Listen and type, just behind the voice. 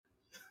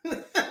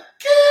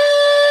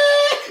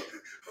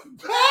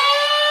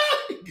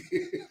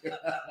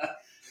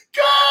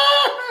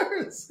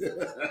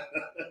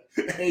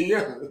Hey,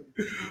 yeah.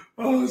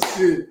 Oh,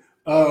 shit.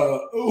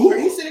 Are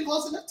you sitting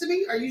close enough to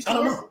me? Are you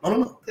sure? I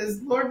don't know.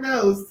 Because Lord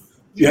knows.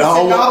 You Yeah, were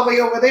sitting all the way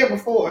over there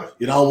before.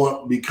 You don't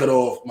want to be cut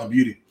off my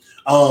beauty.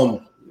 My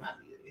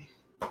beauty.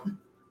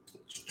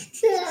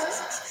 Yeah.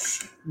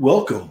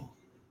 Welcome.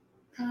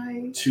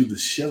 Hi. To the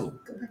show,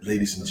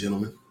 ladies and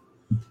gentlemen.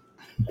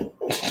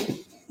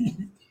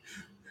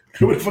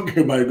 Where the fuck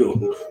everybody go?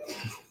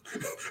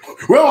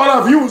 Where all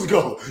our viewers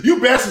go? You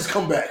bastards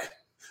come back.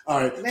 All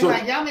right. They're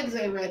like, y'all niggas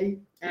ain't ready.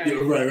 Right. Yeah,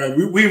 right.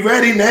 We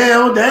ready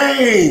now.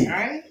 Dang. All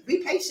right.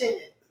 Be patient.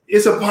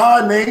 It's a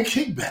pod named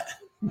Kickback.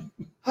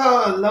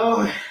 Oh,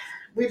 Lord.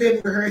 We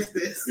didn't rehearse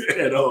this.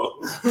 At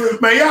all.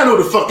 Man, y'all know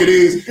what the fuck it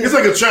is. It's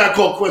like a Tribe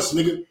Called Quest,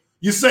 nigga.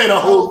 You say the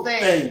whole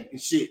thing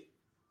and shit.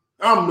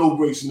 I'm No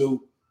Breaks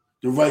New,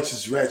 the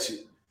righteous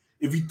ratchet.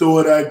 If you throw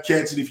it, I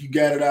catch it. If you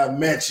got it, I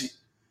match it.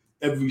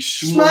 Every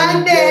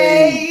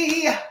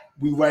Monday,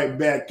 we right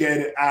back at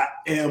it. I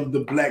am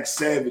the Black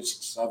Savage.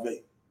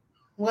 Save.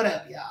 What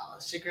up, y'all?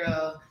 It's your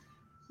girl,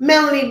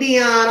 Melanie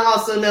Dion,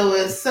 also known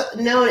as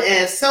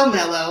So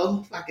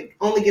Mellow. If I could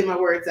only get my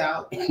words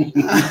out.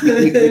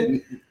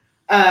 The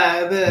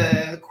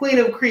Queen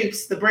of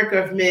Creeps, the Breaker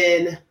of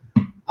Men,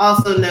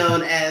 also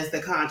known as the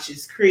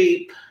Conscious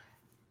Creep.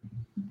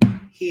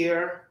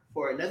 Here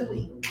for another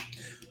week.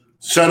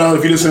 Shout out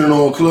if you're listening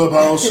on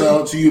Clubhouse.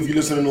 Shout out to you if you're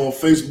listening on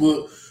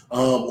Facebook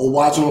or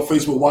watching on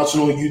Facebook,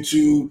 watching on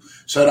YouTube.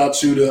 Shout out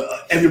to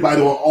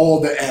everybody on all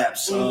the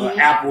apps: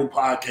 Apple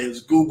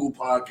Podcasts, Google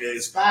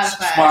Podcasts,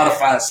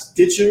 Spotify,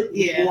 Stitcher,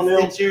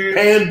 Stitcher,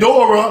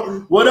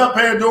 Pandora. What up,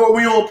 Pandora?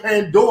 We on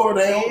Pandora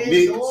now.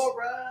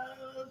 Pandora.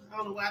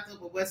 I don't know why I thought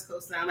the West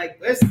Coast sound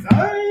like West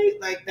Side.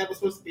 Like that was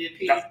supposed to be a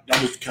P.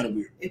 That was kind of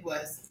weird. It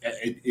was.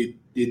 It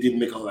didn't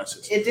make a lot of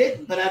sense. It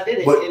didn't, but I did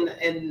it. But,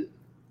 and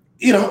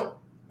you know,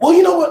 well,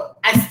 you know what?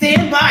 I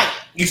stand by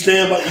it. You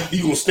stand by it?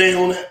 You gonna stand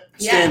on that?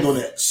 Stand on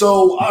that.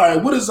 So, all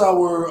right, what is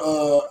our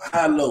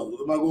high low?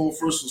 Am I going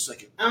first or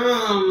second?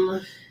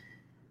 I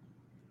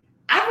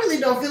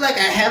really don't feel like I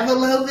have a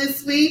low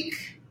this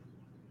week.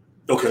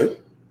 Okay.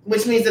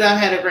 Which means that I've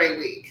had a great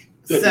week.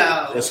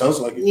 That sounds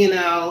like it. You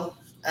know,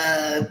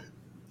 I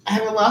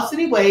haven't lost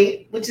any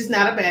weight, which is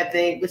not a bad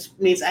thing, which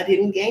means I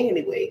didn't gain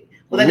any weight.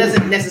 Well, that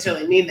doesn't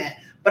necessarily mean that,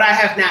 but I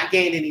have not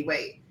gained any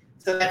weight.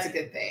 So that's a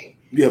good thing.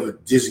 You have a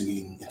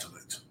dizzying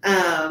intellect.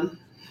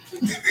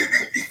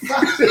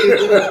 Fuck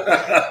you.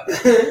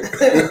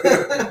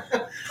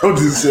 I'm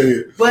just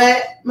saying.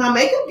 But my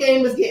makeup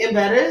game is getting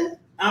better.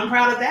 I'm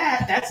proud of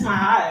that. That's my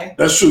high.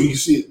 That's true. You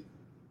see it.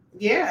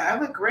 Yeah, I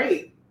look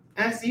great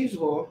as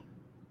usual.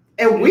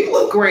 And we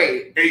look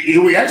great. Hey,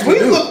 we actually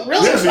do. Look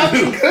really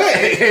fucking good.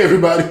 Hey,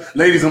 everybody.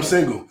 Ladies, I'm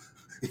single.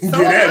 So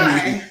Get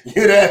at me.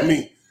 Get at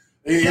me.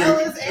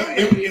 Fellas and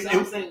ladies,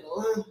 I'm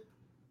single.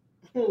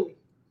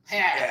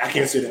 I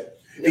can't say that.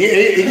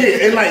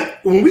 And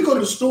like when we go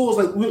to the stores,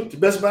 like to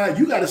Best Buy,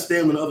 you got to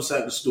stand on the other side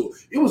of the store.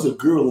 It was a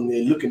girl in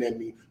there looking at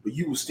me, but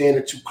you were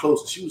standing too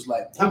close. And she was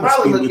like, I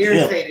probably look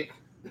irritated.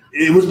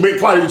 It was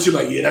probably that you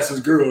like, yeah, that's his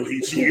girl.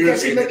 She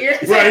irritated. Look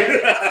irritated.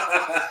 Right?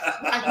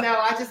 Like, no,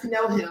 I just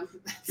know him.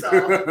 So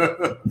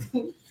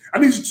I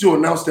need you to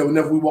announce that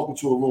whenever we walk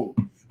into a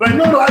room. Like,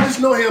 no, I just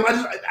know him.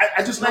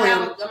 I just know him.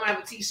 I'm gonna have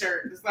a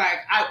T-shirt. It's like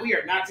we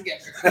are not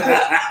together.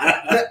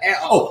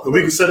 Oh, and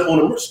we can set it on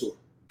the merch store.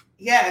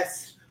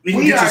 Yes. We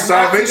can get you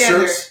Save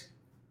shirts.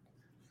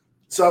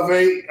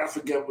 Save, I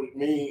forget what it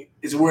means.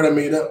 It's a word I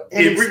made up.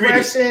 An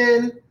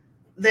expression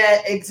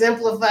that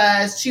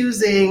exemplifies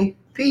choosing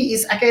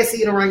peace. I can't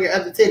see it around your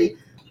other titty.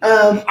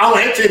 I don't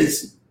have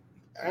titties.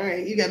 All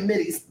right, you got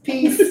middies.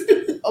 Peace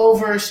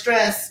over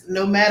stress,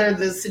 no matter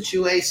the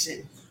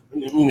situation.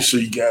 Let me show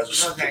you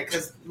guys. Okay,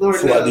 because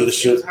Lord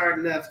knows it was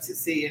hard enough to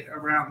see it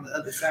around the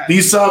other side.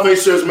 These Save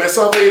shirts, man.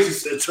 Save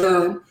is a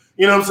term.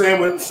 You know what I'm saying?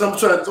 When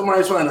somebody's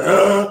trying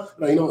to,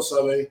 like, you know what,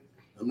 Save?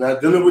 I'm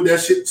not dealing with that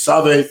shit.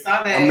 Save.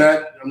 I'm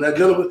not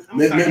dealing with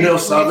no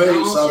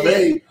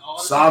Save.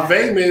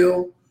 Save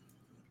meal.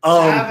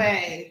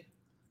 Save.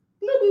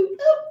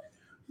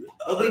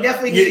 We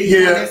definitely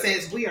get one that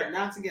says we are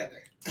not together.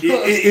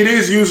 It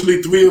is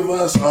usually three of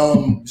us.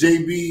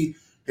 JB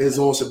is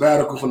on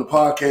sabbatical from the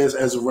podcast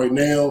as of right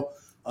now,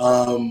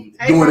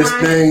 doing his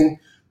thing.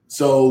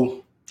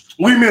 So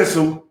we miss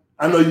him.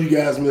 I know you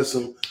guys miss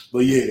him, but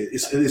yeah,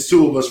 it's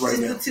two of us right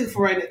now. Just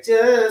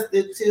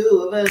the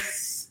two of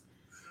us.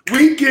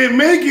 We can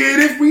make it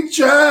if we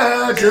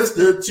try. Just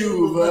the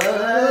two of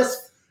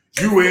us.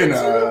 You and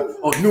I.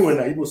 Oh, new and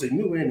I. You supposed to say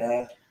new and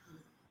I.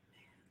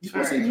 You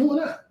supposed to say new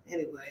and I.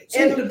 Anyway,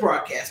 end of the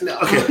broadcast. No.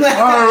 Okay.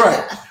 All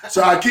right.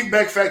 So our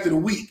kickback fact of the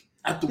week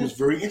I thought was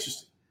very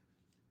interesting.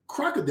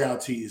 Crocodile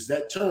tears,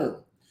 that term.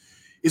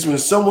 It's when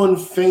someone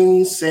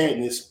feigns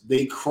sadness,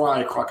 they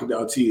cry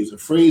crocodile tears, a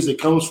phrase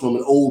that comes from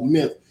an old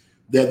myth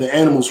that the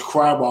animals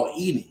cry while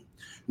eating.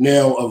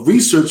 Now, a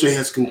researcher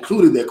has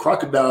concluded that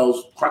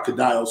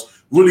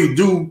crocodiles really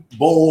do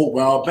bawl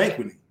while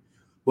banqueting,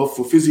 but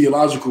for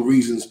physiological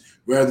reasons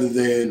rather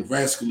than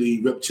rascally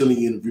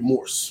reptilian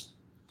remorse.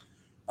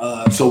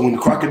 So when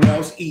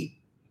crocodiles eat,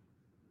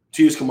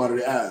 tears come out of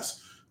their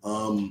eyes.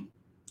 And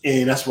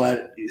that's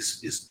why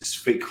it's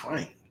fake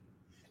crying.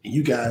 And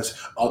you guys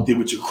out there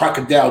with your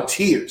crocodile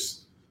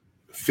tears,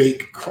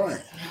 fake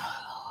crying.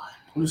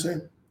 What are you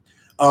saying?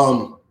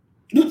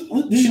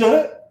 Did you know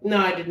that? No,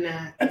 I did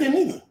not. I didn't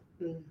either.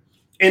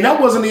 And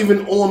that wasn't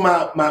even on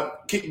my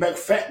Kickback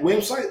Fat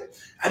website.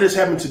 I just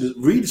happened to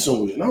read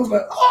somewhere, and I was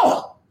like,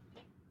 oh,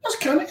 that's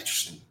kind of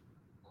interesting.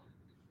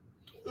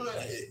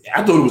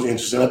 I thought it was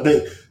interesting. I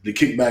think the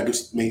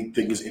Kickbackers may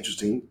think it's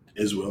interesting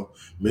as well.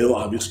 Mel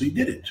obviously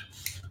did it.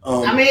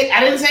 I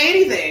didn't say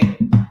anything.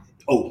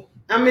 Oh.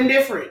 I'm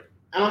indifferent.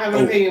 I don't have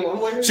an opinion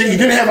one way. See, you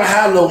didn't have a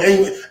high-low.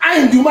 And I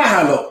didn't do my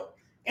high-low.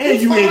 And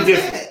you ain't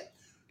different.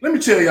 Let me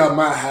tell y'all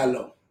my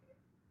high-low.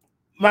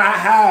 My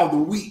high of the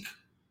week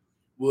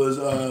was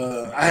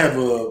I have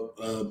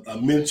a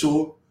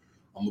mentor.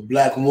 I'm a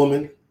black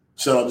woman.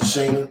 Shout out to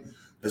Shayna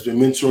that's been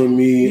mentoring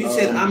me. You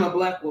said I'm a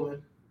black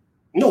woman.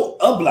 No,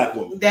 a black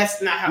woman.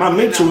 That's not how my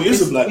mentor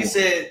is a black woman. You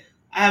said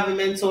I have a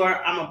mentor.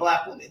 I'm a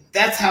black woman.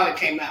 That's how it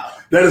came out.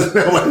 That is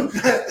not what.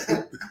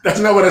 That's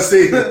not what I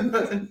said.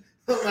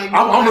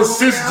 I'm a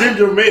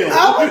cisgender male.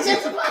 I was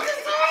just about to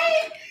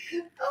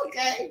say.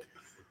 Okay.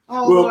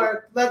 Oh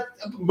Lord, we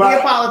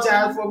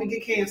apologize before we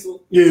get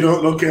canceled. Yeah,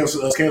 don't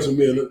cancel us. Cancel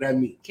me. Look at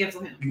me.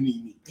 Cancel him. You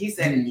need me. He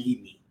said you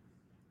need me.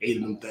 8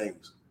 of them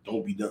things.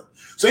 Don't be dumb.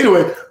 So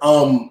anyway,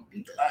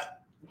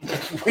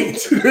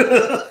 wait.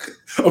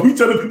 Are we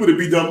telling people to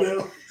be dumb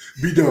now?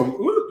 Be dumb.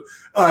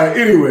 All right.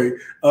 Anyway,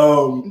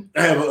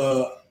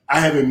 I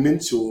have a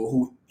mentor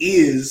who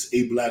is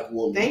a black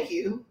woman. Thank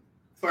you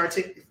for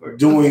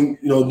doing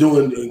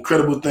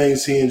incredible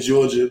things here in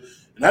Georgia.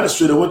 And I just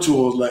straight up went to her.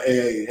 I was like,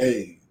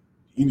 hey,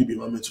 you need to be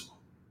my mentor.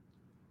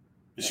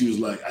 And she was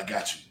like, I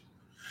got you.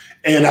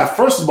 And I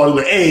first of all was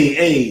like,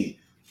 hey.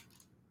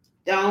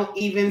 Don't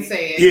even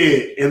say it.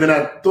 Yeah. And then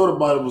I thought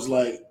about it, was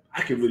like,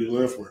 I can really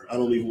learn from her. I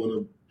don't even want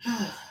to.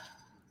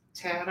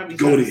 Child, I'll be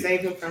trying to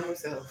save him from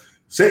himself.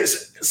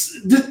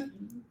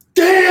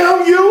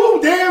 Damn you,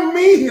 damn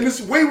me, and this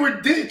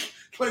wayward dick.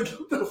 Like,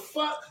 what the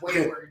fuck?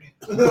 Wayward.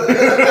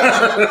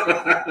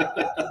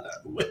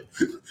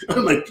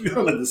 I'm like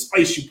the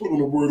spice you put on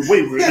the word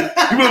wayward. You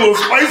put a little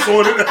spice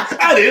on it.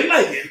 I didn't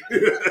like it.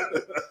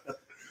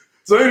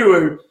 So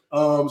anyway,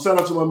 shout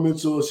out to my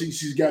mentor.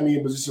 She's got me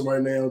in position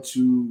right now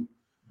to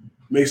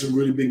make some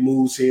really big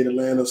moves here in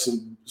Atlanta.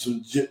 Some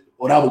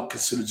what I would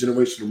consider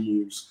generational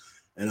moves.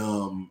 And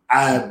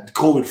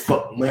COVID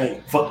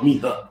fucked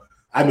me up.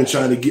 I've been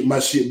trying to get my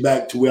shit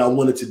back to where I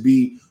wanted to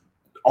be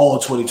all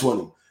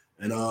 2020.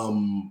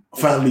 And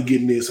finally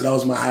getting there. So that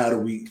was my high of the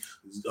week.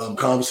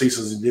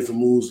 Conversations and different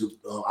moves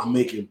that I'm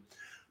making.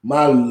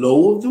 My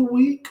low of the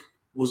week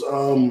was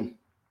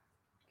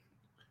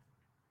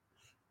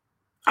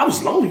I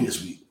was lonely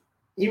this week.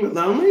 You were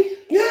lonely?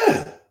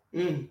 Yeah.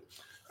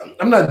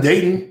 I'm not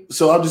dating,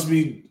 so I'll just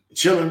be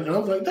chilling. And I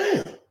was like,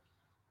 damn.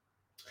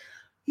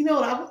 You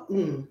know what?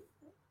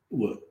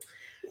 What?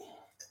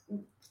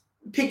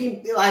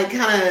 Kind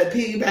of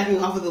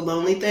piggybacking off of the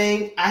lonely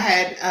thing, I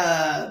had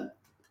a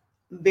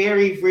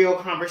very real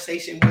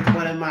conversation with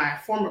one of my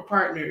former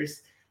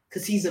partners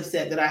because he's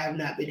upset that I have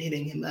not been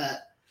hitting him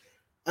up.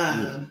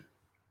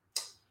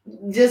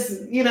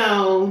 Just,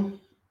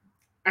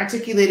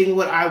 articulating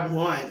what I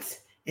want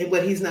and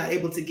what he's not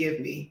able to give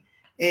me.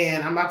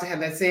 And I'm about to have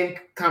that same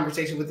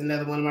conversation with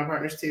another one of my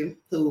partners too,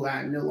 who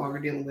I'm no longer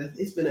dealing with.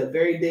 It's been a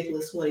very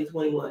ridiculous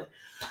 2021.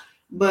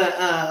 But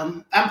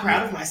I'm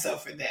proud of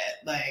myself for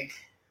that. Like,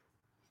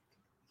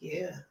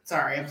 yeah.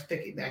 Sorry, I was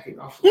backing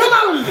off.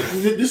 No.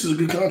 This is a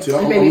good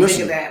content. It made me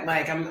think of that.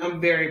 Like,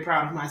 I'm very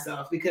proud of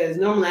myself because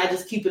normally I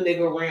just keep a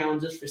nigga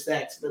around just for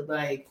sex. But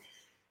like,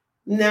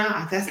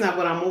 nah, that's not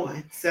what I'm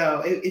on.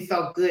 So it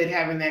felt good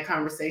having that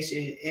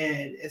conversation.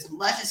 And as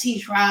much as he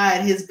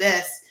tried his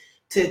best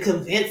to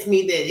convince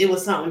me that it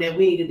was something that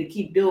we needed to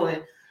keep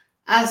doing,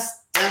 I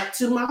stuck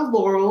to my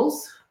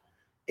laurels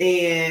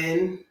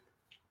and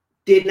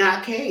did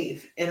not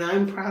cave. And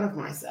I'm proud of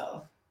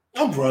myself.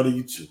 I'm proud of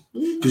you too.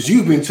 Because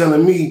you've been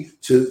telling me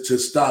to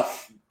stop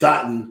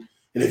thotting.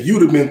 And if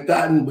you'd have been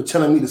thotting but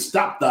telling me to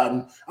stop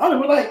thotting, I would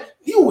have been like,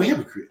 you a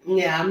hypocrite.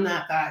 Yeah, I'm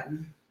not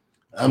thotting.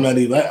 I'm not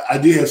even. I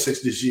did have sex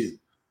this year.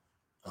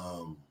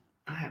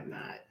 I have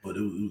not. But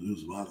it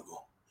was a while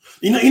ago.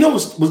 You know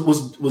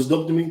what's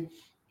dope to me?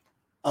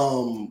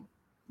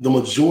 The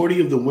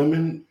majority of the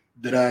women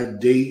that I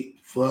date,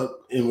 fuck,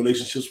 in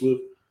relationships with,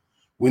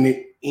 when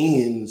it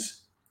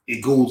ends,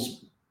 it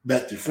goes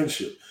back to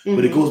friendship. Mm-hmm.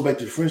 But it goes back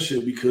to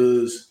friendship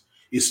because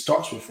it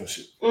starts with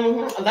friendship.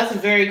 Mm-hmm. That's a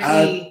very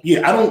key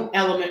I don't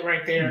element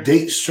right there.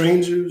 Date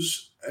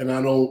strangers, and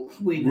I don't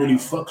really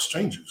fuck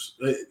strangers.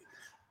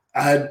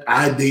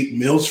 I date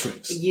Mel's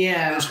friends.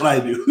 Yeah, that's what I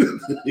do.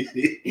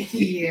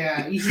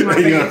 Yeah, we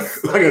gotta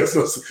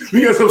stop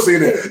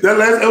saying that. That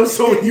last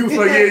episode, you was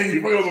like, "Yeah,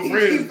 you fucking with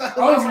friends."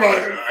 I was like,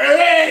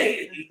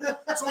 "Hey,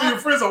 some of your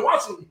friends are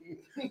watching.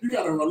 You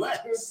gotta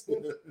relax."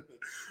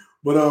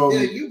 But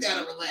you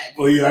gotta relax.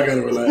 Oh yeah, I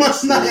gotta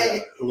relax.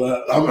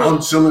 But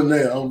I'm chilling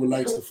now. I'm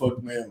relaxed the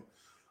fuck now.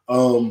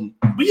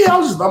 But yeah, I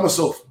was just by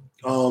myself.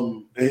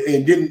 and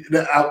didn't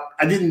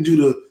I didn't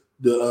do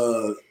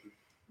the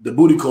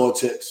booty call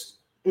text.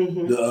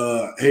 Mm-hmm.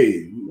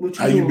 Hey,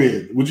 how you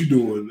been? What you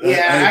doing?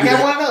 Yeah, I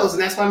got one of those,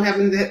 and that's why I'm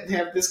having to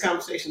have this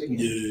conversation again.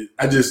 Yeah,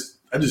 I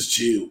just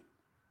chill.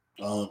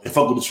 And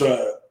fuck with the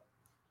tribe.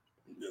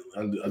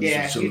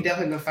 You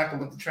definitely been fucking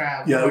with the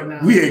tribe.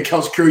 Yeah, we had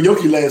couch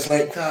karaoke last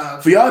night.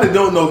 For y'all that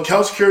don't know,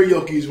 couch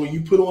karaoke is when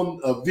you put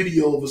on a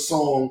video of a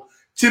song,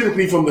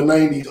 typically from the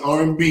 90s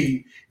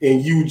R&B,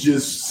 and you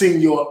just sing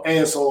your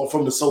ass off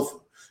from the sofa.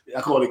 I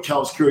call it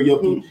couch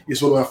karaoke. Mm-hmm.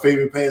 It's one of my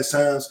favorite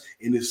pastimes,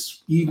 and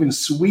it's even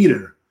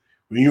sweeter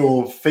when you're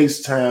on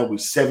FaceTime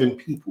with 7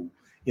 people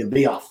and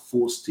they are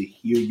forced to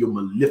hear your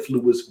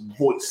mellifluous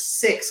voice.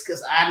 6,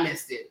 because I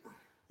missed it.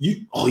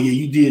 You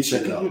did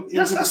check out.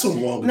 That's so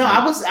wrong. No,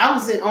 I was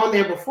on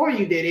there before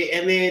you did it,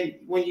 and then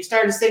when you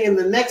started singing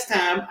the next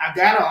time, I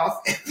got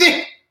off. And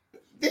then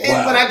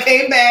when I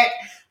came back,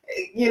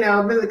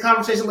 then the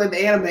conversation led to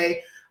anime.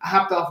 I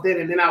hopped off then,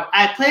 and then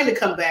I planned to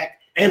come back,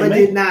 but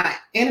did not.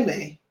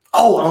 Anime.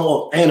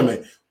 Oh,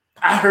 anime.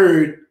 I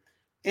heard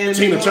anime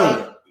Tina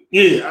Turner.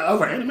 Yeah, I was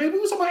like, anime? We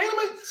was talking about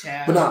anime?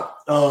 Child. But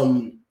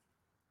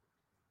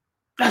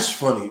that's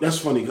funny. That's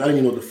funny. I didn't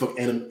even know what the fuck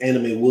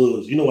anime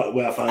was. You know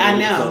where I find out? I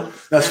know.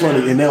 That's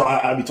funny. And now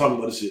I be talking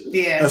about this shit.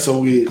 Yeah. That's so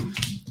weird.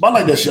 But I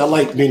like that shit. I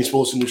like being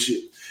exposed to new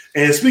shit.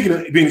 And speaking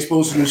of being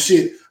exposed to new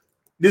shit,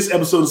 this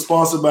episode is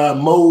sponsored by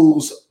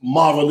Mo's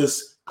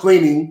Marvelous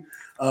Cleaning.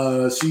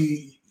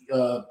 She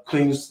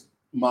cleans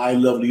my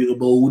lovely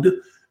abode.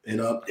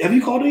 And have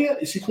you called her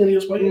yet? Is she cleaning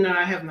your spot yet? No,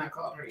 I have not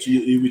called her yet.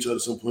 You reach out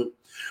at some point.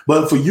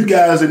 But for you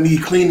guys that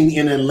need cleaning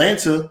in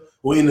Atlanta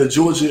or in the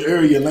Georgia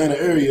area, Atlanta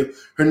area,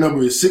 her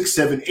number is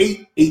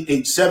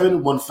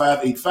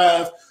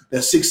 678-887-1585.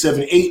 That's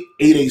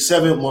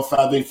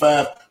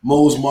 678-887-1585.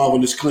 Mo's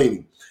Marvelous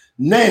Cleaning.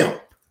 Now,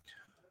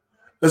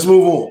 let's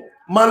move on.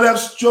 My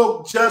left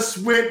stroke just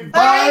went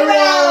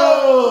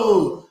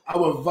viral.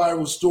 Our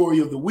viral story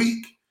of the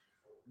week.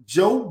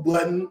 Joe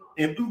Budden,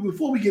 and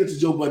before we get into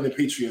Joe Budden and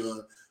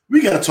Patreon,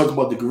 we got to talk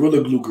about the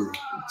Gorilla Glue girl.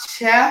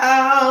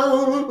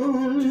 Ciao.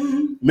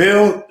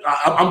 Mel,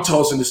 I'm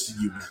tossing this to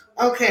you, man.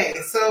 Okay,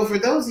 so for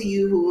those of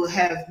you who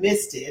have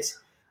missed it,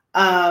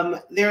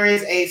 there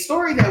is a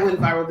story that went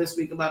viral this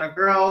week about a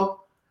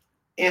girl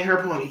and her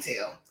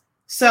ponytail.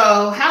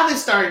 So how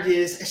this started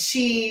is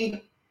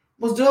she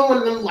was doing one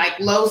of them like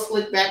low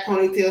slick back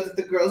ponytails that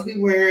the girls be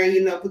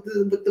wearing,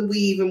 with the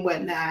weave and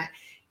whatnot.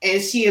 And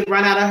she had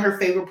run out of her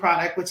favorite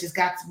product, which has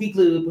got to be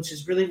glued, which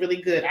is really,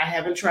 really good. I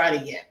haven't tried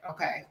it yet,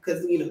 okay?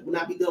 Because, when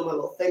I be doing my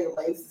little finger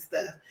lengths and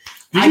stuff.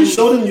 Did you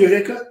show them your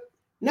haircut?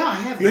 No, I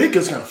haven't. Your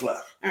haircut's kind of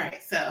flat. All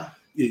right, so.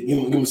 Yeah,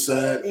 give him a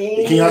side.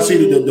 Can y'all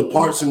see the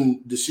parts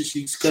and the shit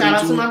she's cutting?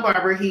 Shout out to my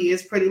barber. He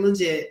is pretty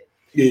legit.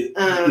 Yeah.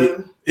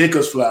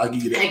 Haircut's flat. I'll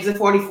give you that. Exit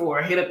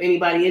 44. Hit up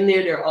anybody in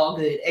there. They're all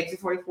good. Exit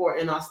 44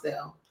 in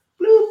Austell.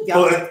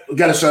 Got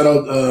to shout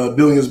out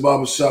Billions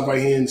Barber Shop right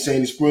here in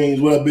Sandy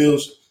Springs. What up,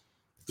 Bills?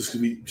 This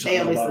could be. They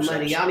owe me some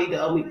money. Y'all need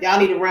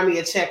to run me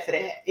a check for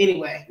that.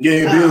 Anyway.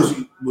 Yeah, Bills.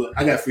 Well,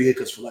 I got free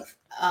haircuts for life.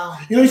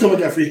 You know, you told me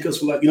I got free haircuts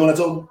for life. You know what I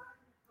told him?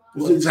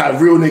 This is how a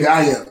real nigga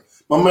I am.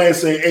 My man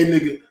saying, "Hey,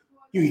 nigga,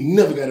 you ain't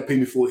never got to pay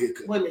me for a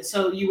haircut." Wait a minute.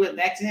 So you went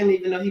back to him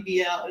even though he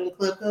be out in the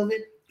club COVID?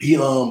 He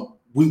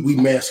we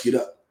mask it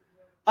up.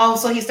 Oh,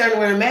 so he's starting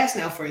to wear a mask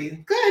now for you.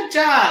 Good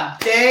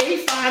job,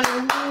 Jay.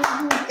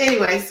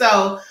 Anyway,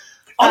 so.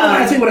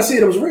 I tell you what I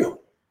said. It was real.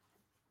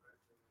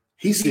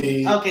 He said,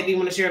 "Okay, do you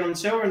want to share it on the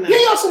show or not?"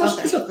 Yeah,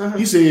 okay.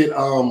 He said,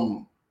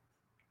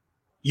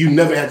 "You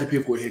never had to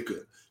pay for a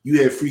haircut. You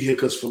had free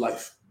haircuts for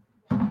life.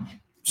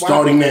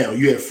 Starting now,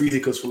 you have free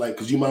haircuts for life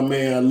because you my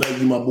man. I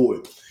love you, my boy."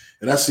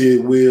 And I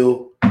said,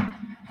 "Well,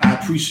 I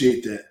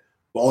appreciate that,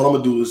 but all I'm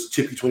gonna do is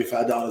tip you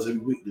 $25 every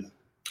week." Then.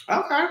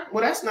 Okay,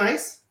 well that's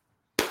nice.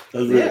 That's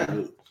really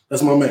good.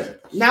 That's my man.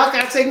 Now I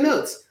gotta take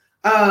notes.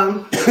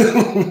 I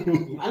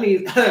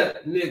need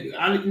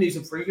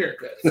some free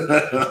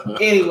haircuts.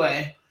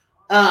 Anyway.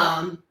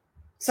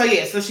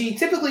 So she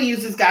typically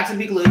uses Got to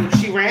Be Glued.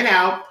 She ran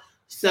out,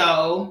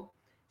 so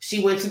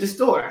she went to the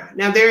store.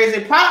 Now there is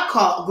a product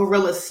called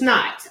Gorilla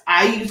Snot.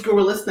 I use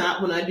Gorilla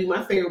Snot when I do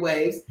my finger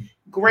waves.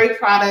 Great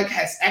product,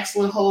 has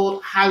excellent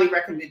hold, highly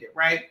recommended,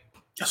 right?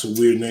 That's a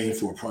weird name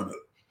for a product.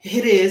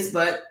 It is,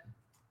 but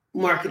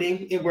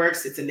marketing, it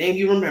works. It's a name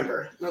you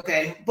remember,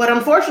 okay? But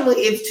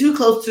unfortunately, it's too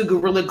close to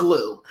Gorilla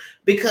Glue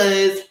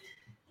because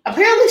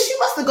apparently she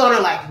must have gone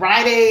to like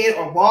Rite Aid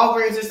or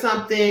Walgreens or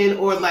something,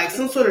 or like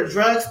some sort of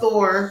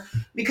drugstore,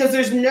 because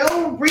there's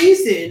no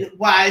reason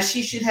why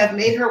she should have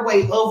made her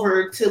way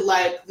over to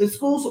like the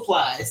school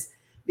supplies,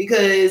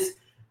 because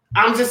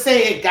I'm just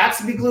saying Got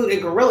to Be Glued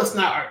and Gorilla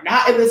Snot are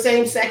not in the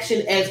same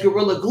section as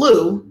Gorilla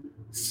Glue,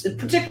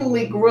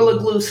 particularly Gorilla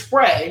Glue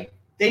spray.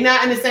 They're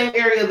not in the same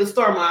area of the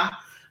store, Ma.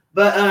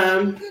 But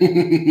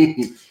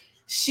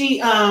she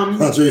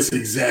Andres,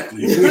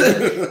 exactly.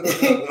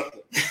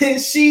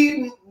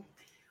 She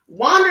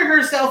wandered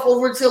herself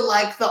over to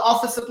like the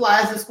office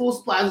supplies and school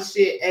supplies and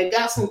shit and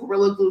got some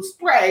Gorilla Glue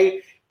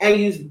spray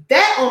and used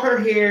that on her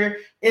hair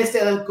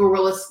instead of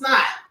Gorilla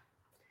Snot.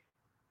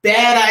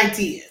 Bad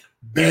idea.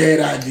 Bad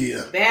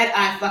idea. Bad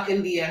eye fucking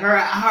idea.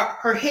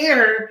 Her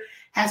hair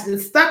has been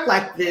stuck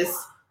like this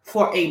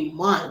for a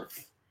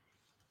month.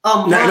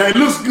 Now it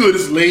looks good.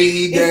 It's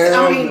laid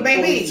down. I mean,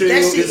 baby,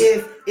 that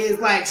shit is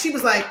like, she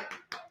was like,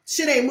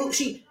 shit ain't moved.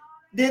 She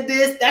did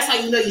this. That's how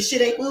you know your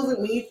shit ain't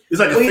moving. It's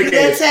like a fake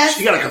ass.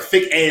 She got like a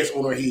fake ass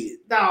on her head.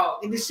 No,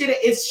 the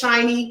shit is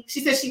shiny.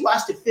 She said she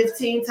watched it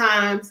 15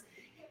 times.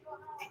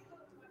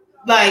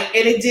 Like,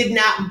 and it did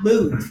not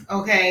move.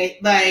 Okay,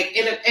 like,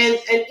 and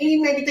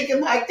he made me thinking,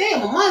 like,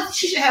 damn, a month.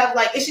 She should have,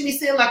 like, it should be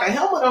sitting like a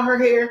helmet on her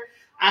hair.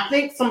 I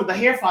think some of the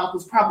hair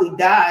follicles probably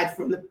died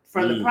from the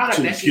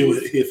product that she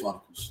used. Hair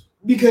follicles.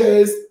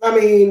 Because I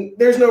mean,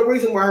 there's no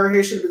reason why her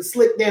hair should have been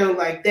slicked down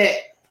like that,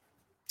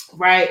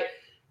 right?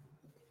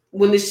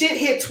 When the shit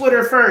hit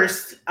Twitter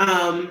first,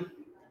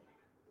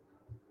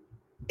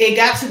 it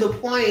got to the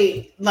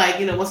point, like,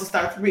 you know, once it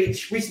started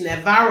reaching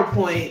that viral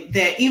point,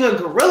 that even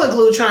Gorilla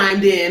Glue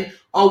chimed in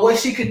on what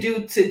she could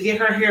do to get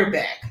her hair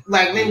back.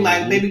 Like, they were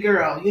like, baby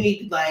girl, you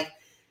need to, like,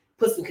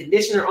 put some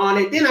conditioner on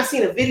it. Then I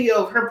seen a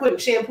video of her putting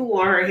shampoo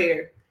on her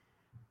hair.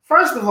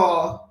 First of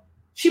all,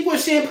 she put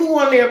shampoo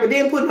on there, but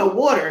then put no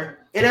water.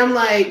 And I'm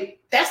like,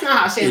 that's not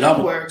how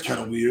shampoo works. Kind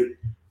of weird.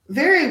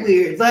 Very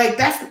weird. Like,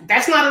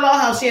 that's not at all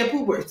how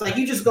shampoo works. Like,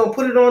 you just gonna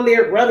put it on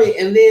there, rub it,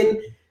 and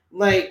then,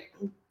 like,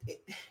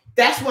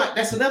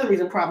 that's another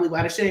reason probably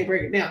why the shit ain't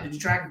breaking down. Did you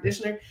try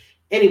conditioner?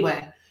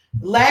 Anyway,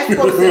 last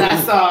post that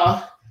I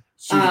saw,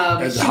 she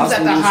was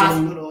at the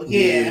hospital.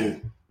 Yeah.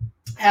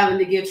 Having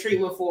to get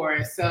treatment for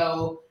it.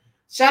 So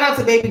shout out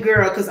to baby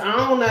girl, because I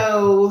don't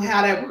know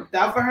how that worked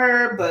out for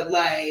her, but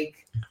like.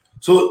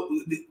 So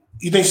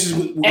you think she's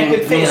gonna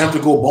have to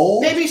go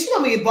bald? Maybe she's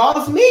gonna be as bald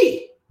as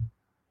me.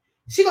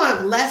 She gonna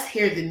have less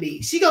hair than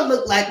me. She gonna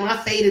look like my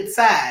faded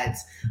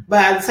sides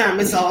by the time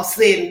it's all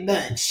said and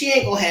done. She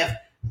ain't gonna have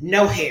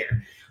no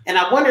hair. And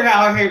I wonder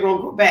how her hair gonna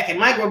grow back. It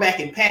might grow back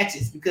in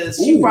patches because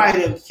she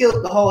probably done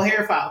killed the whole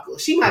hair follicle.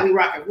 She might be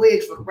rocking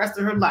wigs for the rest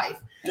of her life.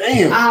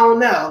 Damn. I don't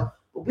know.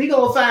 But we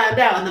gonna find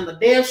out, and I'm a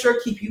damn sure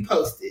keep you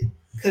posted.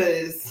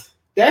 Cause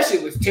that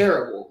shit was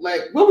terrible.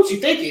 Like, what was you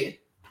thinking?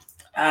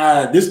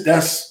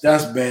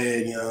 That's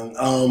bad,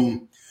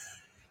 young.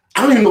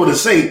 I don't even know what to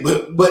say,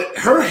 but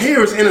her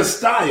hair is in a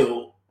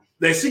style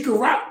that she can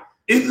rock.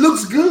 It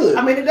looks good.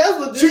 I mean, it does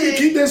look good. She can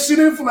keep that shit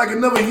in for like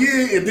another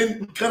year and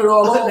then cut it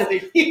all off.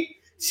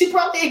 She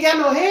probably ain't got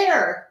no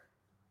hair.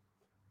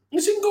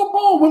 And she can go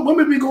bald.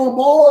 Women be going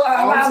bald.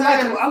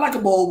 I like a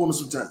bald woman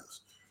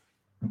sometimes.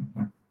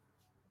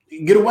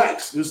 Get a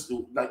wax. Just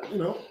like, you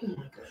know.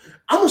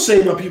 I'm gonna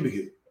shave my pubic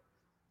hair.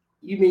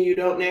 You mean you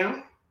don't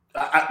now?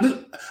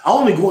 I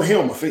only grow hair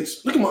on my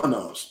face. Look at my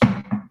nose.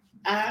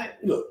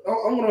 Look,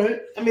 I'm gonna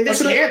hit. I mean,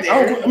 there's hair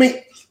there. I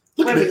mean,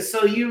 look at it.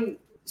 So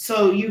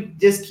you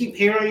just keep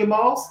hair on your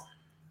balls?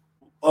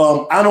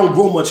 I don't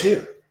grow much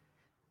hair.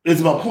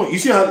 It's my point. You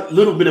see how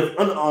little bit of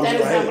underarms that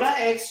is not what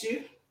I asked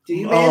you. Do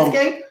you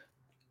manscape?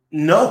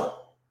 No.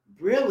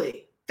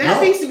 Really?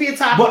 That needs to be a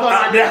topic on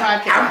our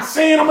podcast. I'm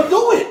saying I'm gonna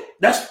do it.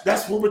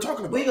 That's what we're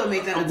talking about. We're gonna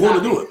make that. I'm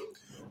going to do it.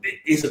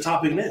 It's a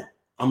topic now.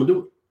 I'm gonna do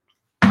it.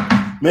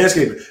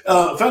 Manscaping.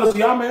 Fellas,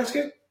 y'all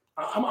manscape?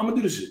 I'm gonna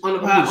do this shit.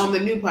 On the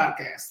new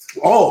podcast.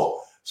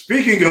 Oh,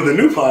 speaking of the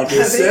new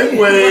podcast,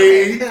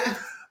 segue.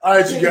 All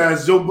right, you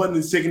guys. Joe Budden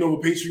is taking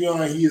over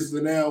Patreon. He is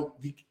now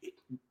the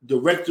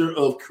director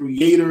of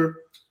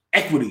creator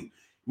equity,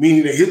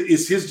 meaning that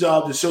it's his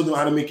job to show them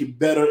how to make it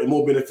better and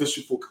more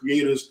beneficial for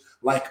creators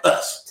like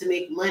us. To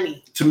make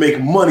money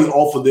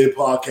off of their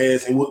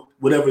podcast and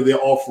whatever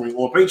they're offering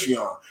on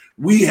Patreon.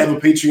 We have a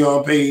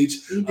Patreon page.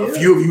 A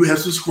few of you have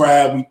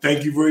subscribed. We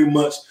thank you very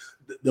much.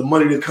 The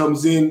money that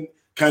comes in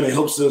kind of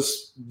helps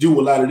us do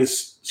a lot of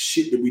this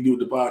shit that we do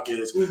with the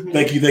podcast. Mm-hmm.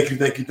 Thank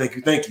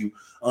you.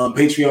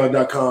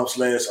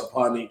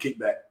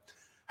 Patreon.com/APodNameKickback.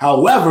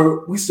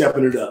 However, we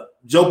stepping it up.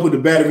 Joe put the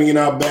battery in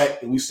our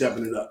back and we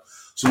stepping it up.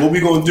 So what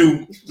we're gonna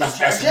do? That's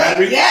the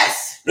battery.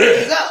 Yes.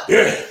 There you go.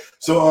 Yeah.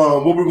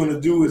 So what we're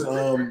gonna do is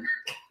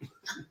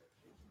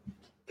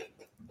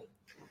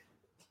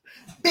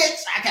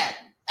bitch,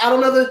 I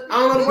don't know the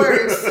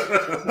words,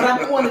 but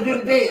I want to do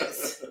the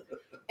dance.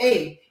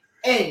 Hey,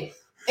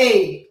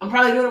 I'm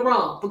probably doing it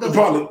wrong.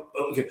 Probably.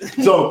 Okay.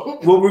 So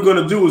what we're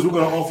gonna do is we're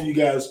gonna offer you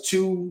guys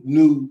 2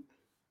 new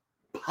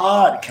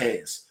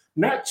podcasts,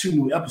 not 2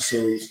 new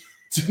episodes.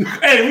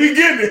 Hey, we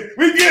getting it.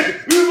 We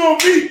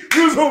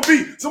was gonna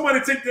be. Somebody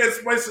take that,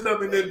 spice it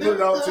up, and then put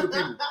it out to the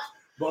people.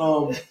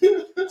 But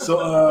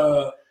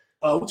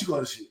what you call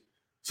this shit?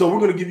 So we're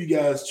gonna give you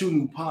guys 2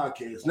 new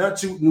podcasts, not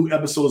 2 new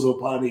episodes of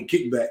Pod Name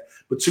Kickback,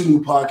 but 2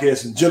 new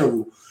podcasts in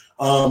general.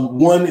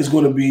 One is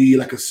going to be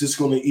like a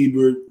Siskel and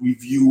Ebert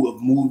review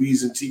of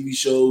movies and TV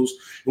shows,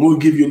 and we'll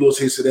give you a little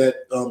taste of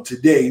that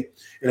today.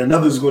 And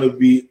another is going to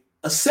be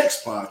a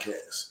sex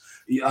podcast.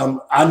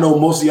 I know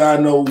most of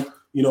y'all know,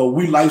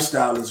 we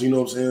lifestylers, you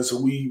know what I'm saying? So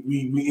we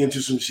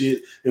into some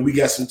shit, and we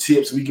got some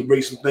tips. We can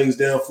break some things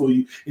down for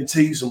you and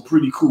tell you some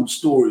pretty cool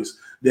stories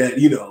that,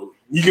 you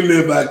can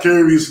live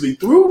vicariously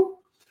through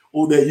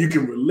or that you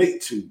can relate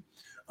to.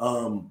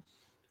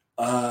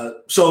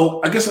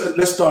 So I guess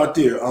let's start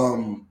there.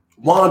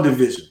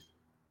 WandaVision.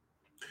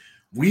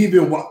 We've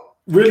been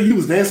really. You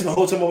was dancing the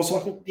whole time I was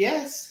talking.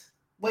 Yes.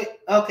 Wait.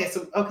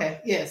 Okay.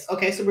 Yes.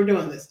 Okay. So we're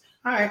doing this.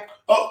 All right.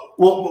 Oh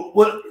well.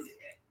 What?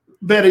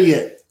 Better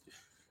yet,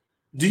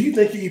 do you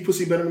think you eat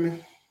pussy better than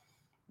me?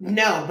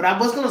 No, but I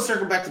was going to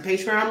circle back to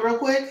Patreon real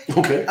quick.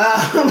 Okay.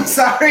 I'm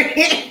sorry.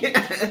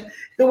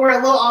 We're a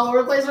little all over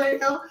the place right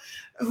now.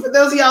 For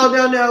those of y'all who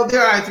don't know,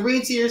 there are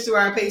 3 tiers to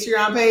our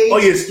Patreon page. Oh,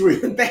 yes,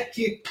 3. Thank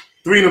you.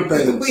 3 of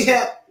them things.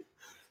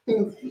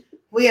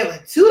 We have a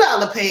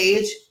 $2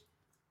 page.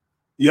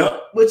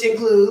 Yep. Which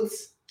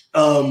includes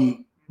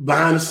behind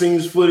the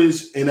scenes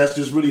footage, and that's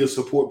just really a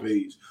support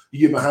page. You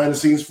get behind the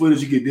scenes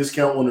footage, you get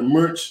discount on the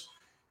merch,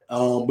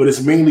 but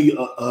it's mainly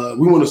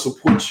we want to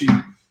support you.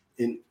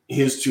 And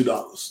here's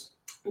 $2.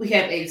 We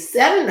have a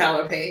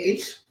 $7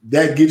 page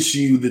that gets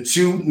you the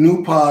 2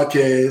 new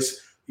podcasts,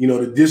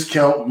 the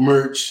discount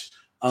merch,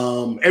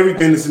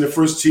 everything that's in the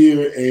first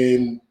tier,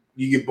 and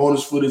you get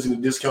bonus footage and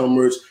the discount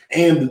merch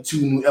and the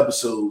 2 new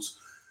episodes.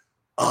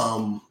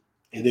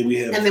 And then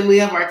we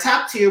have our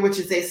top tier, which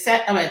is a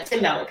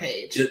 $10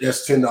 page.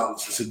 That's $10.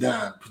 It's a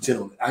dime. Pretend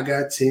on it. I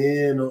got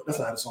 10. That's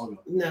not how the song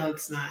goes. No,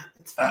 it's not.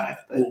 It's 5.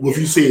 Well, if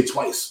you say it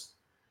twice.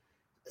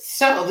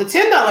 So the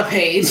 $10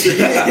 page, you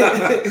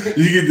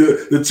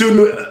get the 2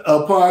 new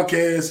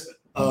podcasts,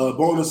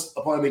 bonus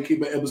upon they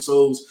keep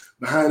episodes,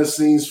 behind the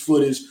scenes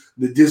footage,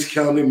 the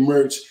discounted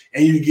merch,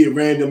 and you get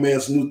random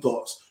ass new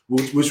thoughts,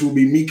 which will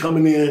be me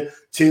coming in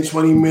 10,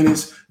 20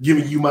 minutes,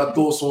 giving you my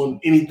thoughts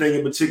on anything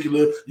in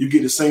particular. You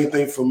get the same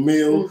thing from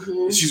Mel.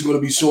 Mm-hmm. She's going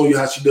to be showing you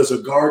how she does her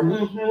garden.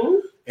 Mm-hmm.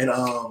 And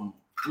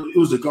it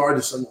was the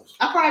garden something else.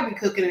 I'll probably be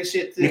cooking and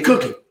shit too. And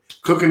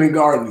cooking and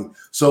gardening.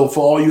 So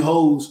for all you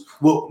hoes,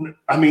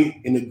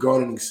 in the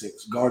gardening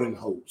sense, garden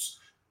hoes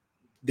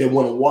that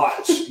want to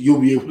watch,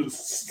 you'll be able to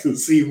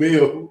see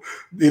Mel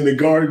in the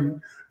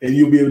garden, and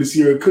you'll be able to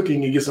see her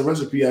cooking and get some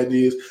recipe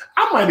ideas.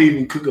 I might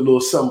even cook a little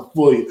something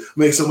for you,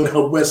 make some of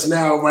her West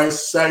Nile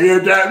rice.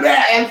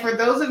 And for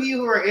those of you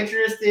who are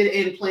interested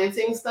in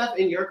planting stuff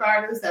in your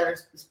gardens that are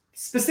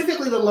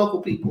specifically the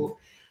local people,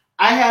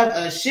 I have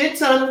a shit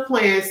ton of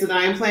plants that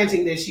I am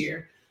planting this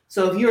year.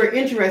 So if you're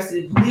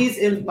interested, please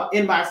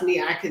inbox me.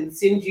 I can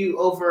send you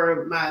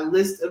over my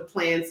list of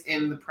plants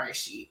and the price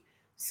sheet.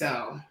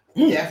 So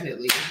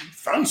definitely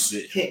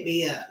fancy. Hit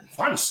me up.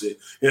 Fancy.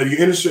 And if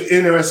you're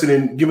interested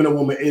in giving a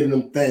woman 8 of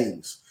them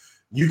things,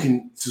 you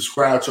can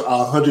subscribe to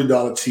our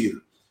 $100 tier.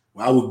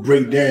 Where I would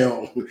break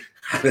down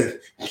how to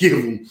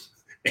give them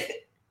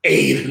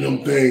 8 of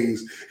them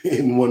things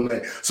in one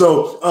night.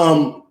 So,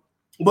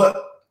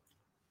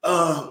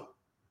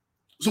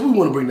 So we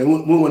want to bring that.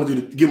 We want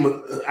to give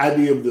them an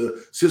idea of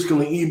the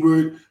Siskel and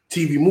Ebert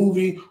TV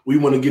movie. We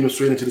want to get them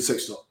straight into the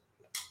sex talk.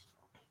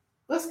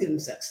 Let's get them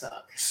sex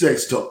talk.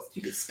 Sex talk.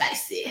 You get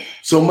spicy.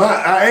 So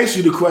I asked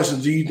you the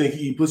question: do you think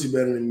you eat pussy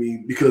better than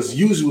me? Because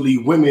usually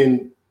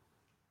women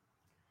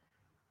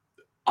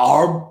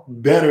are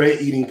better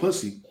at eating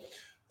pussy,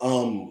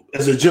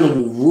 as a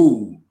general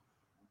rule.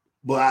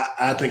 But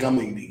I think I'm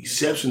the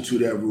exception to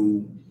that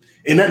rule.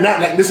 And not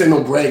like this ain't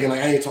no bragging,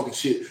 like I ain't talking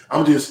shit.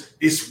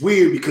 It's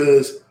weird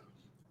because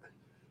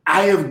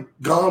I have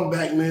gone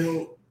back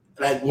now.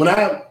 Like when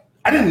I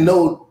didn't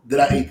know that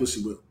I ate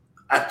pussy well.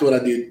 I thought I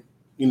did,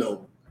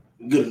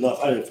 good enough.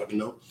 I didn't fucking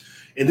know.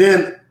 And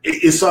then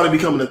it started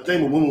becoming a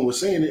thing when women were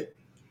saying it.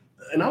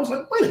 And I was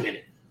like, wait a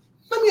minute.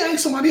 Let me ask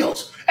somebody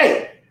else.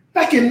 Hey,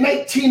 back in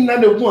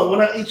 1991,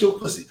 when I ate your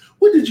pussy,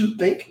 what did you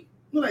think?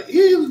 You're like,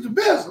 yeah, it was the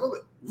best. I'm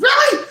like,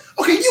 really?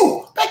 Okay,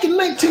 you, back in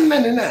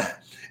 1999.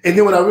 And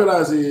then what I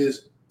realized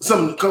is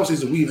some of the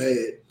conversations we've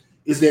had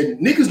is that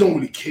niggas don't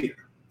really care.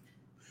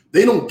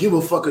 They don't give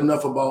a fuck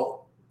enough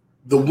about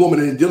the woman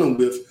they're dealing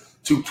with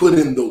to put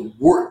in the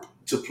work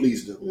to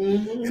please them.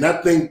 Mm-hmm. And I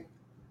think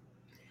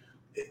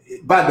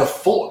by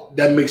default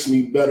that makes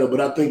me better. But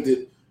I think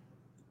that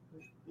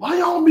why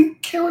y'all be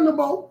caring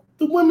about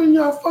the women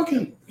y'all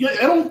fucking? Yeah,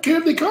 I don't care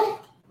if they come.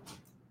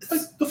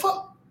 Like the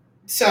fuck.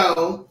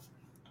 So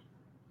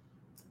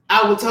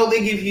I will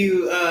totally give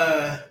you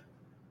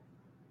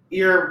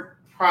your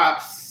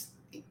props.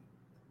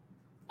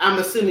 I'm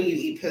assuming you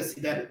eat pussy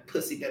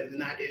better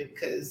than I do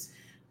because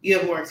you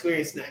have more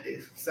experience than I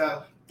do.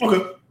 So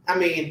okay. I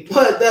mean,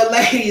 but the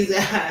ladies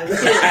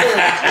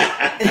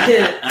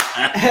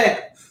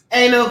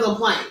ain't no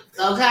complaints,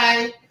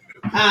 okay?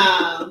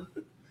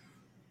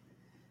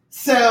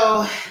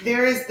 So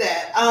there is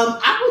that.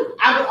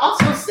 I would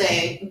also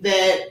say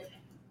that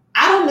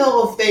I don't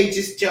know if they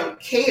just don't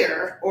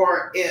care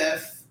or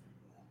if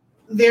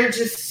they're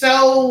just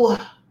so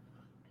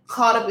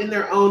caught up in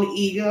their own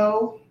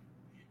ego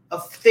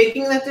of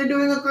thinking that they're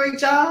doing a great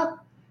job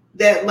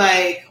that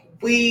like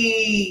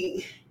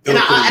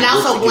I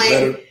also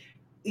blame.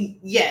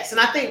 Yes, and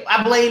I think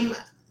I blame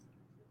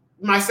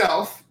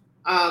myself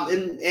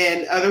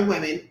and other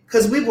women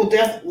because we will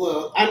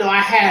definitely. I know I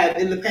have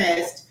in the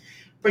past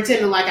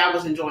pretending like I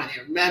was enjoying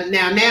it. Now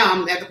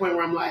I'm at the point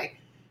where I'm like,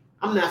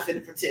 I'm not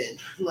finna pretend.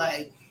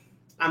 Like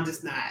I'm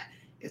just not.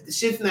 If the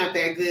shit's not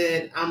that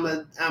good,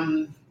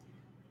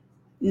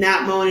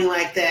 not moaning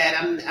like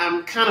that.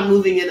 I'm kind of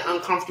moving in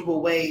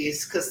uncomfortable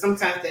ways because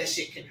sometimes that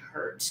shit can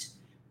hurt.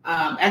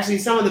 Actually,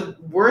 some of the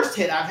worst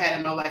hit I've had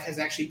in my life has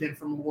actually been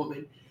from a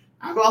woman.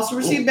 I've also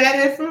received bad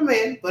hit from a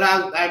man, but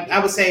I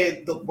would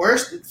say the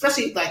worst,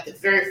 especially like the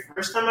very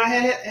first time I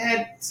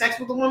had sex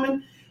with a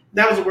woman,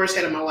 that was the worst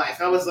hit of my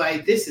life. I was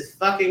like, this is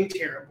fucking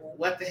terrible.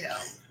 What the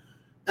hell?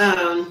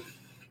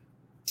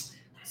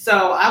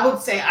 So I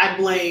would say I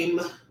blame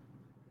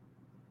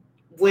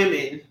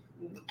women.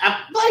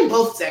 I blame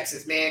both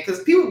sexes, man,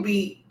 because people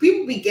be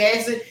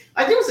gassing.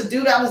 Like there was a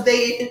dude I was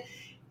dating,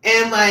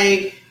 and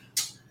like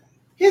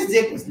his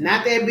dick was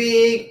not that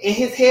big, and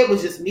his head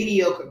was just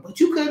mediocre. But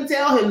you couldn't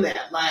tell him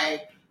that.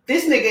 Like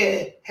this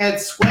nigga had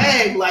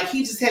swag, like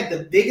he just had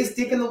the biggest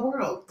dick in the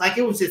world. Like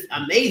it was just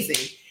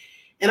amazing.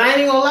 And I ain't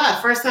even gonna lie,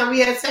 first time we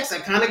had sex, I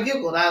kind of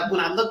giggled. When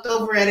I looked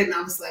over at it, and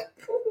I was like,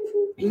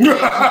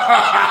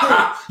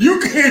 you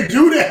can't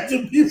do that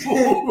to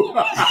people.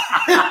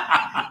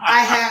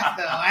 I have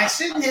though. I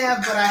shouldn't have,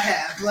 but I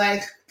have.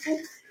 Like,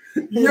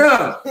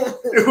 yeah.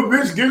 If a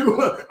bitch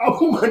giggle, I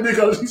put my dick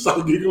out, she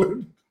started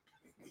giggling.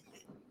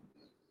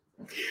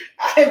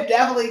 I have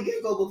definitely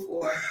giggled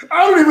before.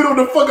 I don't even know what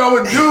the fuck I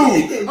would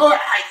do.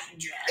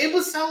 It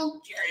was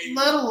so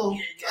little.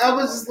 I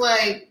was just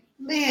like,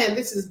 man,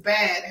 this is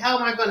bad. How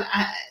am I gonna?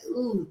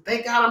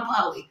 Thank God I'm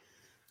poly.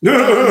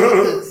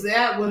 Because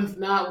that would have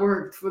not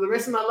worked for the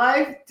rest of my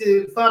life.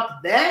 To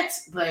fuck that,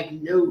 like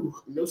no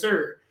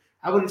sir.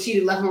 I would have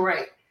cheated left and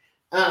right.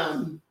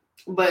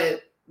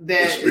 But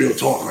that's real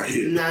talk right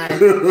here.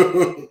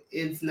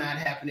 It's not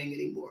happening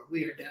anymore.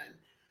 We are done.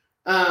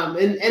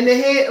 And the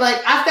head,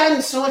 like I've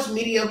gotten so much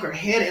mediocre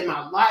head in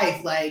my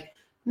life. Like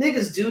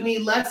niggas do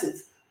need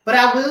lessons. But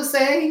I will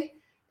say,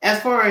 as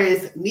far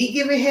as me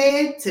giving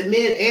head to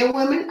men and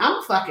women, I'm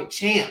a fucking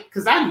champ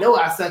because I know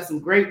I suck some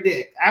great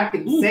dick. I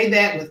can say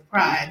that with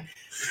pride.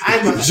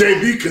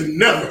 JB could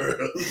never.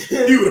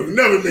 He would have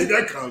never made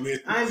that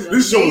comment.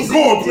 This show was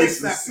going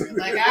places.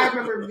 Like I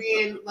remember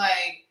being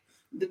like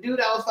the dude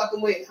I was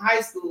fucking with in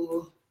high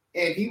school,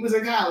 and he was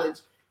in college.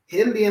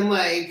 Him being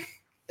like,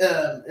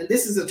 and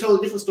this is a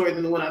totally different story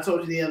than the one I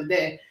told you the other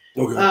day.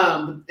 Okay.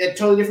 A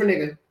totally different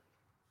nigga.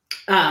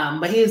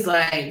 But he was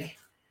like,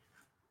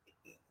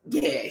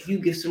 yeah, you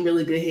get some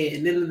really good head.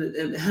 And then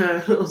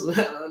it was an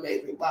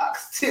amazing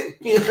box too.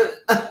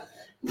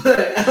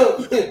 But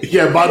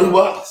yeah, Badu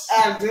box.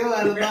 I do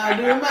have a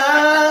Badu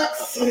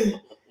box.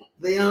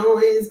 They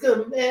always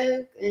come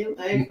back. They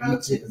like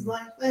roaches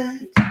like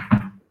that.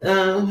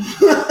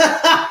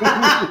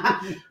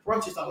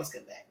 Roaches always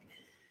come back.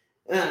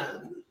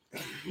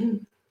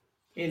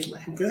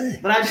 Anyway, okay.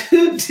 But I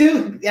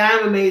do.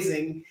 I'm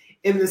amazing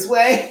in this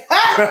way.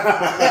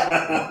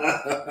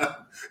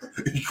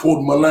 You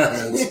quoted my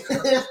lines.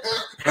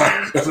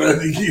 That's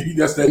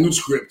that new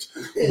script.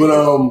 But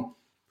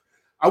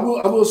I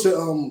will say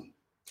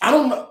I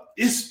don't know.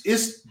 It's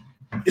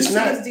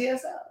not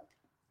DSL.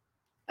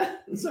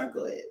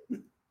 Circle it.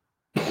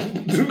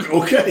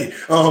 Okay.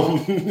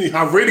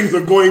 Our ratings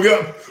are going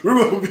up. We're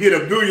going to be at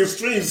 1 billion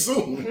streams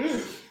soon.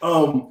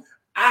 Mm-hmm.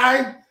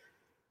 I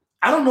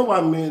don't know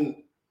why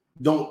men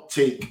don't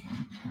take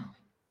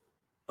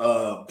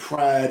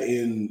pride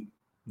in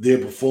their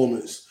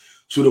performance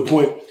to the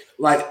point,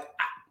 like,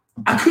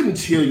 I couldn't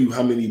tell you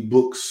how many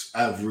books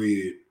I've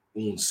read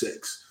on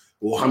sex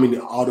or how many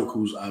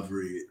articles I've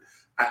read.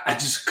 I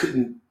just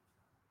couldn't.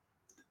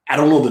 I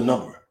don't know the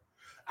number.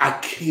 I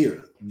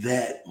care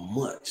that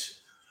much.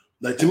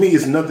 Like, to me,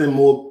 it's nothing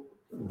more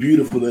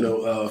beautiful than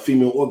a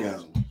female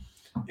orgasm.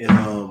 And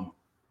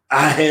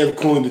I have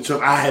coined the term,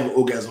 I have an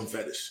orgasm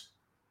fetish.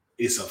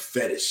 It's a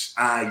fetish.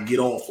 I get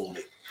off on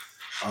it.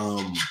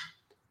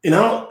 And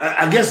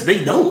I guess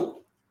they don't.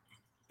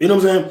 You know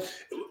what I'm saying?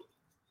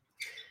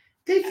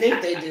 They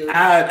think they do.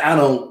 I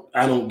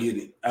don't get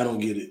it. I don't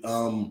get it.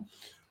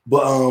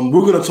 But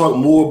we're gonna talk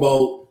more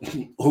about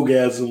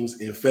orgasms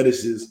and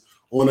fetishes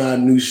on our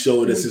new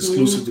show that's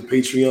exclusive to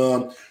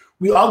Patreon.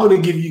 We are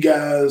gonna give you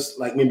guys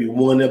like maybe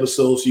one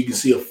episode so you can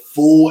see a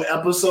full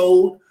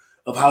episode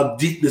of how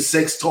deep the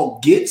sex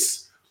talk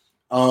gets.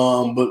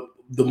 But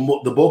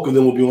the bulk of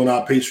them will be on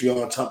our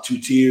Patreon top 2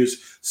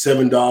 tiers,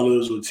 $7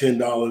 or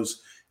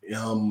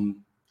 $10.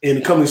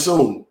 And coming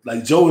soon.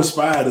 Like, Joe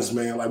inspired us,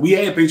 man. Like, we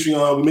had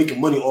Patreon, we're making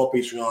money off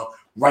Patreon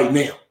right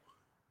now.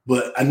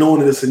 But I know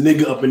that there's a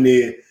nigga up in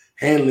there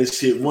handling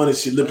shit, running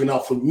shit, looking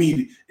out for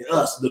me and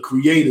us, the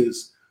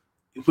creators.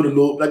 Put a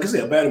little, like I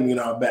said, a battery in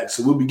our back.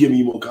 So we'll be giving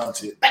you more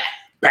content.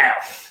 Bow.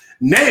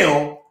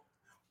 Now,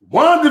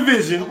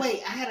 WandaVision. Oh,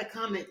 wait, I had a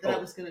comment that I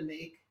was gonna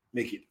make.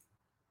 Make it.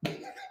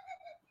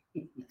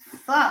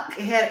 Fuck,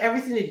 it had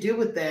everything to do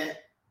with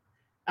that.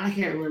 I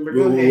can't remember.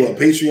 Go ahead.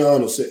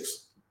 Patreon or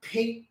sex?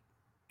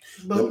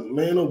 The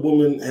man or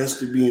woman has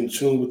to be in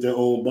tune with their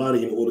own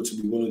body in order to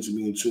be willing to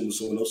be in tune with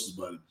someone else's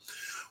body.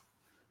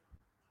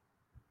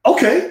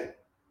 Okay,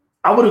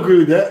 I would agree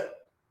with that.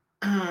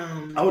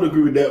 I would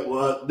agree with that.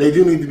 Well, they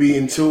do need to be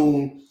in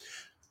tune.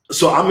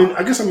 So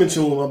I guess I'm in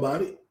tune with my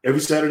body every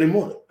Saturday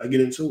morning. I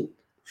get in tune.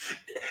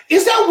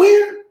 Is that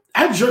weird?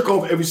 I jerk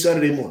off every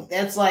Saturday morning.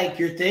 That's like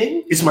your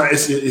thing? It's my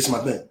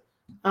thing.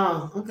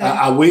 Oh, okay.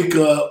 I wake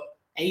up.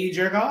 And you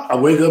jerk off? I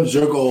wake up,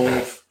 jerk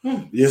off,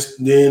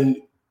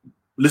 then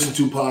listen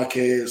to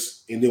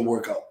podcasts, and then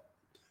work out.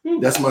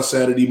 That's my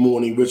Saturday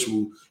morning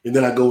ritual. And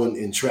then I go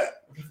and trap.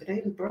 If it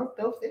ain't broke,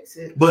 don't fix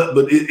it. But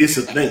it's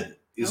a thing.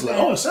 It's like,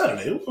 oh, it's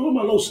Saturday. Where's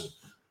my lotion?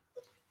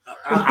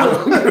 I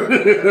don't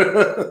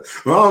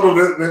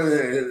know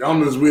if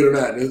I'm just weird or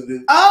not.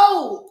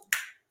 Oh,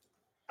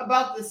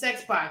 about the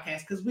sex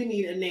podcast, because we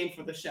need a name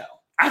for the show.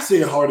 I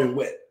say hard and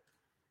wet.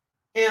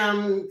 And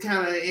I'm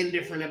kind of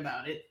indifferent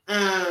about it.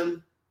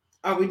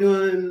 Are we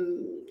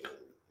doing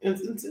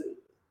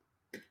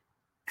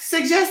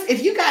suggest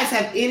if you guys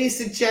have any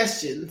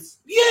suggestions?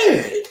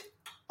 Yeah.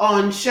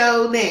 On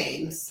show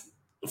names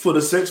for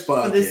the sex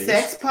podcast. For the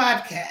sex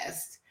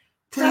podcast,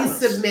 please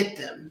submit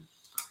them.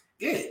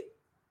 Yeah.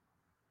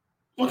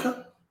 Okay.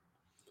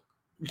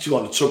 You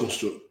want a choke and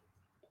stroke?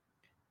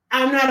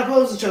 I'm not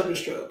opposed to choke and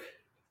stroke.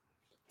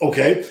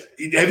 Okay.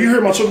 Have you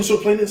heard my choke and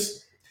stroke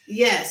playlist?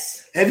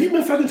 Yes. Have you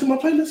been fucking to my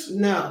playlist?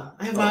 No,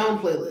 I have my own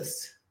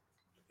playlist.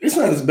 It's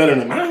not as better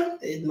than mine.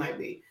 It might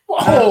be.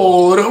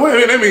 Oh,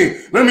 wait, let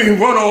me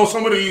run on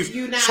some of these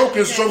choke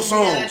and stroke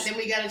songs. Then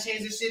we gotta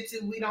change the shit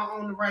too. We don't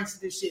own the rights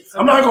to this shit. So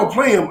I'm not gonna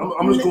play them.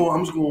 I'm just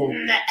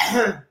going.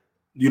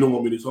 You don't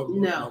want me to talk about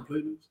my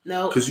playlist?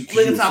 No. We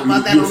can talk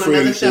about that on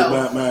another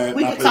show.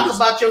 We can talk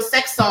about your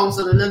sex songs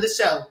on another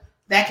show.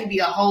 That can be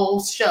a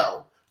whole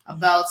show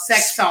about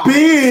sex songs.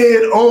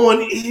 Spit on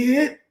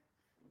it.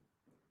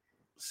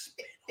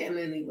 And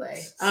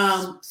anyway,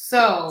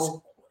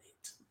 so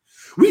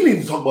we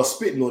need to talk about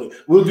spitting on it.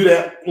 We'll do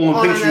that on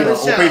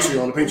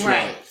Patreon. On Patreon.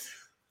 Right.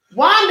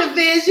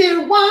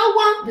 WandaVision,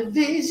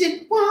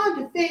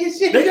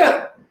 WandaVision. They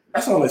got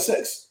that sounds like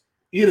sex.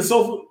 You hear the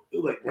sofa?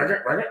 Like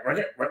racket.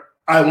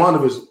 I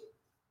WandaVision.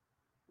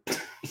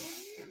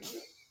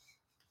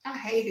 I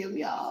hate him,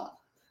 y'all.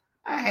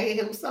 I hate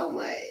him so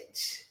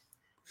much.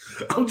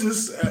 I'm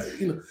just, all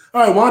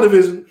right,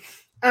 WandaVision.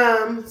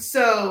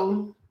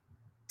 So,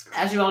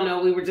 as you all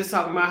know, we were just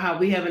talking about how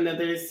we have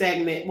another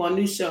segment,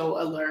 new show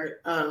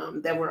alert,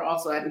 that we're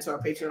also adding to our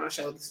Patreon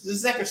show. This is the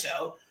second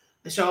show,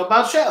 the show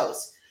about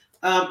shows,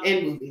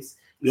 and movies.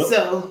 Yep.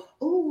 So,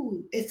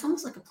 it's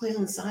almost like a play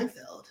on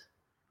Seinfeld,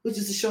 which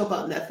is a show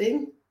about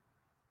nothing.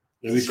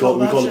 And we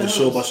call it the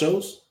show about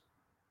shows?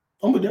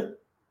 I'm with that.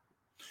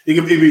 It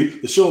could be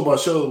the show about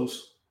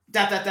shows. ...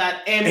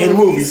 And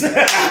movies.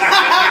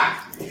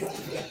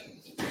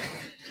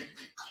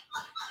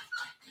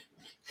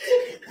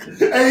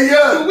 Hey,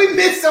 yo. We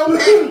missed so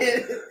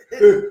many.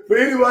 For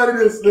anybody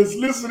that's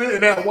listening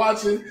and not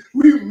watching,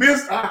 we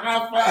missed our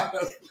high five.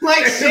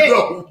 Like shit.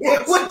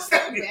 It was so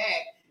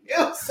bad. It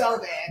was so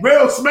bad.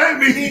 Mel smacked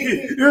me.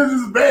 It was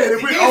just bad.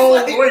 It went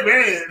all the way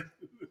bad.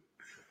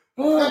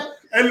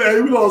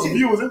 And we lost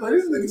viewers. It's like,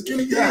 this nigga's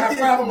killing you. High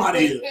five him out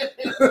of here.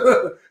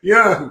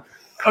 Yeah.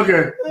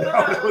 Okay.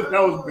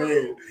 That was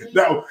bad.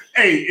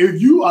 Hey,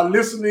 if you are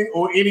listening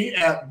on any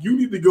app, you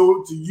need to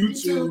go to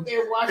YouTube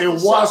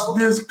and watch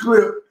this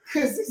clip.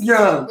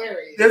 Yeah,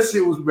 that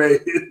shit was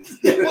bad.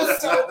 It was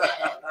so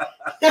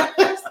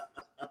bad.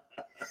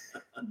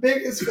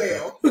 Biggest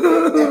fail.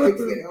 Epic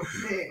fail.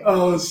 Man.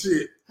 Oh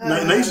shit.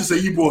 Naisha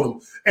said you brought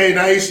them. Hey,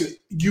 Naisha,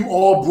 you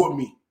all brought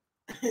me.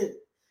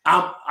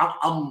 I'm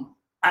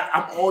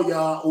all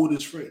y'all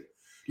oldest friend.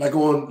 Like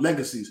on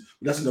Legacies.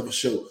 That's another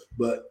show.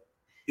 But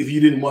if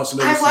you didn't watch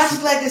Legacies. I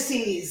watched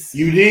Legacies.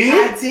 You did?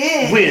 I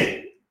did.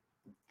 When?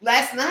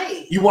 Last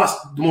night. You watched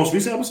the most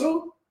recent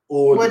episode?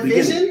 Or what, the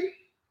beginning? Vision?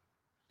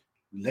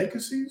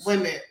 Legacies? Wait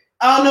a minute.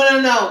 Oh,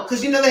 no.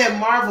 Because they have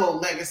Marvel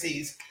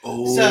Legacies.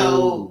 Oh.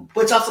 So,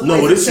 which also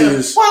no, this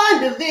is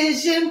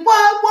WandaVision,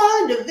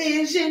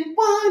 WandaVision.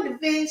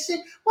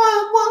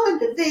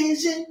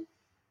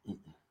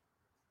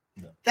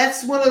 No.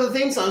 That's one of the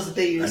theme songs that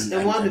they use in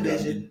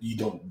WandaVision. You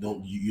don't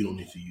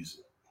need to use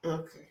it.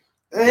 Okay.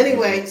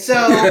 Anyway, so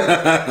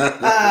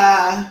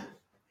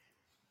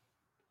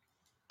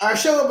our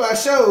show about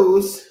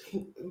shows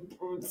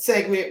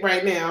segment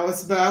right now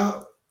is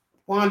about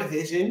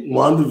WandaVision.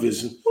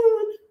 WandaVision.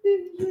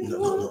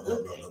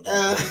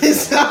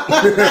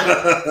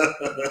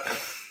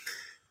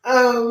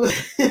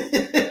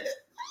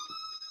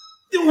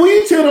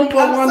 We tell them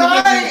about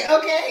WandaVision. Sorry.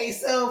 Okay,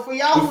 so for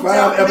y'all who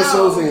 5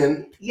 episodes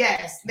in.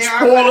 Yes,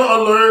 spoiler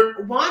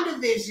alert.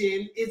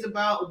 WandaVision is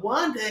about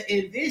Wanda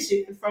and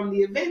Vision from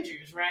the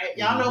Avengers, right?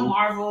 Y'all know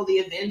Marvel, the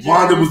Avengers.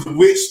 Wanda was the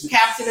witch.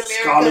 Captain America,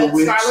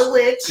 Scarlet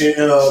Witch.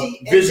 And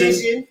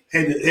Vision.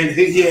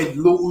 He had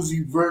Lil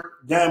Uzi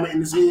Vert diamond in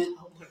his head.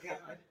 Oh my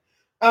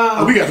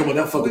god. We got to talk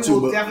about that fucker too. We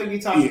will definitely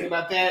be talking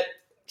about that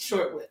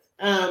short with.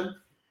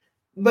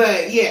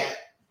 But yeah,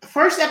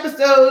 first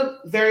episode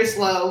very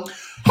slow.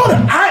 Hold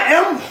on,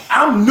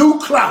 I'm new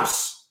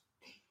Klaus.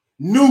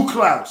 New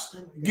Klaus.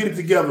 Get it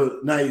together,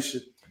 Naisha.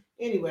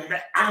 Anyway.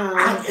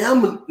 I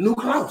am new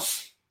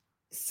Klaus.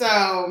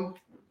 So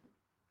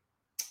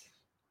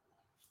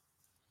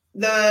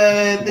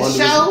the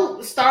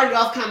show started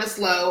off kind of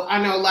slow. I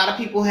know a lot of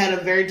people had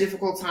a very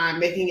difficult time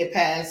making it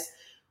past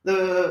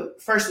the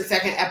first and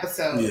second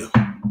episode. Yeah.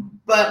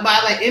 But by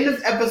the end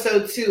of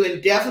episode 2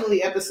 and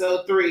definitely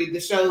episode 3, the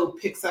show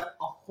picks up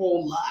a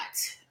whole lot.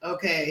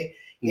 Okay.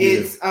 Yeah.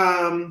 It's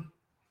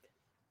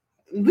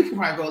we can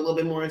probably go a little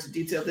bit more into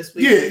detail this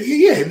week.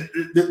 Yeah.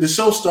 The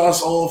show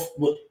starts off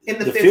in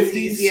the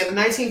 50s. Yeah, the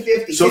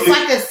 1950s. So it's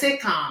like a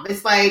sitcom.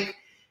 It's like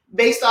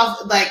based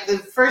off like the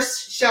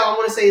first show I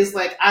want to say is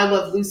like I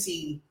Love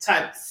Lucy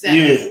type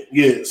setting.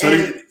 Yeah. So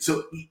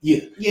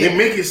they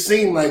make it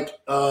seem like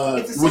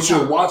what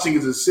you're watching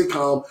is a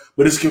sitcom,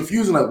 but it's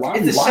confusing. Like, why are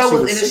you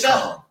watching this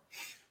sitcom?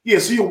 Yeah,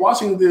 so you're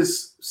watching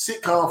this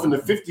sitcom from the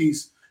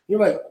 50s. You're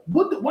like,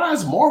 what? Why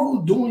is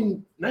Marvel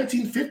doing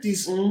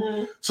 1950s?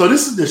 Mm-hmm. So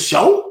this is the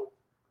show?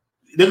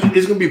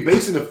 It's going to be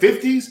based in the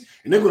 50s,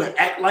 and they're going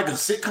to act like a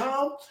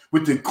sitcom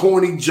with the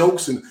corny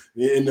jokes and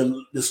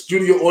the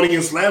studio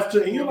audience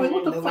laughter. And you're like,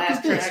 what the fuck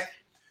is this?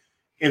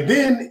 And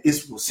then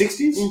it's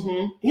 60s. Mm-hmm.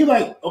 And you're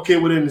like, okay,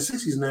 we're in the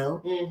 60s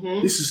now.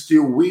 Mm-hmm. This is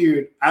still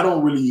weird. I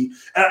don't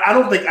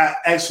think I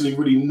actually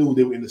really knew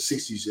they were in the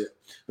 60s yet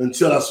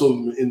until I saw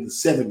them in the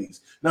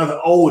 70s. Now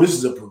that, this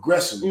is a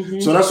progression. Mm-hmm.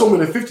 So when I saw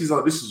them in the 50s, I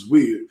thought, this is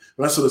weird.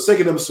 When I saw the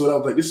second episode, I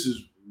was like, this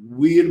is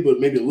weird, but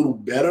maybe a little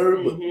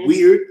better, but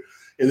weird.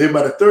 And then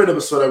by the third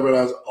episode, I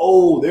realized,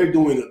 they're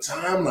doing a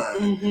timeline.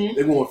 Mm-hmm.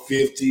 They're going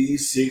 50s,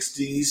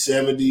 60s,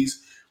 70s,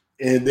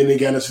 and then they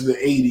got into the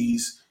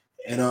 80s.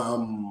 And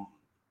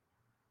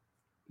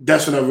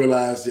that's when I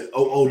realized that,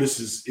 this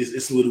is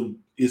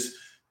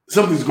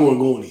something's going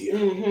on here.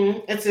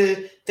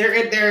 Mm-hmm.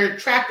 They're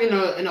trapped in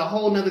a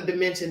whole nother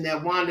dimension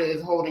that Wanda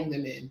is holding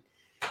them in.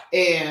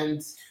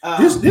 And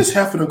this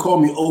happened to call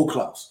me old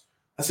Klaus.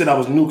 I said I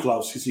was new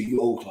Klaus. She said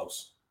you old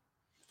Klaus.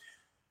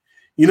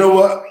 You know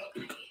what?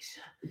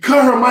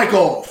 Cut her mic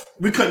off.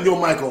 We cutting your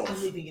mic off.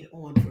 I'm leaving it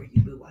on for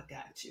you, boo. I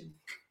got you.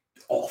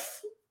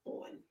 Off.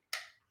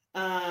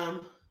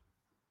 On.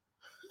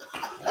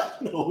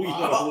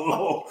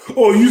 No.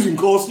 Using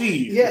call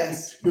Steve.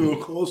 Yes.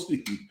 Call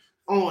Steve.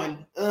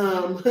 On.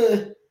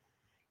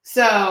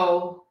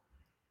 So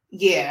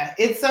yeah,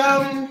 it's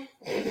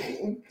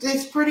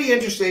pretty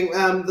interesting.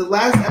 The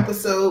last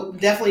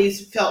episode definitely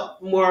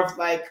felt more of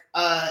like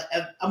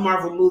a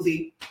Marvel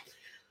movie.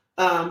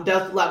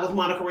 Dealt a lot with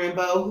Monica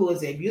Rambeau, who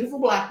is a beautiful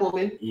Black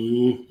woman.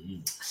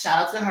 Mm-hmm.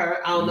 Shout out to her.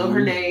 I don't know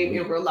her name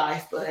in real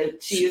life,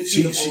 but she is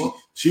beautiful.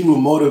 She will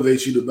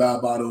motivate you to buy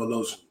a bottle of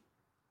lotion.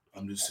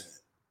 I'm just saying.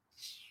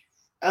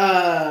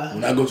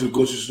 When I go to the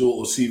grocery store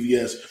or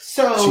CVS,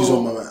 she's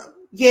on my mind.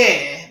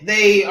 Yeah,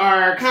 they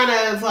are kind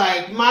of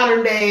like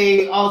modern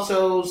day,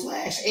 also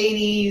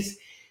 /80s.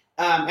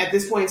 At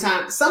this point in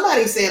time,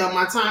 somebody said on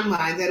my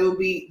timeline that it would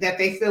be that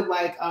they feel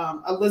like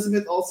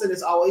Elizabeth Olsen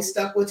is always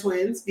stuck with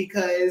twins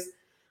because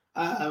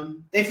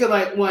they feel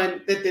like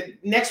that the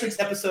next week's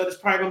episode is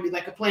probably going to be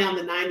like a play on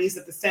the 90s,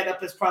 that the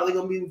setup is probably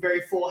going to be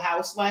very Full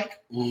House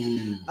like.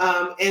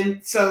 And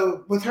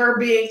so with her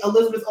being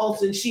Elizabeth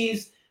Olsen,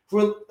 she's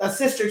a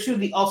sister to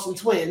the Olsen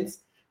twins.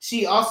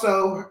 She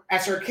also,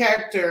 as her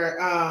character,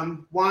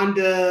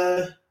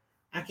 Wanda,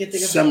 I can't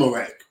think of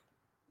Samarak.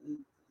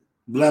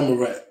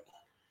 Blamarak.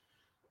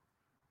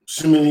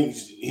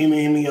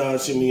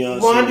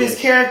 Wanda's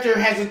character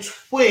has a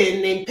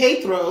twin named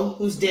Pietro,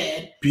 who's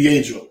dead.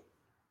 Pietro,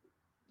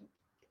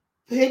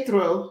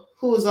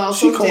 who is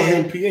also dead. She called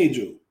him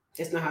Pietro.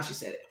 That's not how she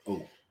said it.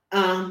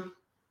 Oh.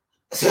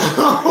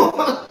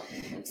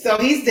 So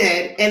he's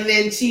dead, and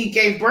then she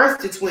gave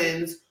birth to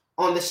twins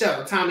on the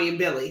show, Tommy and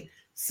Billy.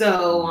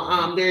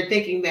 So they're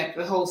thinking that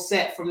the whole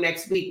set from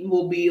next week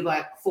will be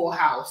like Full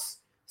House,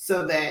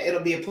 so that it'll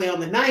be a play on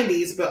the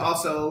 90s, but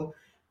also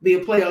be a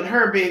play on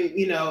her being,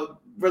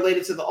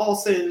 related to the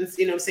Olsens,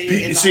 what I'm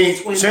saying?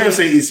 Sam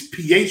say it's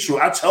Pietro.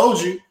 I told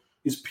you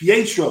it's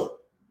Pietro.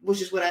 Which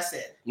is what I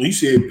said. No, you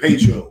said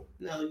Pietro.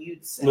 No,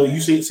 you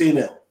said say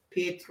now.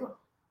 Pietro.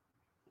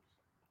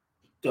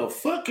 The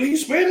fuck? Are you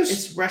Spanish?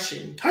 It's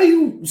Russian. How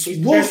you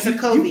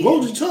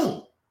roll your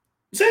tongue?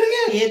 Say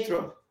it again.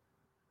 Pietro.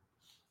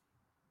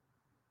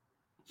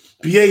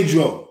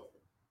 Pietro.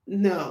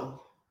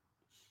 No.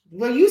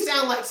 Well, you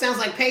sounds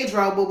like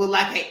Pedro, but with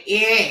like an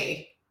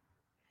A.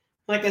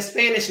 Like a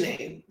Spanish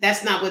name.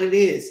 That's not what it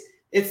is.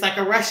 It's like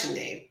a Russian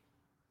name.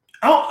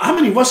 How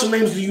many Russian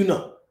names do you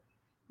know?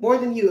 More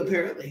than you,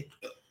 apparently.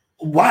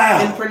 Wow.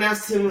 And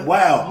pronounced him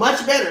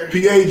much better.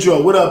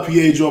 Pietro. What up,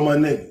 Pietro, my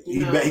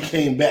nigga? He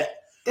came back.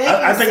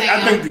 I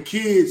think the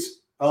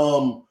kids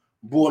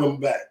brought him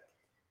back.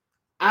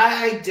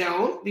 I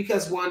don't,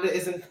 because Wanda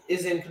is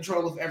in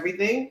control of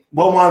everything.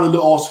 Well, Wanda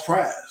all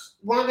surprised.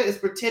 Wanda is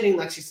pretending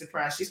like she's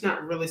surprised. She's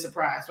not really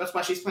surprised. That's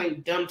why she's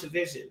playing dumb to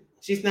Vision.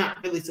 She's not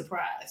really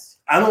surprised.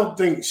 I don't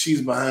think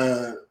she's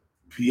behind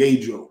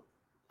Pietro.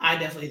 I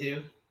definitely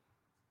do.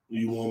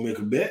 You want to make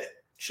a bet?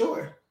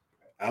 Sure.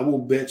 I will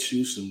bet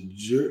you some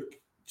jerk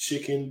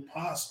chicken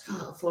pasta.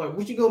 Oh, Lord.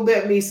 What you gonna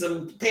bet me,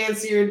 some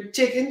pan-seared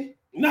chicken?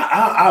 No,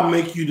 I'll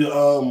make you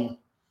the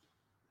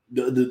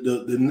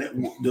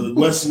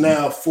West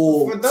Nile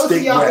full. For those steak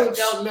of y'all wraps.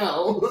 who don't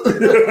know,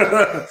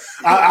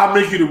 I'll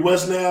make you the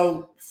West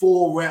Nile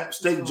full wrap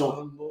steak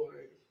joint. Lord.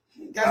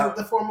 That's what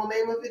the formal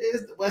name of it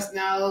is. What's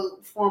now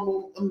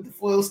formal the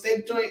foil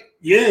steak joint.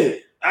 Yeah,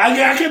 I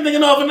can't think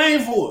of a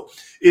name for it.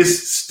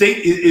 It's steak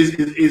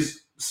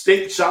is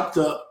steak chopped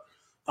up,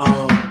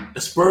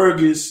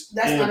 asparagus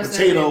and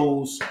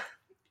potatoes,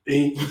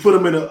 and you put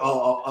them in a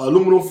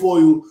aluminum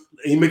foil,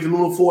 and you make the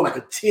aluminum foil like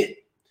a tent,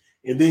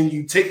 and then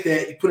you take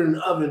that, you put it in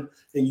the oven,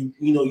 and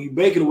you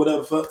bake it or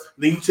whatever.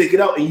 Then you take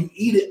it out and you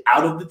eat it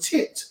out of the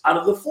tent, out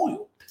of the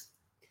foil.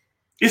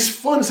 It's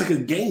fun. It's like a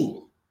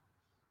game.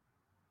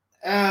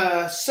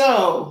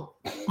 So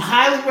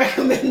highly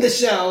recommend the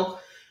show.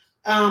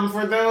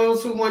 For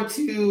those who want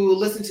to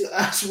listen to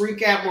us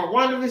recap more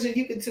WandaVision,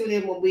 you can tune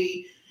in when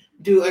we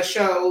do a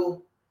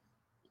show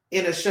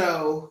in a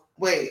show.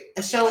 Wait,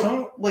 a show?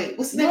 Huh? Wait,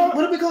 what's the name?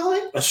 What do we call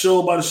it? A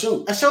show about a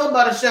show. A show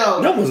about a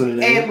show. That wasn't a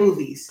name. And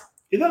movies.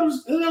 That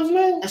was the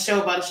name? A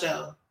show about a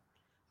show.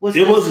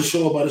 It was a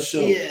show about a show.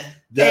 Yeah.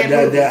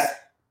 That.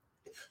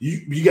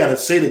 You gotta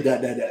say the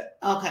that.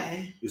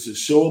 Okay. It's a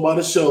show about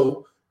a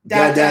show.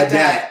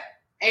 That.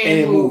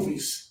 And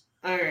movies.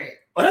 All right.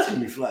 Oh, that's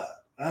gonna be fly.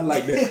 I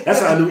like that.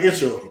 That's our new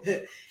intro.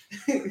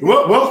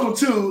 Welcome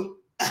to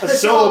a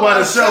show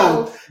about a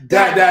show.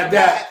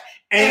 That.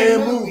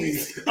 And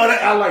movies. Oh,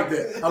 I like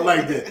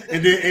that.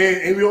 And then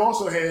and we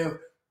also have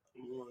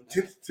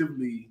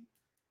tentatively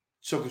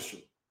choking show.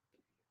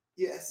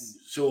 Yes.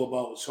 Show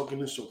about choking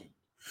and stroking.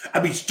 I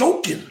be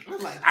stroking.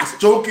 I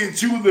stroke it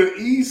to the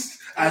east.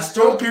 I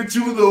stroke it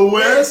to the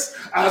west.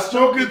 I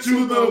stroke it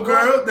to the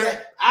girl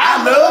that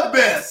I love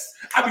best.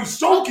 I be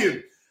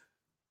stroking.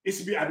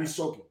 I be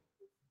stroking.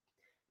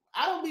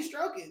 I don't be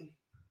stroking.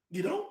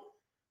 You don't?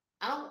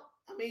 I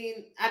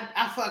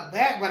fuck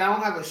back, but I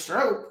don't have a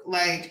stroke.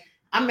 Like,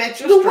 I'm at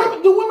your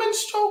stroke. Do women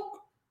stroke?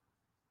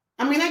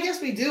 I mean, I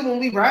guess we do when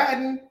we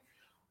riding.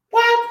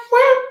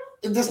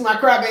 This is my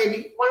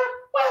crybaby.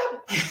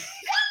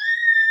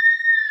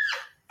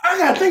 I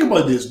gotta think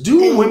about this.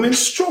 Do women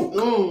stroke?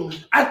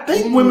 I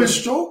think women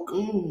stroke.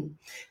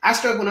 I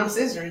stroke when I'm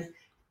scissoring.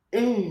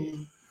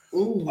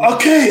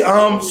 Okay,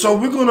 so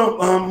we're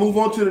gonna move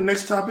on to the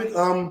next topic.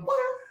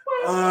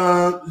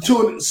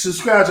 To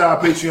subscribe to our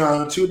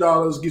Patreon,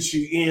 $2 gets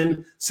you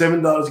in,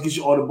 $7 gets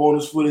you all the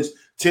bonus footage,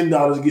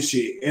 $10 gets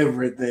you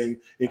everything,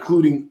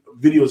 including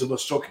videos of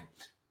us stroking.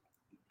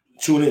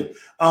 Tune in.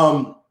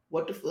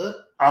 What the fuck?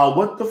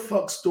 What the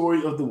fuck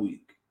story of the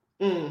week?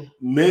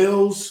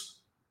 Males,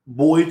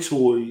 boy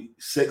toy,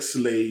 sex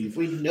slave,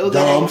 we know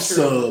dom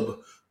sub,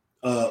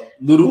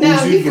 little now,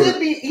 Uzi he Vert. could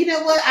be, you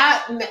know what?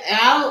 I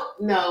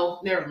don't know.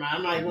 Never mind.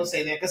 I'm not even gonna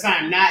say that because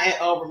I'm not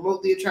at all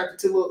remotely attracted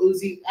to Lil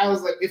Uzi. I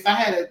was like, if I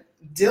had a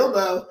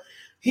dildo,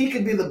 he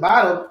could be the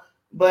bottom,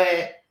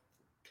 but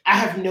I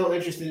have no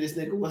interest in this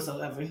nigga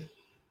whatsoever.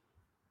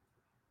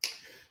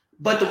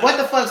 But the what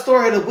the fuck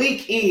story of the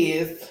week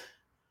is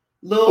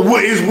Lil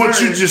What is Uzi what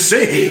Vert. you just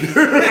said?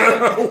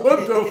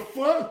 What the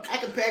fuck? I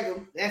can peg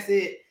him. That's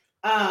it.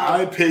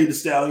 I paid the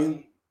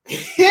stallion.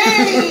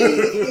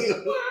 Hey.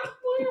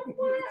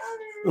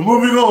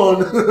 Moving on.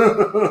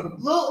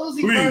 Lil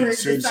Uzi Vert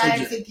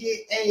decided to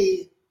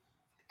get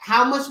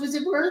how much was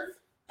it worth?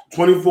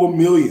 $24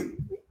 million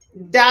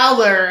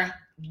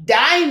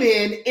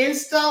diamond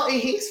installed in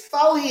his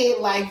forehead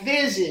like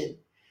Vision.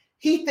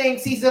 He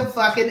thinks he's a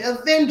fucking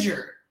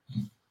Avenger.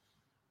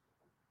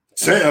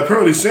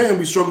 Apparently Sam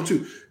be struggling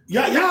too.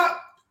 Y'all,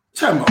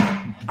 tell me.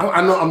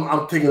 I know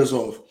I'm taking this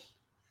off.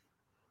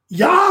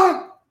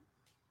 Y'all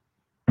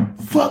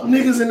fuck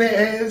niggas in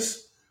their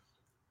ass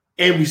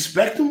and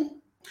respect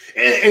them.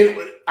 And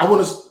I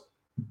want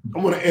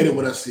to edit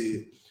what I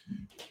said.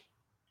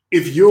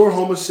 If you're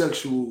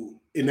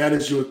homosexual and that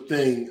is your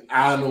thing,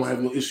 I don't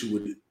have no issue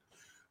with it.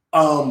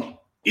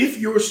 If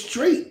you're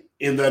straight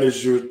and that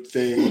is your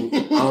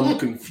thing, I'm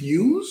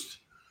confused.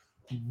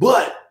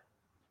 But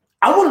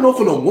I want to know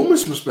from a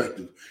woman's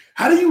perspective,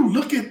 how do you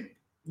look at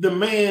the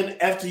man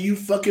after you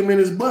fuck him in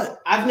his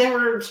butt? I've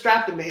never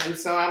strapped a man,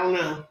 so I don't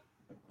know.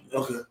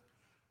 Okay.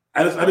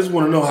 I just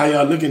want to know how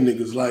y'all look at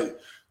niggas. Like,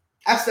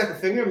 I stuck a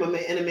finger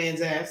in a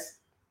man's ass.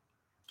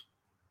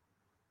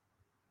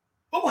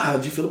 Oh, how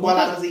did you feel about while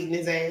that? I was eating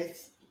his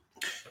ass?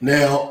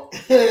 Now,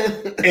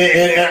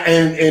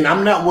 and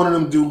I'm not one of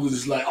them dudes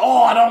that's like,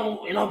 oh, I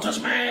don't touch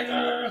my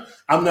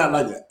ass. I'm not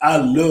like that. I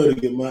love to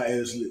get my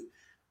ass licked.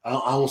 I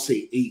don't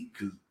say ate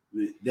because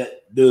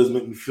that does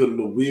make me feel a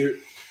little weird.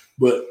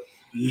 But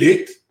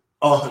licked,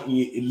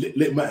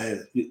 lick my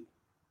ass.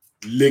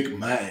 Lick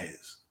my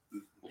ass.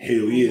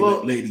 Hell yeah,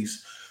 well,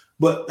 ladies.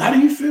 But how do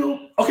you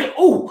feel? Okay,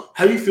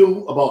 how do you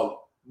feel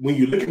about when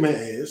you lick my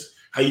ass?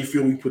 How you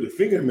feel when you put a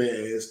finger in my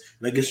ass?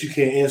 And I guess you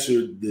can't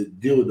answer the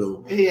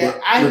dildo. Yeah,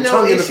 I have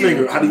no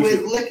issue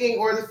with licking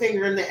or the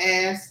finger in the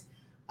ass.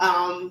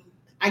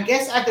 I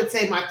guess I could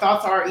say my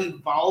thoughts are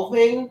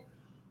evolving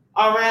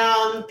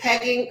around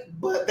pegging,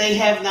 but they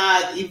have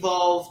not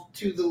evolved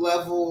to the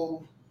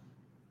level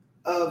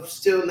of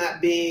still not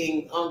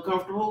being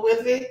uncomfortable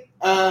with it.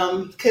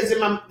 Because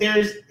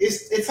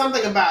it's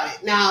something about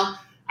it. Now,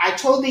 I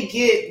totally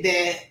get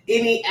that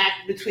any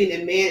act between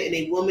a man and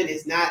a woman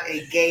is not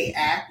a gay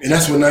act. And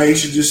that's what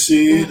Naisha just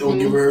said. Don't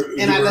give her.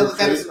 And I know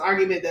that is an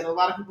argument that a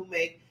lot of people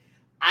make.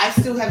 I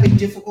still have a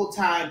difficult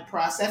time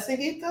processing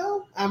it,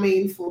 though. I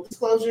mean, full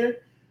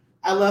disclosure,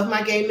 I love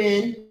my gay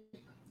men.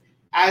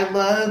 I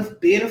love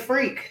being a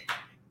freak.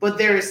 But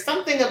there is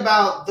something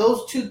about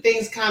those two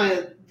things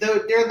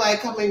they're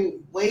like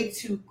coming way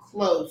too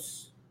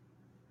close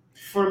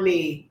for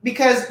me.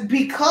 Because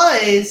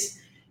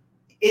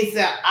it's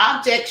an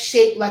object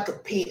shaped like a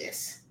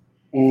penis.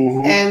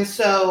 Mm-hmm. And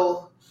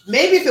so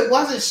maybe if it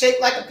wasn't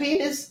shaped like a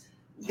penis,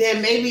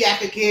 then maybe I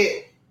could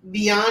get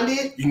beyond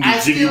it. You can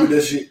get jiggy with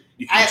that shit.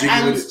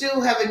 I'm still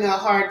having a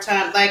hard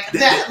time. Like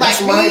that. Like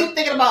me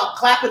thinking about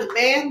clapping a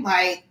man.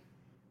 Like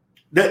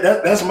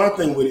that's my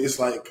thing with it. It's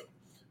like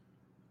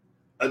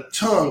a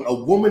tongue. A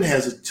woman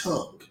has a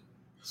tongue.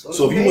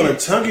 So if you want a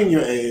tongue in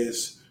your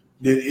ass,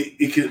 then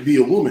it could be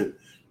a woman.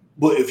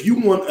 But if you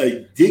want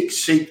a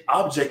dick-shaped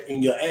object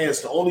in your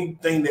ass, the only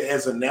thing that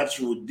has a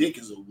natural dick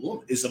is a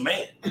woman. It's a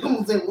man.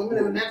 Women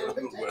have a natural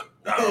dick.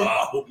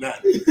 I hope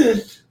not.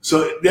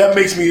 So that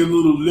makes me a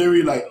little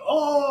leery. Like,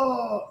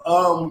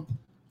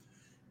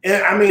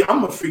 and I mean,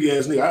 I'm a freak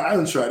ass nigga. I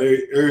done tried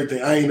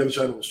everything. I ain't never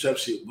tried no strap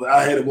shit, but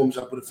I had a woman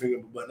try to put a finger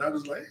up a button. I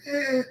was like,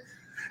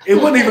 It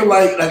wasn't even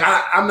like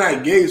I'm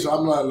not gay, so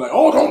I'm not like,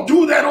 oh, don't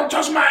do that, don't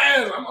touch my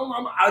ass.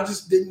 I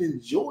just didn't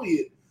enjoy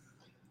it.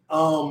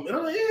 And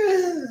I'm like,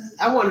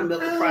 I want to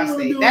milk the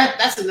prostate.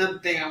 That's another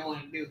thing I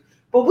want to do.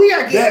 But we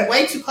are getting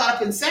way too caught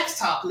up in sex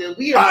talk now.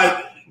 We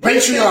are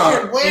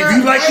Patreon. If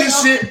you like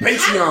this shit,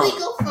 Patreon. How did we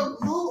go from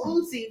Lil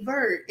Uzi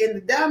Vert in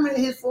the diamond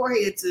in his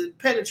forehead to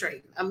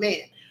penetrate a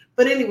man?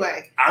 But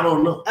anyway, I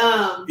don't know.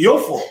 Your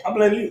fault. I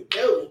blame you.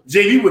 No.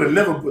 JB would have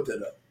never put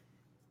that up.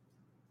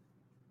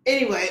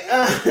 Anyway,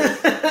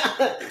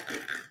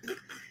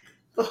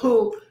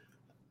 Lil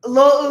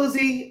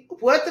Uzi,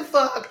 what the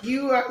fuck?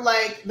 You are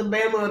like the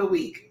Bama of the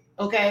week,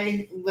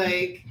 okay?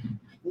 Like,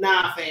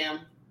 nah, fam.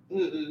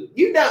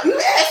 You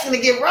asking to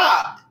get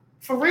robbed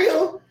for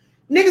real?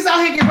 Niggas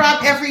out here get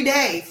robbed every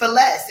day for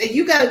less, and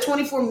you got a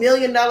 $24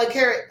 million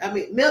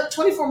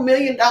 $24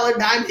 million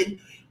diamond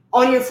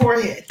on your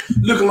forehead,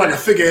 looking like a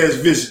thick ass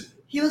Vision.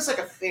 He looks like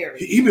a fairy.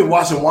 He been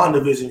watching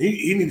WandaVision.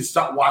 He need to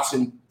stop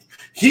watching.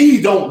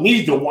 He don't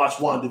need to watch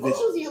WandaVision.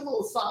 Well, he's a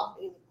little soft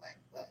anyway.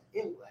 But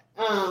anyway,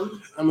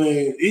 I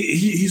mean,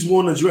 he's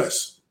worn a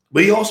dress,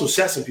 but he also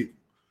shot some people,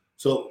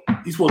 so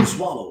he's supposed to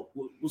swallow.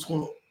 What's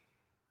going on?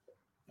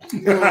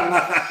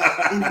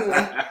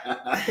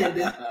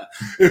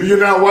 If you're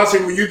not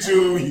watching on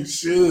YouTube, you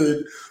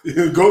should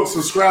go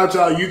subscribe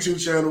to our YouTube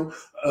channel,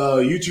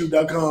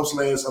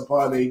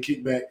 youtube.com/apartheid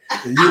kickback,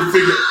 and you'll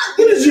figure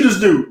what did you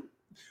just do?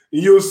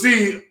 And you'll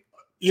see.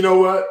 You know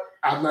what?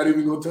 I'm not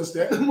even gonna touch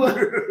that. What?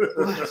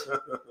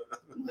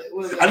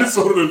 I just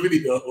saw the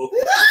video.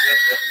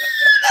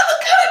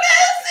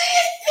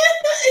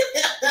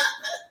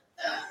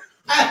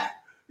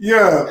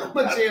 Yeah. I'm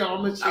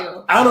gonna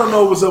chill. I don't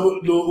know what's up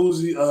with Lil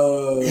Uzi.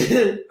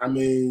 I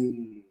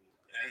mean,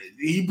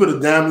 he put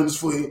a diamond in his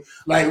foot.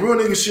 Like, real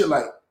nigga shit,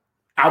 like,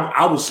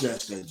 I would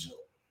snatch that joke.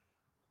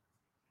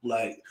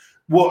 Like,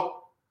 what?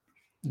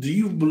 Do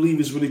you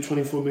believe it's really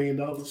 $24 million?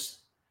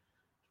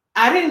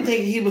 I didn't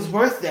think he was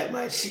worth that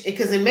much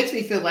because it makes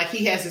me feel like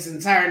he has his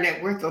entire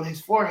net worth on his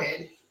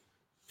forehead.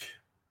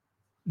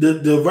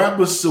 The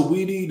rapper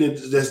Saweetie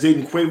that's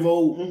dating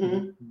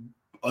Quavo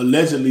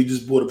allegedly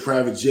just bought a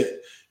private jet.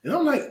 And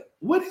I'm like,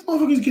 where these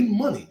motherfuckers getting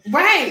money?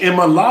 Right. And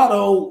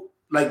Mulatto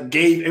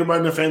gave everybody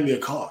in the family a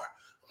car.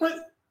 I'm like,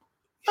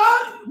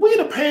 y'all, we in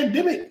a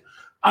pandemic.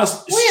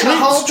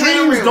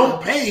 Streams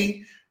don't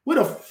pay. Where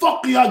the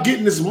fuck are y'all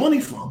getting this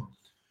money from?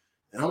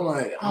 And I'm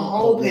like,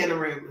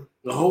 panorama.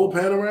 The whole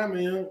panorama,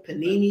 yeah.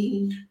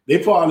 Panini. They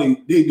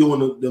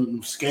doing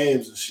them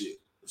scams and shit.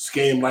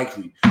 Scam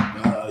Likely.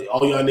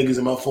 All y'all niggas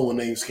in my phone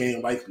name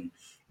Scam Likely.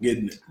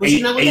 Getting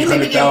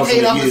 $800,000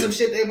 paid off of some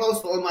shit they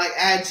post on like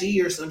IG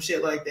or some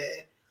shit like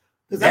that.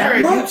 Because I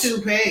heard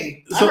YouTube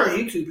pay.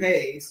 YouTube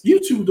pays.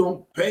 YouTube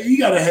don't pay. You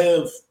gotta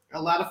have a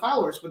lot of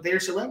followers, but they're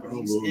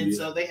celebrities,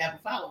 so they have a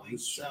following.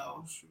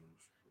 So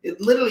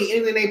it literally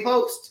anything they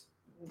post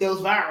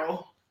goes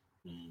viral.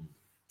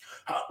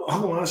 How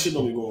come our shit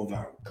don't be going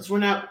viral? Because we're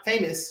not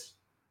famous.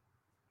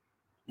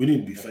 We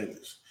need to be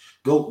famous.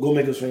 Go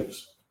make us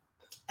famous.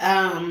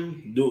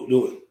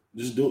 Do it.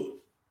 Just do it.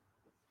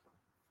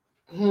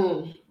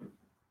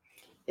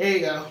 There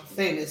you go.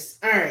 Famous.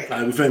 All right.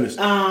 We're famous.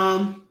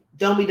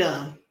 Don't be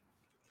dumb.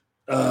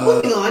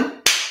 Moving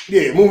on.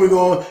 Yeah, moving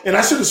on. And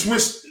I should have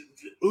switched.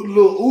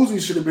 Lil Uzi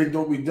should have been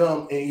Don't Be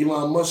Dumb, and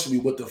Elon Musk should be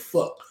What the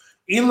Fuck.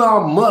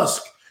 Elon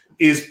Musk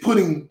is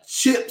putting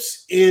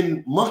chips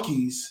in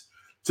monkeys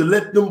to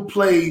let them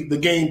play the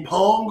game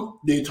Pong,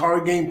 the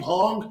Atari game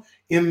Pong,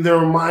 in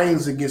their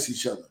minds against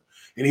each other.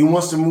 And he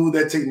wants to move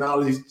that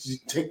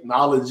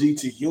technology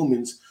to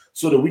humans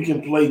so that we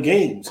can play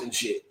games and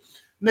shit.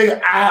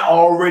 Nigga, I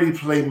already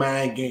play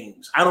mind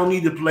games. I don't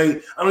need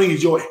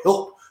your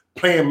help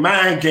playing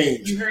mind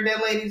games. You heard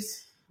that,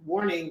 ladies?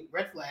 Warning,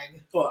 red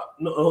flag. Oh,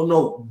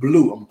 no,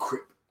 blue. I'm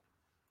Crip.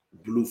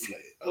 Blue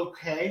Flag.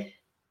 Okay.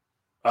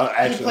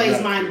 Actually, he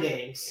plays mind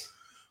games.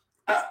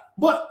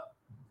 But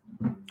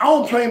I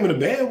don't play him in a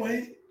bad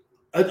way.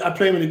 I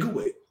play him in a good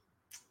way.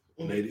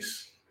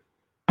 Ladies,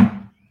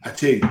 I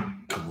tell you,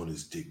 come on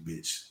this dick,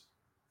 bitch.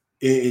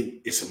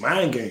 It's a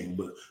mind game,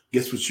 but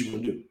guess what you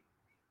gonna do?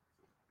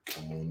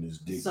 Come on this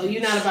dick. So bitch.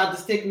 you're not about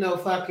to stick no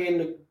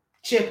fucking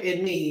chip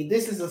in me.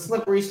 This is a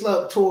slippery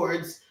slope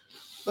towards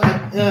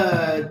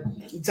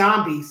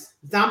zombies.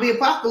 Zombie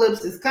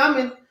apocalypse is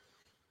coming.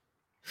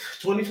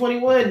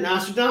 2021,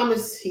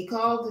 Nostradamus, he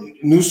called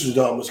it.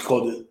 Nostradamus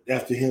called it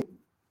after him.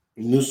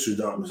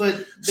 Nostradamus.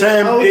 But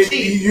Sam,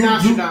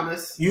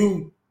 Nostradamus.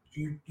 You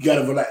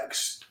gotta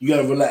relax. You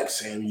gotta relax,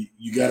 Sam.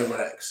 You gotta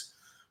relax.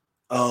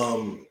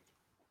 Whoa,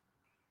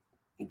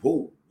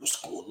 what's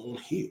going on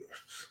here?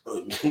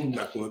 I'm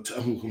not gonna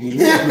tell you.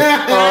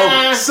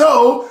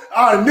 So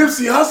our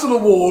Nipsey Hussle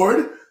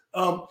Award.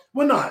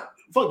 We're not.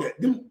 Fuck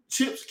that. Them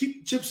chips,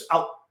 keep the chips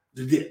out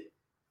the dip.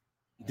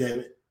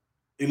 Damn it.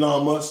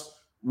 Elon Musk,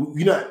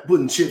 you're not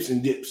putting chips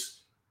in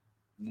dips.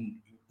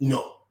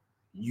 No.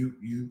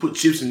 You put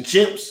chips in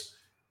chips,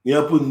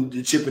 you're not putting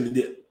the chip in the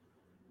dip.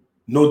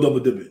 No double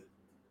dipping.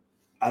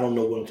 I don't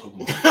know what I'm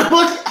talking about. I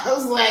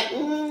was like,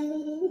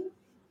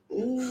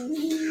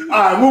 All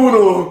right, moving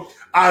on.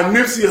 Our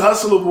Nipsey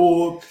Hussle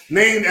Award,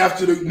 named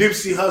after the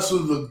Nipsey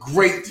Hussle, the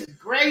great.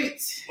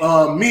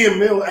 Me and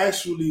Mel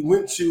actually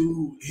went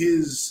to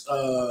his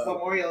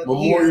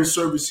memorial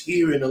service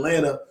here in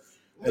Atlanta.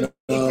 And,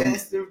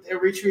 the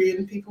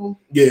Eritrean people.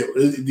 Yeah,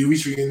 the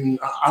Eritrean.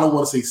 I don't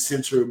want to say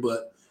center,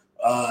 but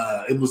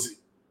it was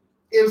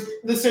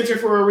the Center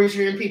for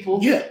Eritrean People.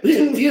 Yeah,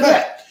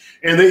 that.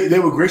 And they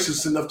were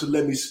gracious enough to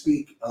let me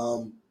speak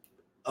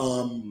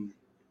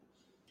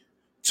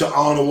to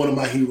honor one of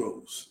my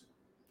heroes,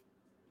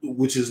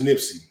 which is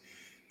Nipsey.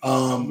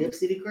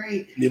 Nipsey the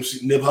Great. Nip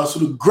Hussle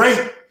the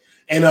Great.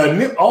 And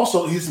Nip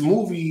also, his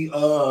movie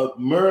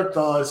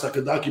Marathon, it's like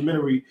a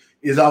documentary,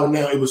 is out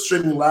now. It was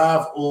streaming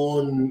live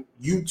on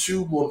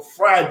YouTube on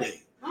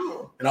Friday.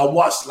 Oh. And I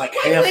watched like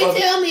half of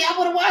it. Tell me, I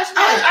would have watched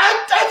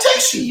that. I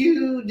text you.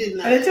 You did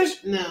not. I didn't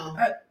text you. No.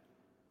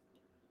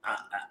 I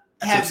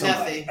have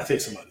nothing. I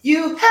take somebody.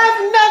 You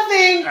have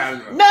nothing.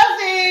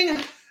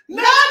 Nothing.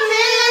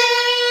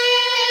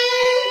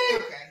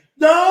 Okay.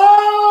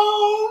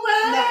 No,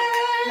 man.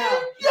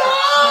 No.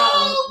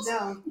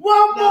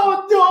 One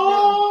more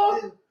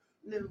door.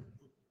 No.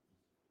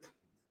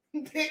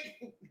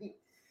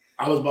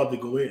 I was about to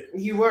go in.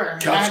 You were.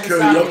 Couch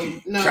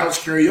karaoke.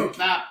 Couch karaoke.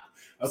 Stop.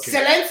 Okay.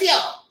 Silencio.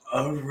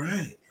 All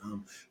right.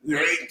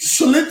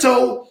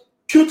 Salento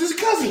killed his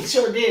cousin. He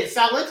sure did.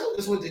 Salento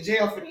just went to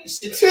jail for this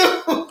shit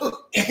too.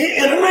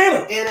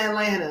 In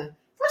Atlanta.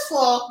 First of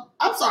all,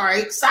 I'm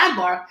sorry.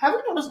 Sidebar. Have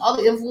you noticed all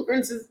the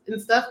influencers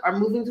and stuff are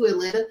moving to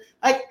Atlanta?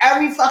 Like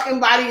every fucking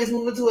body is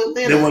moving to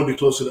Atlanta. They want to be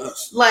closer to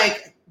us.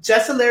 Like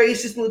Just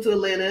Hilarious just moved to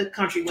Atlanta.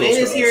 Country Wayne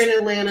is here in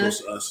Atlanta. Close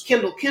to us.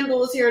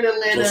 Kendall is here in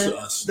Atlanta. Close to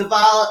us.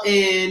 Duval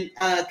and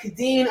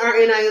Kadeen are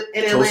in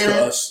Atlanta. Close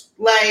to us.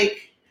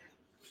 Like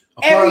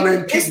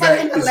it's like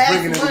in the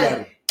last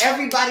month,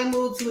 everybody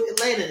moved to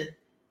Atlanta.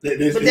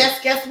 But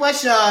guess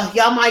what, y'all?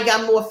 Y'all might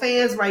got more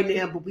fans right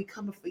now, but we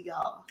coming for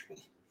y'all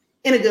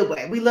in a good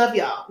way. We love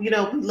y'all. We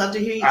love to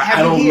hear you.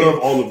 I don't love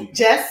all of you.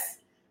 Jess,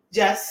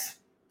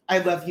 I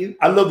love you.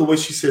 I love the way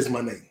she says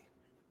my name.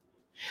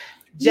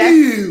 Jess.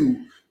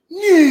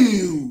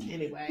 You.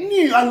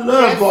 Anyway. I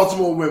love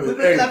Baltimore women. We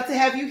would love to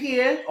have you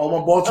here. All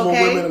my Baltimore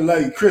women, I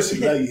love you. Chrissy,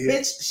 love you here.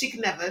 Bitch, she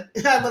can never.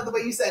 I love the way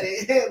you said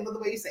it. I love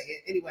the way you say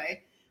it.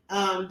 Anyway.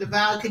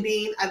 Duval,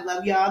 Kadeen, I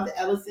love y'all. The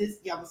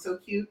Ellises, y'all were so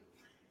cute.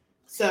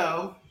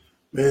 So,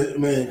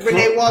 man,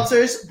 Renee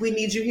Walters, we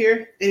need you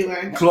here.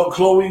 Anyway,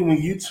 Chloe, when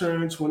you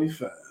turn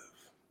 25,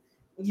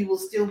 you will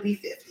still be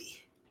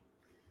 50.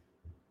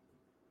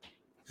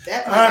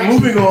 All right,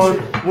 moving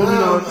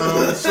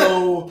on.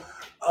 So,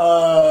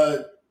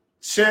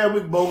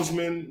 Chadwick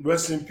Boseman,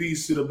 rest in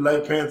peace to the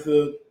Black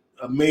Panther,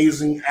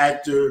 amazing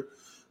actor,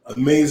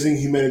 amazing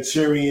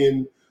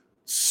humanitarian.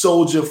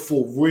 Soldier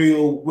for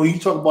real. When you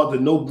talk about the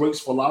no breaks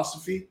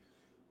philosophy,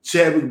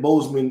 Chadwick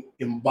Boseman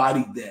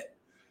embodied that,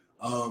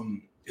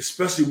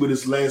 especially with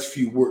his last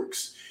few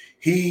works.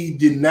 He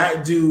did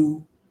not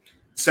do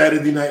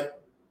Saturday Night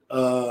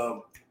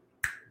Live.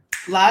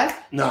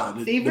 Nah,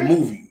 the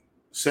movie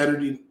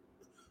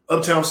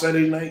Uptown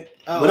Saturday Night,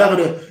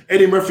 the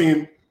Eddie Murphy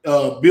and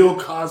Bill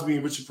Cosby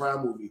and Richard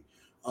Pryor movie,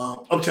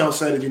 Uptown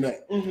Saturday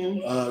Night.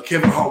 Mm-hmm.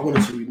 Kevin Hart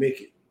wanted to remake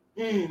it.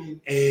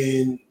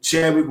 And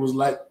Chadwick was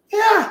like,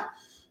 yeah,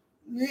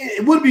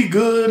 it would be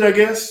good, I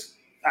guess.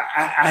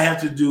 I have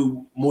to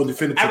do more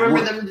definitive I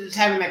remember work. them just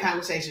having that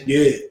conversation.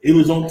 Yeah, it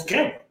was on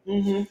camera.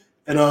 Mm-hmm.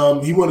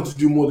 And he wanted to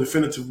do more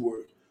definitive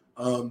work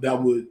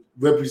that would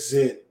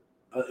represent,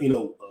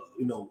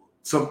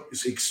 some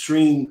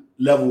extreme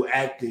level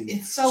acting,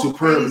 it's so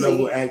superb crazy.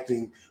 level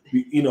acting,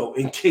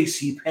 in case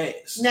he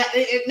passed. Now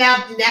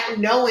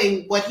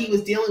knowing what he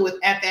was dealing with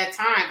at that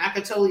time, I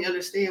could totally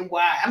understand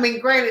why. I mean,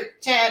 granted,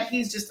 Chad,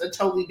 he's just a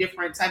totally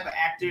different type of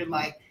actor.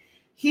 Like,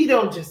 he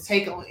don't just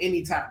take on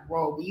any type of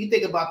role. When you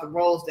think about the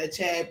roles that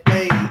Chad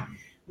played,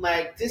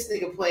 like this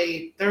nigga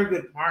played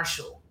Thurgood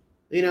Marshall.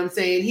 You know what I'm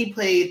saying? He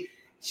played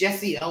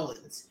Jesse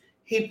Owens.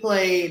 He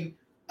played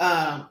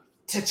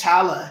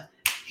T'Challa.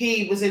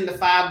 He was in The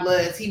Five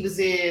Bloods. He was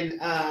in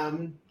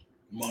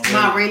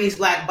Ma Rainey's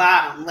Black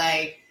Bottom.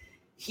 Like,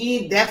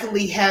 he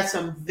definitely had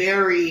some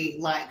very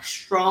like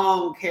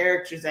strong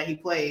characters that he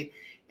played.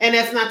 And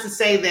that's not to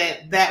say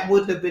that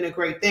wouldn't have been a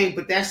great thing,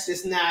 but that's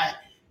just not,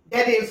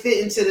 that didn't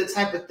fit into the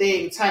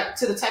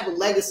type of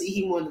legacy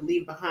he wanted to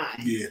leave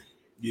behind. Yeah.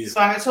 Yeah.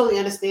 So I totally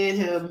understand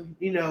him,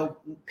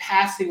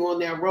 passing on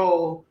that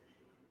role.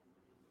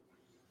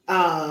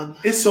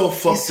 It's so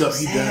fucked up.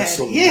 He died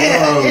so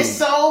young. It's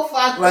so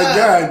fucked up. Like,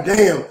 god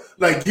damn.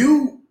 Like,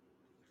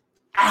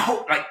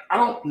 I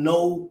don't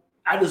know.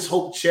 I just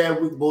hope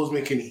Chadwick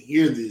Boseman can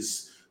hear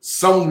this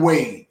some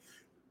way.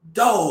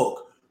 Dog,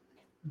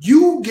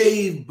 you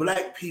gave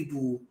black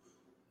people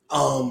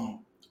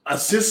a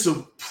sense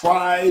of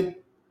pride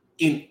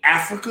in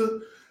Africa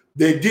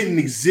that didn't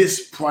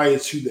exist prior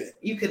to that.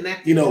 You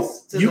connected to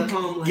the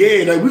homeland.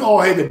 Yeah, like we all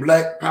had the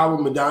Black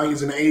Power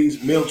medallions in the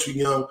 80s. Mel Too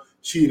Young,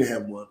 she didn't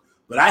have one.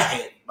 But I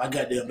had my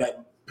goddamn black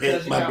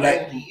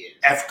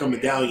African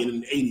medallion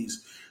in the 80s.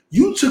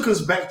 You took us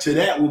back to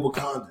that with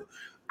Wakanda.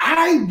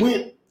 I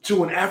went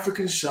to an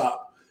African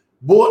shop,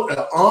 bought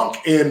an Ankh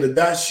and the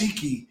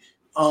dashiki,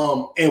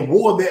 and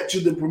wore that to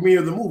the premiere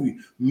of the movie.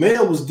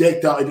 Mel was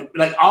decked out.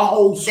 Like, our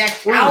whole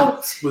screen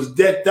was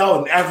decked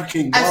out in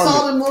African garments. I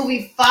saw the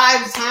movie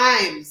 5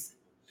 times.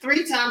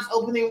 3 times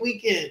opening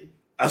weekend.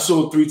 I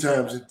saw it 3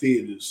 times in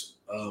theaters.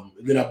 And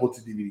then I bought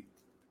the DVD.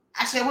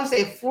 Actually, I want to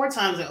say 4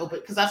 times it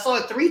opened because I saw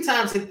it 3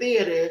 times in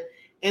theater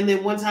and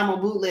then 1 time on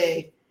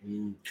bootleg.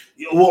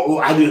 Yeah, well,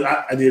 I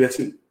did that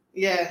too.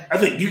 Yeah. I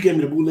think you gave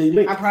me the bootleg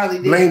link. I probably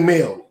did. Blame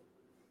Mel.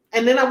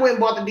 And then I went and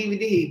bought the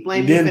DVD.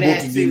 Blame me for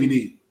that the too.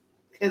 DVD.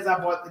 Because I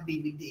bought the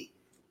DVD.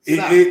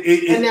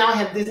 And now I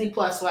have Disney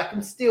Plus, so I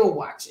can still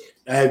watch it.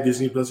 I have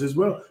Disney Plus as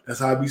well.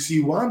 That's how we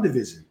see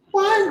WandaVision.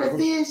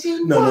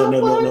 WandaVision. No.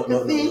 We're not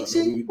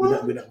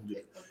gonna do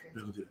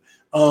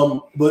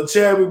that. But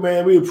Chadwick,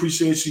 man, we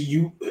appreciate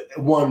you.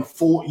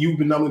 You've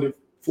been nominated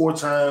 4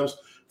 times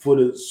for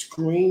the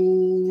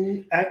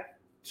Screen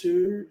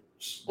Actors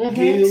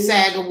Guild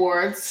SAG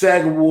Awards.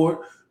 SAG Award.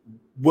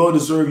 Well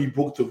deserved. You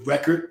broke the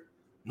record.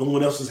 No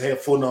one else has had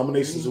 4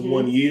 nominations in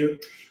 1 year.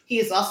 He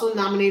is also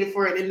nominated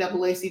for an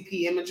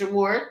NAACP Image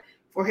Award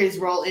for his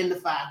role in The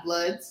Five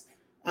Bloods.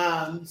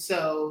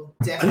 So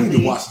definitely, I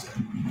need to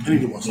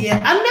watch that. Yeah,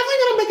 I'm definitely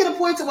gonna make it a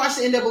point to watch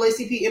the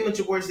NAACP Image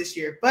Awards this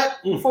year. But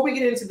before we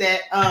get into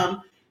that,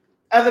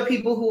 other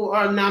people who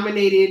are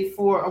nominated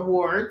for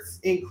awards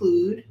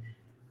include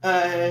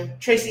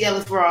Tracy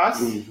Ellis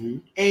Ross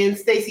and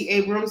Stacey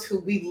Abrams, who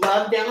we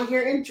love down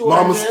here in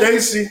Georgia. Mama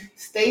Stacey.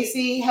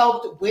 Stacey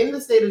helped win the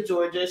state of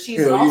Georgia.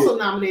 She's also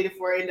nominated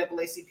for an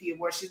NAACP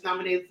award. She's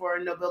nominated for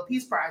a Nobel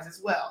Peace Prize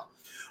as well.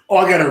 Oh,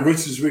 I got a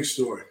Racist Rick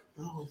story.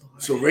 Oh, Lord.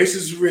 So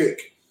Racist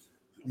Rick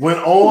went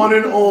on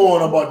and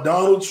on about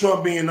Donald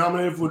Trump being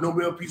nominated for a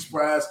Nobel Peace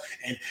Prize,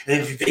 and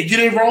if they get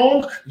it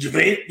wrong,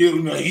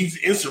 he's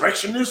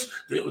insurrectionist.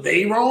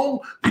 They wrong?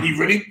 Did he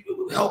really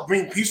help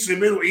bring peace to the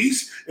Middle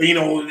East? Or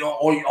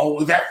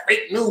was that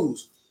fake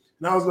news?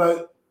 And I was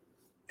like,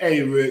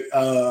 "Hey, Rick,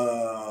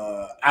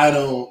 I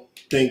don't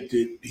think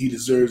that he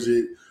deserves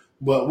it,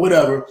 but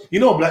whatever."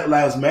 Black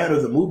Lives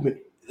Matter, the movement,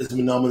 has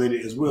been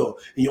nominated as well,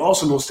 and you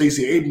also know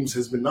Stacey Abrams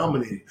has been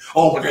nominated.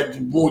 Oh, but that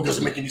more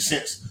doesn't make any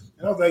sense.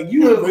 And I was like,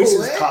 "You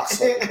racist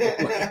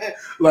cocksucker!"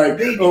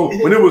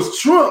 When it was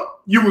Trump,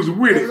 you was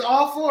with it. Was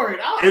all for it.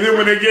 And then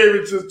when they gave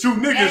it to 2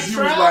 niggas, you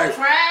was like,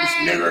 "This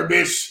nigger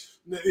bitch."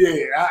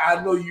 Yeah,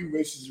 I know you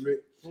racist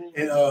Rick,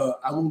 and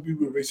I won't be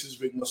with racist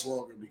Rick much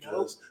longer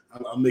because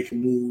I'm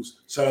making moves.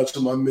 Shout out to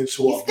my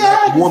mentor,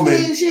 black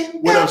woman.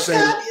 What I'm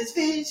saying? God is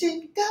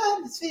vision.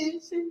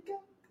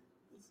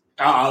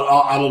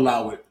 I'll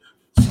allow it.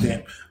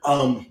 Stamp.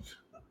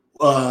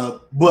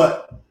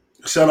 But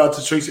shout out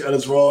to Tracy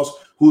Ellis Ross,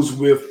 who's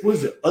with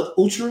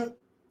Ultra.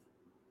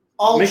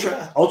 I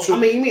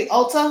mean, you mean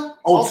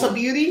Ulta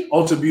Beauty?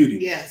 Ulta Beauty.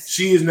 Yes.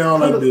 She is now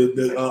like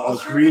the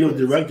creative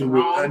director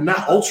with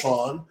not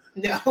Ultron.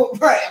 No,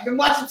 right. I've been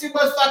watching too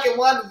much fucking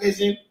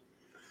WandaVision.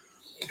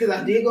 Because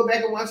I did go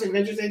back and watch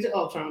Adventures into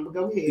Ultron, but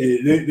go ahead.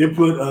 Yeah, they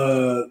put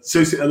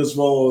Tracy Ellis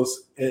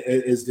Ross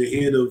as the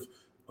head of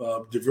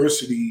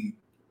diversity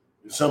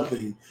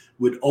something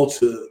with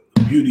Ulta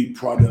Beauty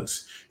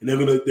products, and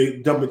they're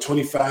dumping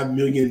 $25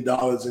 million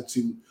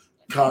into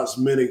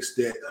cosmetics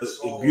and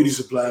beauty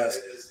supplies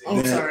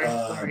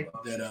that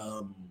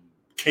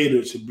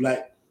cater to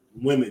black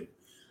women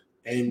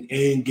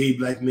and gay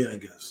black men, I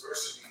guess.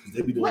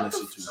 They be doing that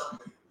shit too.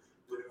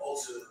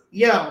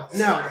 Yo,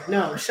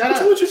 no, shut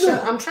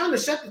up. I'm trying to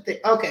shut the thing.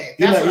 Okay,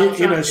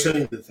 you're not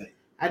shutting the thing.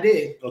 I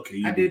did.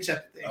 Okay, I did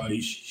shut the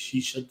thing.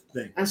 She shut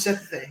the thing. I shut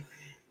the thing.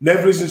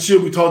 Netflix and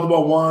shit. We talked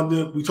about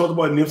Wanda. We talked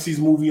about Nipsey's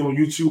movie on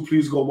YouTube.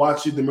 Please go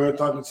watch it. The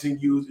Marathon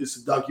Continues. It's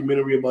a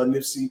documentary about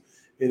Nipsey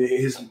and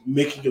his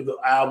making of the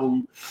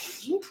album.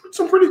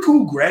 Some pretty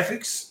cool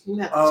graphics. You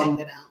have to check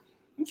it out.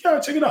 You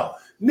gotta check it out.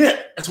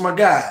 Nick, that's my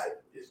guy.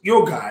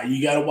 Your guy.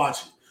 You gotta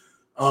watch it.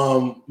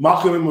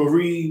 Malcolm and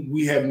Marie,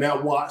 we have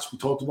not watched. We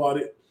talked about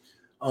it.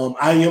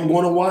 I am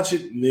going to watch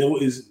it. Neil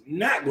is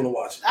not going to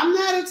watch it. I'm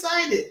not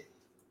excited.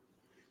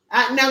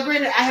 Now,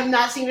 granted, I have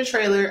not seen the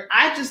trailer.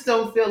 I just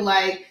don't feel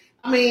like.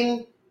 I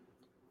mean,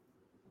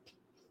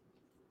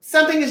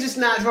 something is just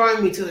not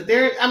drawing me to it.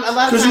 There, a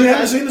lot of because you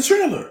haven't seen the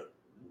trailer.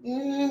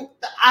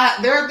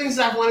 There are things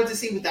that I've wanted to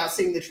see without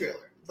seeing the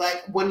trailer,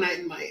 like One Night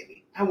in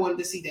Miami. I wanted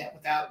to see that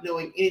without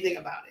knowing anything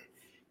about it.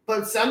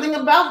 But something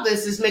about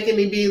this is making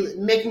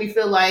me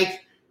feel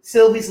like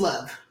Sylvie's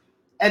Love,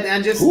 and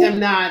I just am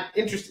not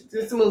interested.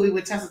 It's a movie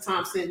with Tessa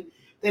Thompson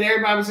that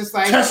everybody was just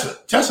like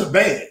Tessa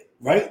bad,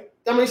 right?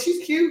 I mean,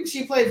 she's cute.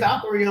 She played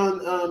Valkyrie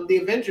on the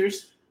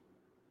Avengers.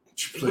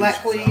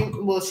 Black Queen.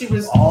 Valkyrie. Well, she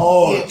was.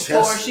 Oh, yeah,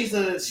 Thor. She's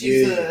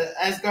a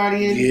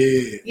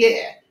Asgardian.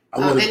 Yeah.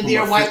 And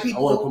they're white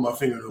people. I want to put my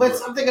finger on it. But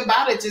something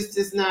about it just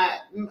does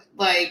not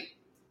like.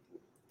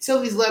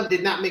 Sylvie's Love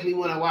did not make me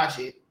want to watch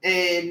it,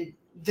 and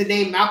the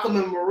name Malcolm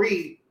and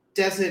Marie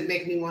doesn't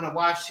make me want to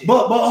watch it.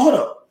 But hold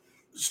up,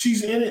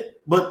 she's in it,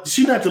 but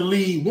she's not the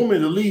lead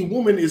woman. The lead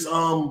woman is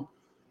Zendaya.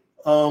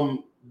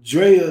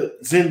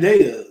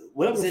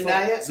 Whatever.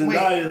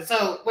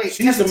 Zendaya. Wait.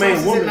 She's the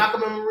main woman.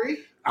 Malcolm and Marie.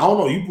 I don't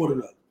know. You put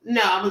it up.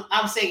 No,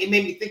 I'm saying it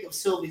made me think of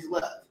Sylvie's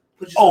Love.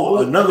 Which is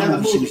another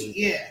movie.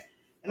 Yeah.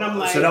 And I'm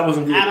like, so that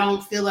wasn't good. I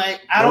don't feel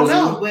like, I don't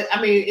know, but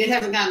I mean, it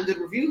hasn't gotten good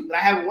reviews, but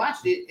I haven't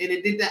watched it, and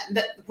it did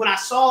not. When I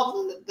saw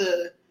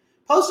the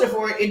poster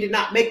for it, it did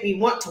not make me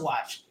want to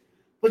watch,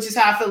 which is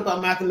how I feel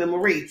about Malcolm and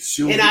Marie.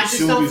 And I just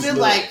don't feel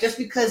like just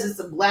because it's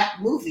a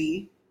black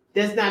movie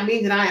does not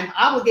mean that I am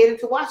obligated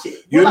to watch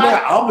it. You're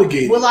not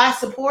obligated. Will I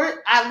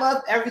support? I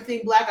love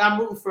everything black. I'm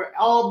rooting for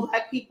all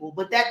black people,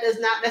 but that does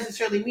not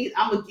necessarily mean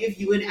I'm gonna give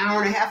you an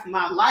hour and a half of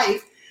my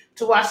life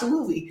to watch a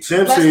movie.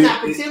 Let's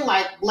not pretend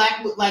like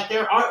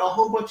there aren't a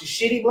whole bunch of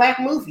shitty black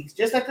movies,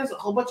 just like there's a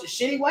whole bunch of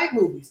shitty white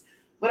movies.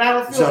 But I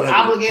don't feel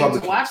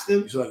obligated to watch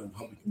them.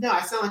 No,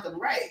 I sound like I'm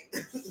right.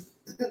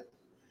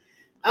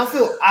 I don't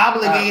feel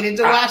obligated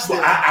to watch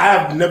them. I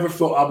have never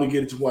felt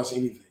obligated to watch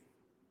anything,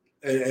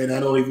 and I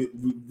don't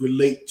even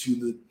relate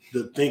to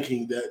the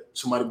thinking that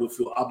somebody would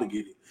feel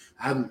obligated.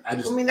 I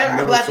mean, there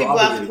are black people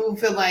out there who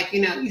feel like,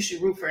 you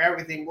should root for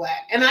everything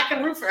black. And I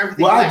can root for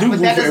everything black, but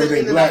that doesn't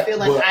mean that I feel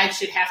like I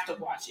should have to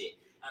watch it.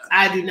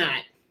 I do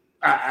not.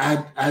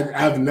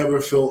 I've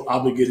never felt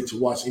obligated to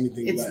watch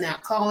anything black. It's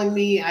not calling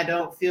me. I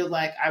don't feel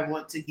like I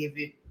want to give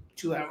it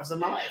 2 hours of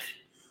my life.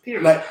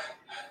 Period. Like,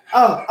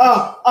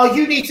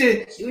 you need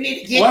to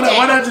get that.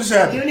 Why not just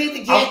happen? You need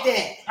to get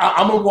that.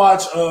 I'm gonna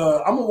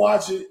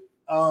watch it.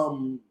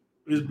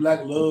 It's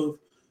Black Love,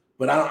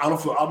 but I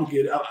don't feel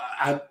obligated.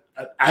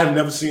 I have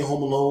never seen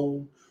Home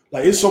Alone.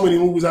 Like, it's so many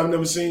movies I've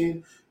never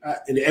seen,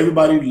 and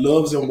everybody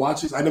loves and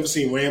watches. I've never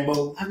seen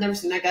Rambo. I've never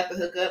seen I Got the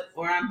Hookup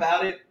or I'm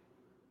About It.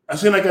 I've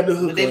seen I Got the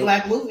Hookup. But they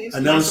black movies.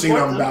 I've never seen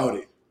I'm About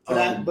It. But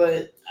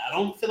I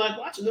don't feel like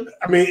watching them.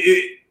 I mean,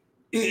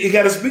 it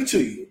got to speak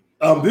to you.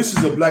 This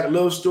is a black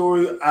love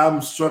story.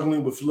 I'm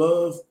struggling with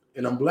love,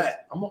 and I'm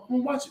black. I'm gonna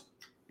watch it.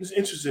 It's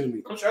interesting to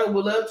me. I'm struggling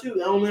with love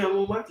too. I don't think I'm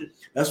gonna watch it.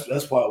 That's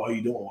probably why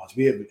you don't watch.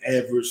 We have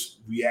adverse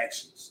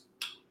reactions.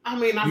 I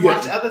mean, I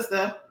watched other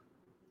stuff.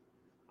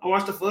 I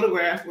watched The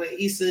Photograph with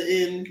Issa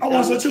and I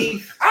watched that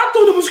too. I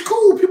thought it was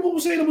cool. People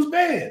were saying it was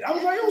bad. I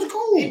was like, it was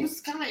cool. It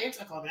was kind of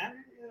anticlimactic.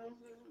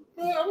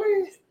 I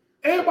mean,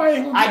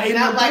 everybody. I did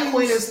not like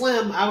Queen and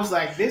Slim. I was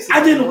like, this is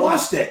I didn't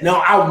watch that. Now,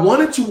 I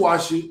wanted to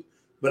watch it,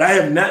 but I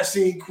have not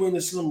seen Queen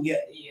and Slim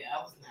yet. Yeah, I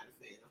was not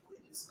a fan of Queen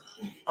and Slim.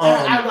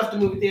 I left the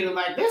movie theater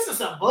like, this is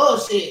some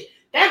bullshit.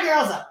 That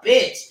girl's a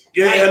bitch.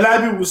 Yeah, like, a lot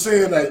of people were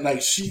saying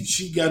like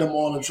she got them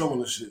all in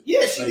trouble and shit.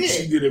 Yeah, she did.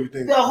 She did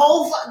everything. The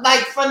whole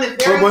from the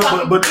very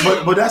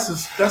but that's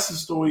the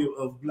story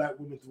of black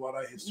women throughout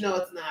our history. No,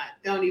 it's not.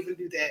 Don't even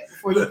do that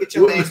before you get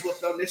your ass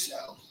whooped on this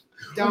show.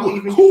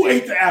 Who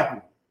ate the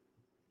apple?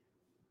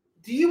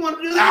 Do you want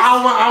to do this?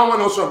 I don't want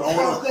no smoke. I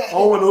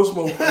don't want no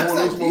smoke.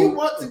 Do you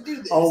want to do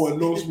this? I don't want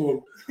no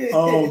smoke.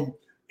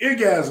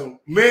 Orgasm.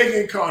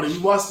 Megan Carter.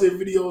 You watched their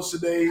videos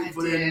today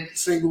for their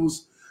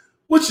singles.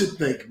 What you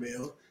think,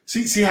 man?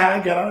 See how I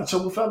got out of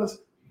trouble, fellas?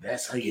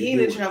 That's how you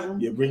do it.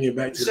 Trouble. You bring it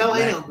back to the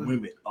black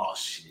women. Oh,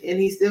 shit. And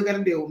he still got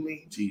to deal with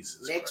me.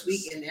 Jesus Next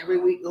week and every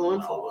week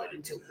going forward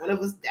until one of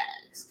us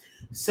dies.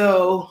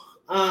 So,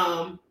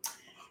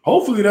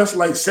 hopefully that's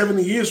like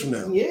 70 years from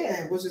now.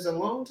 Yeah, which is a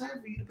long time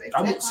for you to pay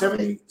for that.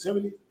 70,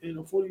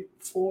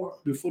 44,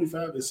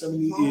 45 and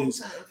 70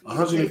 is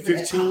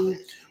 115.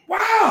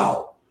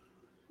 Wow.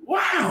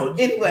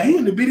 Anyway. You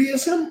in the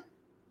BDSM?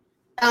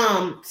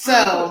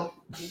 So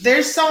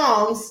there's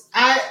songs.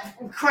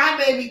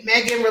 Crybaby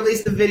Megan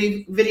released the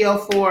video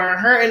for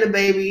her and the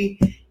baby.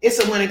 It's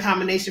a winning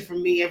combination for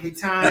me every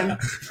time.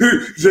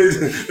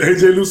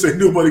 AJ Lou said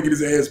nobody get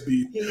his ass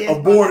beat.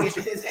 Abort.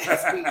 His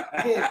ass beat.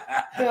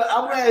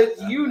 I'm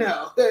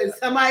glad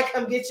somebody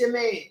come get your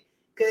man.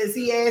 because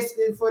he asked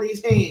me for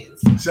these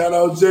hands. Shout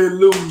out J.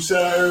 Lou.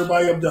 Shout out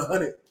everybody up to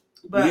 100.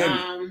 But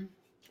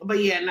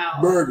yeah, no.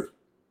 Burger.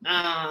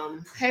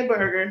 Hey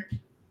Burger.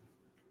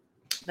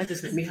 That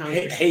just made me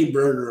hungry. Hey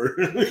Burger.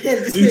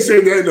 You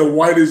said that in the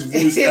whitest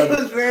voice ever. It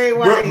was very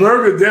white.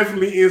 Burger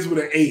definitely ends with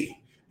an A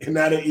and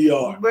not an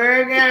ER.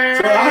 Burger.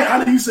 So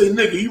how do you say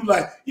nigga? You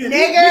like, yeah,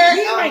 nigger.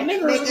 You like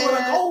nigger.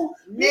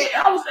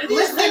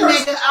 Listen,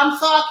 nigga, I'm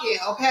talking,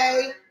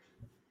 okay?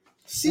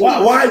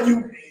 Why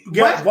you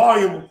got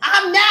volume?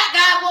 I'm not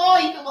got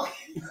volume.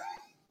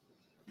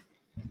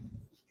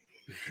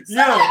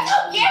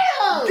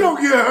 Go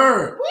get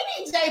her. We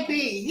need JP.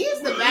 He's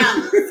the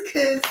balance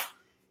because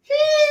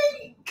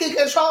he can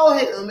control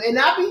him, and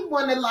I be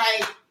wondering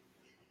like,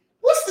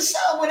 what's the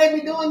show where they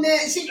be doing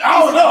that? She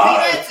what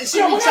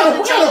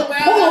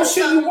kind of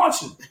shit you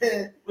watching?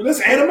 Well, that's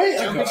anime.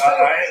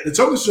 The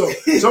Choco Show.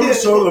 Choco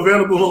Show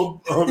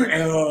available on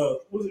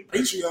what is it,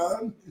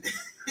 Patreon?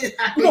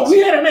 No, we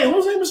had a name. What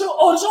was the name of the show?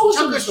 Oh, it's always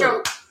Choco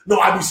Show. No,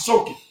 I be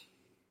soaking.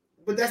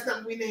 But that's not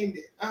what we named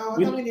it. Oh,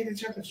 I thought we named it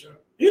Choco Show.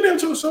 You named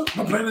Choco Show.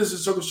 My playlist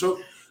is Choco Show.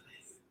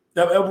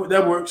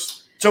 That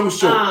works. Choco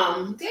Show.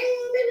 Dang, baby,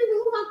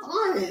 who am I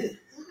calling? I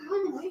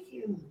don't like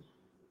you.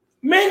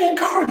 Megan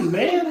Cardi,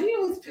 man.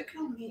 You always pick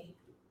on me.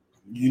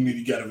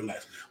 You gotta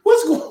relax.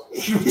 What's going on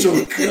with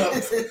your cup?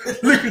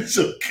 Look at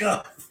your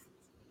cup.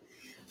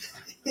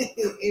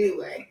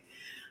 Anyway,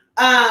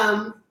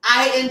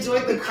 I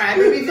enjoyed the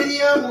Crybaby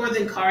video more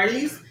than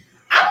Cardi's.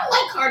 I don't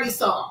like Cardi's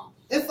song.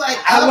 It's like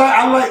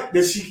I like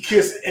that she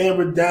kissed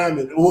Amber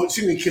Diamond. Well,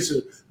 she didn't kiss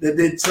her. That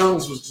their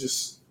tongues was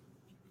just.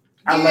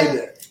 I like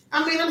that.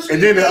 I mean, I'm sure.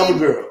 And then the other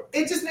girl.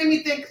 It just made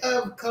me think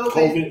of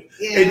COVID.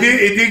 Yeah.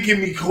 It did give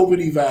me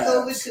COVID vibes.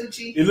 COVID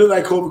coochie. It looked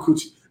like COVID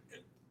coochie.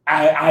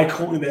 I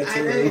coined that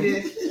term. I know you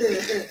did.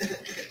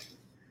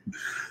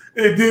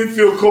 It did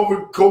feel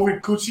COVID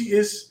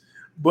coochie-ish,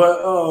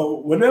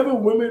 but whenever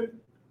women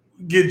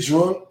get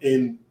drunk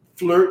and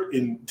flirt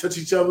and touch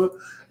each other,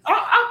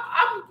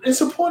 I'm in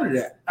support of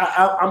that.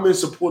 I'm in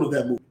support of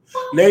that movie.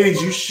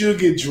 Ladies, you should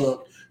get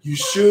drunk. You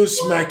should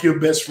smack your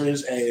best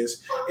friend's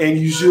ass, and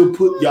you should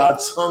put y'all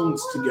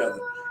tongues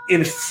together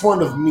in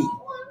front of me.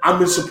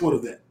 I'm in support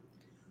of that.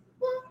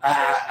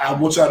 I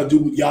want y'all to do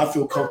what y'all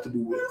feel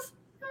comfortable with,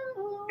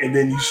 and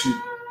then you should.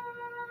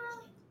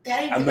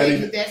 That ain't the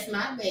baby. That's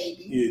my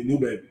baby. Yeah, new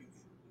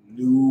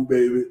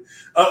baby.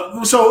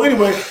 So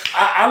anyway,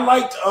 I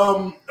liked,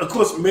 of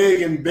course,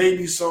 Megan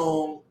Baby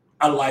song.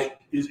 I like.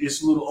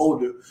 It's a little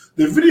older.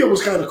 The video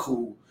was kind of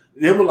cool.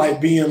 They were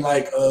like being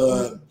like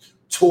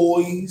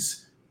toys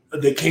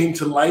that came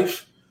to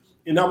life,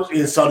 and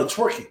started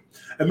twerking.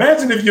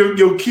 Imagine if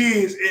your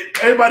kids,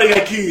 everybody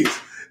got kids,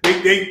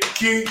 their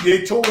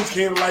toys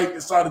came to life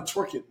and started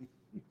twerking.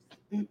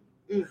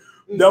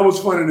 That was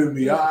funny to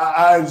me.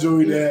 I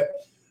enjoyed that.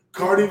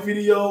 Cardi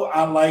video,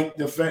 I like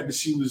the fact that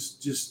she was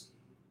just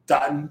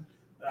dotting.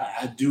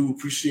 I do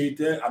appreciate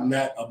that. I'm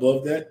not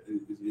above that.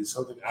 It's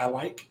something I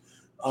like.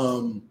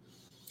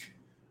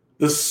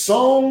 The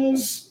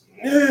songs,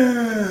 I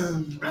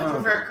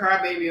prefer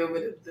Crybaby over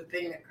the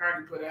thing that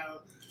Cardi put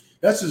out.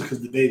 That's just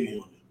because the baby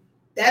on it.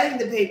 That ain't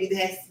the baby.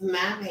 That's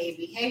my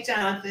baby. Hey,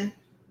 Jonathan.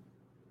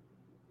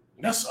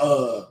 That's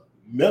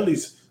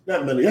Melly's,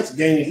 not Melly. That's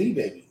Danny Lee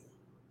baby.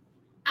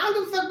 I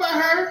don't give a fuck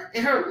about her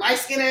and her light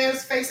skin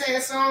ass, face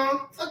ass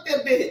song. Fuck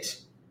that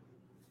bitch.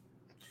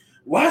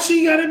 Why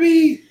she gotta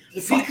be?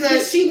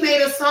 Because she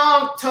made a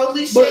song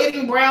totally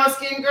shading brown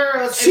skinned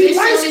girls. She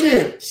light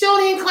skinned. She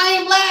don't even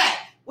claim black.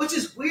 Which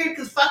is weird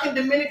because fucking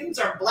Dominicans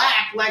are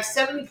black. Like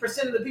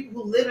 70% of the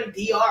people who live in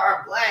DR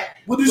are black.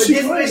 What does she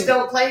claim? This bitch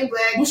don't claim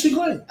black. What she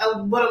claim?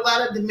 What a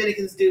lot of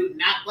Dominicans do,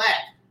 not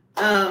black.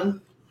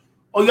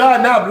 Oh,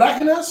 y'all not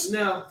blacking us?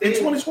 No. In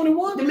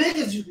 2021?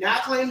 Dominicans do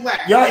not claim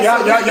black. Y'all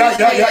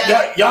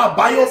biopic? Y'all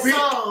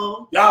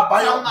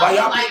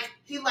biopic?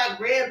 He like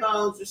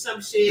Redbones or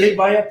some shit. They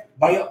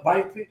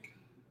biopic?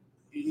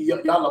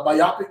 Y'all a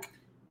biopic?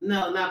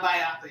 No, not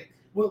biopic.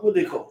 What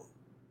they call it?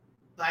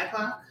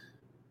 BIPOC?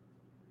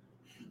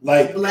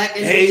 Like Black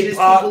Indigenous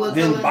people of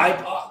then color?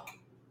 BIPOC?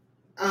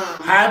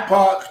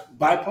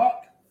 BIPOC?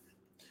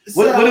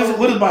 What is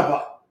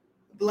BIPOC?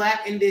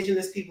 Black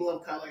Indigenous people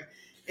of color.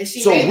 And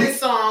she made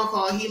this song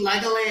called He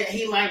Like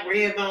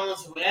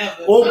Redbones or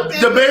whatever. Well,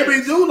 the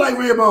baby do like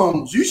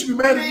Redbones. You should be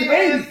mad at the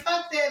baby.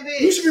 Fuck that bitch.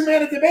 You should be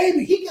mad at the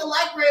baby. He can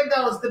like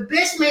Redbones. The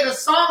bitch made a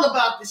song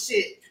about the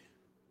shit.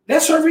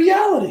 That's her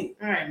reality.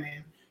 All right,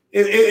 man.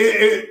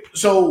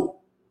 So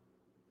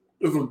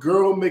if a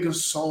girl make a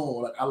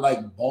song like I like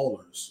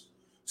ballers,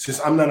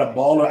 since I'm not a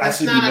baller, I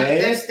should be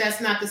mad.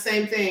 That's not the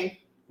same thing.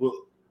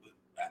 Well,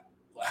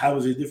 how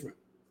is it different?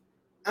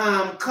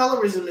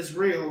 Colorism is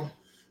real.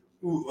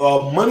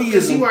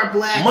 Moneyism. You are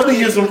black.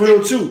 Moneyism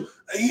real too.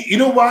 You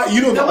know why?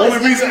 You know the only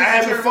reason I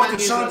haven't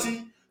fucked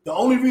Ashanti. The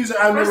only reason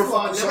I never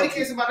fucked Ashanti. Nobody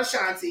cares about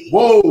Ashanti.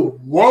 Whoa!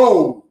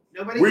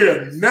 Nobody.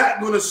 We're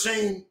not gonna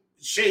shade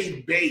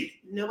Bae.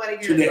 Nobody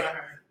cares today. about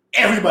her.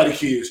 Everybody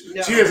cares.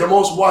 No. She has the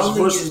most watched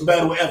versus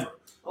battle ever.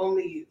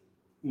 Only you.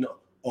 No.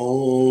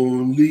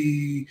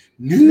 Only you.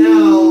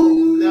 No.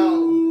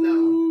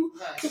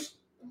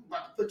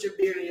 put your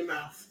beard in your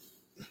mouth.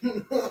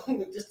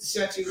 Just to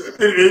shut you up.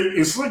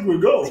 It's slick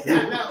with gold.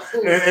 I know.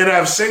 And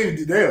I've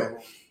shaved it down.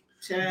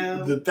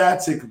 Child. The thigh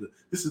tickler.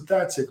 This is a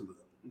thigh tickler.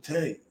 I'm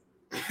telling you.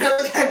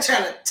 I'm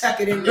trying to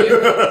tuck it in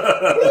there.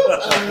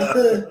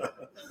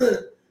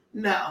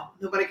 No,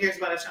 nobody cares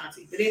about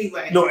Ashanti. But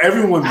anyway. No,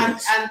 everyone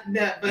does.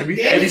 But have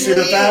you seen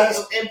the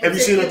thighs? Have you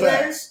seen the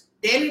thighs?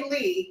 Danny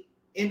Lee,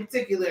 in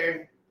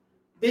particular,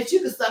 bitch,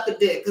 you can suck a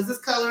dick because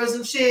this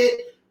colorism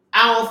shit,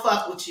 I don't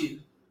fuck with you.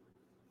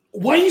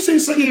 Why you say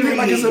suck a dick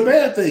like it's a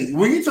bad thing?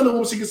 When you tell a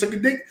woman she can suck a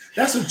dick,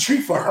 that's a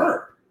treat for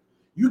her.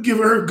 You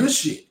giving her good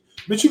shit.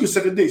 Bitch, you can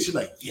suck a dick. She's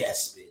like,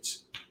 yes,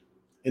 bitch.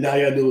 And now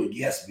y'all do it,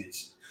 yes,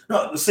 bitch.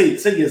 No, say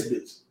yes,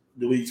 bitch.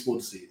 The way you're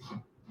supposed to say it.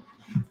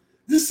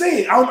 Just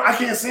say it. I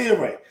can't say it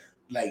right.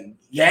 Like,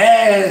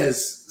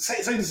 yes.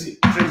 Say the shit.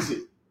 Say the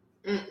shit.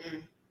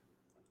 Mm-mm.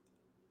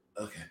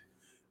 Okay.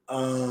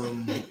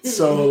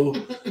 So,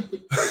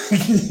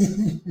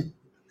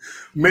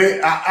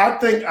 man, I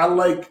think I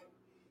like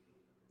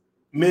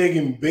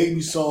Megan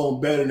Baby song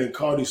better than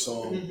Cardi's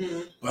song,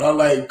 but I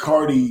like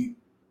Cardi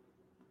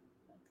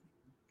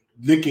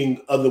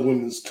licking other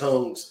women's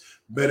tongues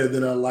better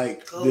than I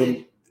like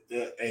them.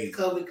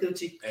 COVID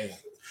coochie. Hey,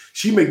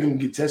 she make them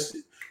get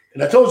tested.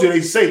 And I told you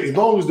they say as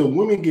long as the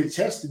women get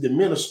tested, the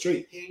men are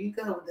straight. Here you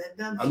go. That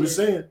dumb I'm shit. just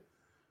saying.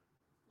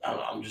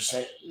 I'm just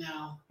saying.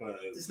 No,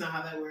 that's not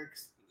how that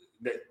works.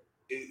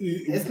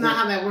 It's It's not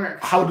how that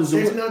works. How does it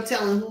There's work? no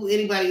telling who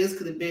anybody else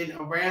could have been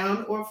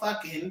around or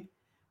fucking.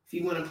 If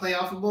you want to play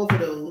off of both of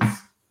those.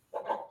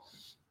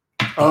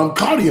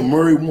 Cardi a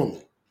married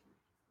woman.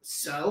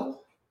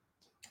 So?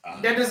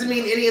 That doesn't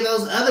mean any of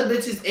those other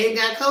bitches ain't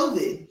got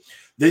COVID.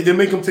 They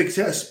make them take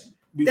tests.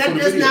 That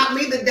does not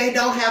mean that they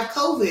don't have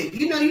COVID.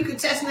 You know, you can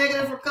test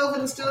negative for COVID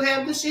and still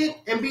have the shit.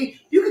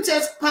 You can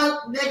test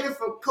negative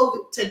for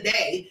COVID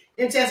today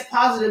and test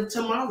positive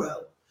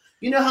tomorrow.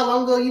 You know how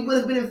long ago you would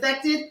have been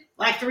infected?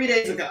 Like 3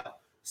 days ago.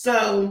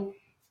 So,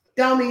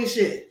 don't mean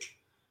shit.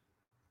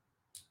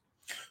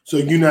 So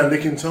you're not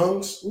licking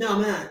tongues? No,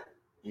 I'm not.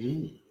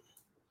 Mm.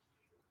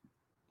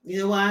 You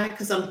know why?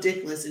 Because I'm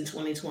dickless in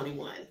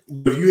 2021.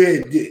 If you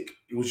had dick,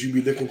 would you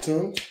be licking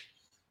tongues?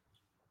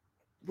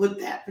 With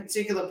that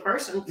particular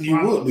person, You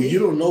would, but you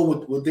don't know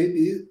what they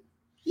did.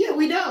 Yeah,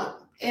 we don't.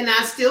 And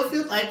I still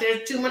feel like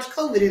there's too much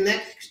COVID in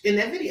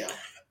that video.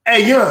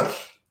 Hey, Young,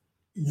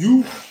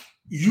 you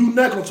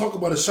not gonna talk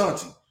about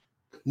Ashanti.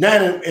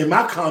 Now in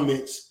my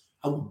comments,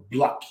 I will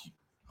block you.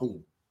 I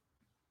will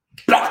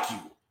block you.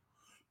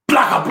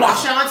 Block.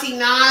 Ashanti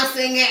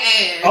non-singing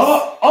ass.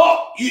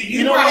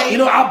 You know right.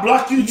 I'll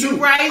block you too.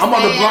 Right, I'm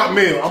about to block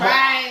Mel.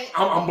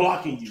 I'm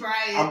blocking you.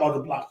 Try it. I'm about to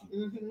block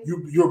you.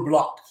 Mm-hmm. You're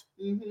blocked.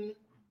 Mm-hmm.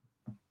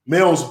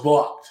 Mel's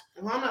blocked.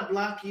 Well, I'm not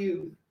block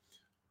you.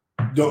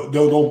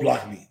 Don't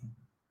block me.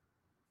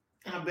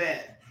 I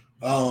bet.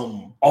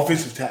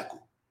 Offensive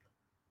tackle.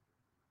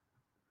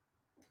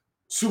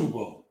 Super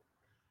Bowl.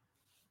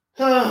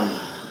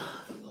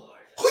 Oh, Lord.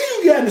 Who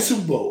you got in the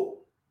Super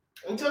Bowl?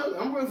 I'm telling you,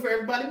 I'm rooting for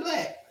everybody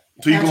black.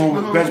 So you going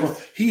with basketball?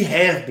 He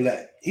half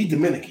black. He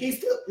Dominican. He's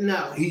still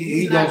no.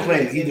 He don't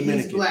claim it. He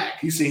Dominican. He's black.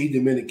 He said he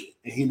Dominican,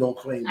 and he don't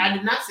claim it. I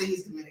did not say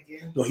he's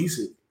Dominican. No, he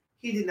said.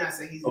 He did not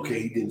say he's Okay,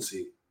 Dominican. he didn't say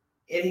it.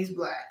 And he's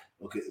black.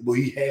 Okay, well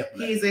he half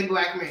black. He's a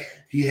black man.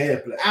 He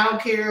half black. I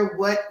don't care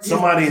what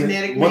Somebody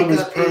genetic one of his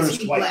makeup parents is.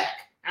 He white. black.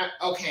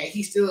 Okay,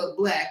 he's still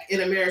black in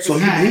American So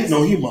eyes.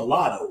 he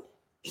mulatto.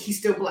 He's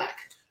still black.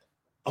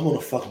 I'm gonna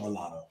fuck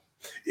mulatto.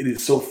 It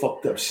is so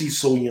fucked up. She's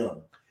so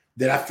young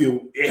that I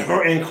feel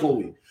her and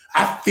Chloe.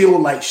 I feel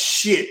like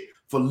shit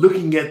for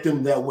looking at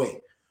them that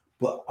way.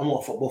 But I'm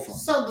gonna fuck both of them.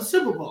 So the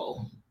Super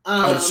Bowl.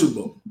 The Super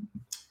Bowl.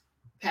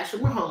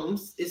 Patrick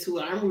Mahomes is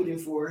who I'm rooting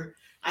for.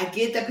 I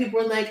get that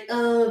people are like,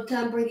 oh,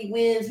 Tom Brady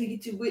wins. We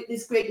get to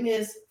witness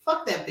greatness.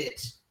 Fuck that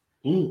bitch.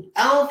 I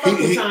don't fuck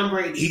with Tom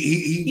Brady.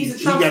 He's a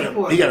Trump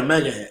supporter. He got a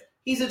mega hat.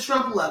 He's a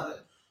Trump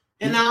lover.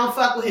 And I don't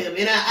fuck with him.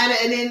 And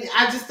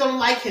I just don't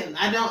like him.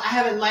 I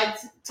haven't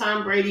liked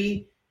Tom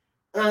Brady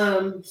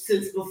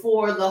since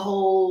before the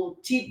whole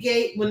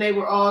Cheatgate when they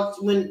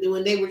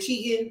were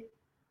cheating.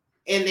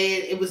 And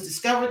then it was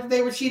discovered that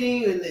they were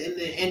cheating and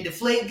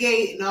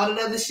Deflategate and all that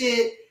other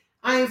shit.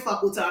 I ain't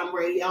fuck with Tom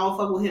Brady. I don't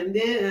fuck with him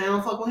then, and I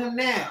don't fuck with him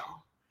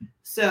now.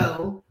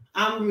 So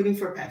I'm rooting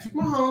for Patrick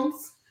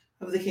Mahomes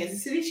of the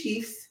Kansas City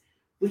Chiefs,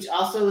 which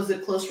also is a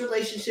close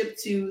relationship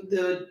to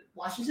the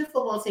Washington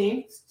football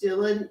team,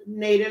 still a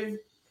native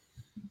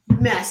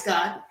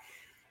mascot.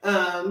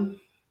 The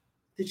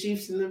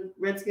Chiefs and the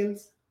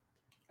Redskins,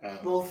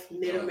 both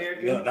Native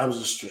American. Yeah, that was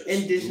a stretch.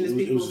 Indigenous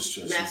people. It was a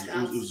stretch.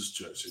 Mascots. It was a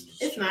stretch.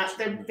 It's not.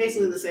 They're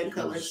basically the same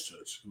colors. It was a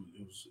stretch.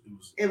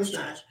 It was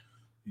not.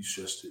 You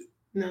stretched it.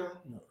 No,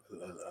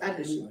 I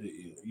didn't.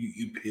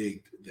 You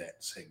pegged that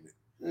segment.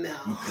 No.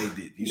 You pegged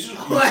it.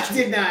 No, I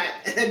did not.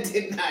 I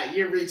did not.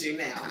 You're reaching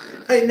now.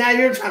 Now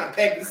you're trying to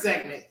peg the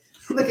segment.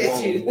 Look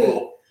at you.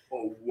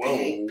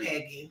 Whoa.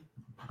 Pegging.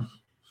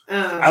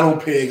 I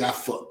don't peg, I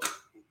fuck.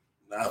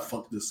 I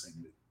fuck this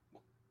segment.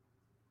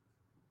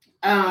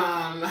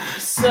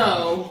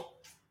 So,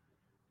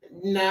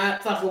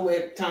 not fucking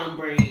with Tom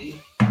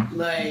Brady.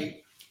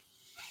 Like,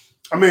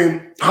 I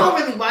mean, I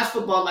don't really watch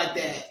football like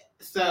that.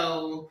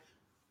 So,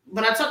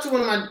 but I talked to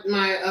one of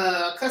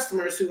my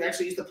customers who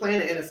actually used to play in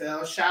the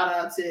NFL. Shout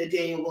out to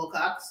Daniel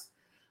Wilcox,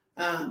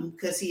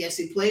 because he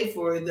actually played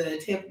for the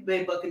Tampa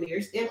Bay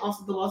Buccaneers and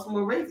also the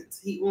Baltimore Ravens.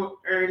 He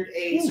earned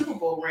a Super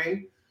Bowl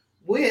ring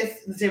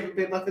with the Tampa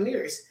Bay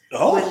Buccaneers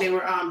when they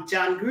were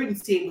John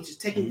Gruden's team, which is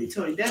technically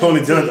Tony Dungy's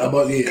Tony Dungy, team.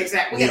 about yeah,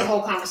 exactly. We had a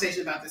whole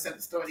conversation about this at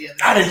the store the other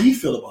day. How did he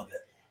feel about that?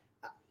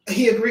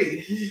 He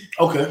agreed.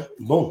 Okay,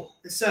 boom.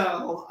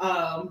 So,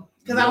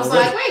 because I was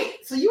like,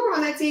 wait, so you were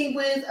on that team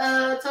with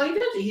Tony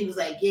Dungy? He was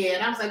like, yeah,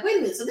 and I was like, wait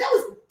a minute, so that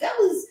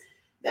was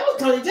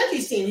Tony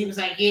Dungy's team. He was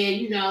like, yeah,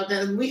 you know,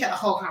 we had a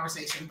whole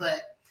conversation,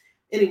 but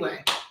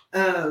anyway.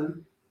 So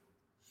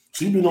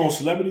you been on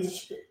celebrities and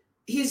shit?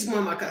 He's one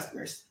of my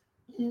customers.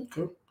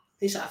 Okay.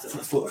 He shops at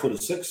my store. For the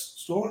sex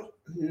store?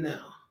 No.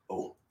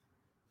 Oh.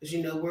 Because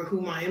you know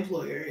who my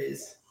employer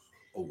is.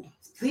 Oh.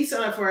 Please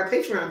sign up for our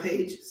Patreon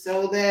page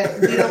so that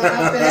we don't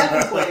have to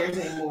have employers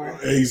anymore.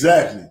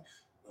 Exactly.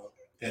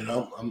 And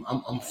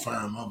I'm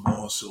firing my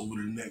boss over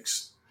the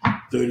next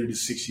 30 to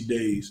 60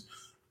 days.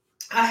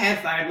 I had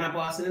fired my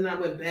boss and then I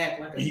went back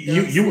like a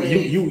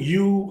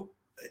you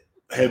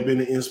have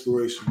been an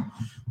inspiration.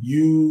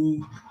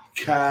 You,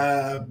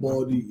 Kai,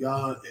 Baldy,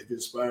 y'all have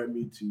inspired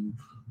me to.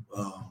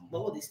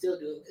 Baldy's still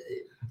doing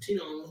good. She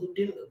don't know who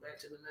didn't go back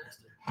to the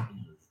master.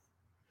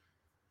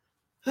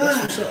 That's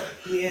what's up.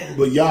 Yeah.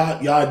 But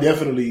y'all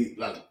definitely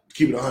like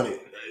keep it 100.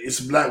 It's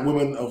black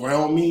women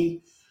around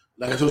me.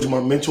 Like I told you, my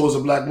mentor is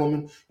a black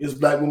woman. It's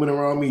black women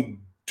around me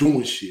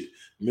doing shit.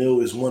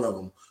 Mill is one of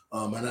them.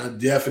 And I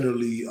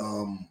definitely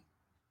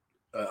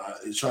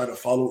try to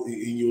follow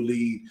in your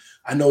lead.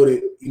 I know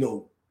that, you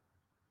know,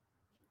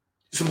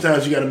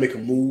 sometimes you got to make a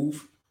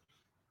move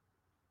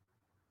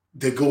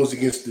that goes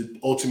against the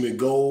ultimate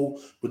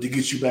goal, but to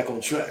get you back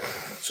on track.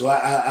 So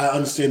I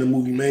understand the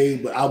move you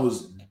made, but I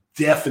was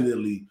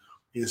definitely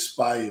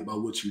inspired by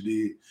what you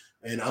did.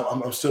 And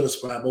I'm still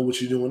inspired by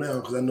what you're doing now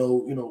because I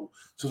know, you know,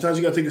 sometimes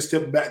you got to take a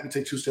step back and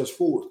take 2 steps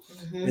forward.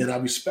 Mm-hmm. And I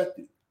respect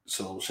it.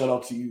 So shout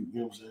out to you. You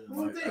know what I'm saying?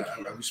 Well,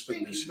 like, I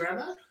respect that shit.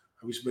 Brother.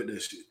 I respect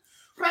that shit.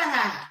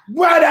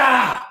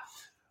 Brother.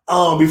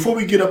 Before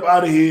we get up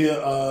out of here,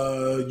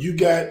 you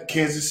got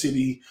Kansas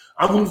City.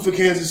 I'm rooting for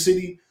Kansas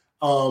City.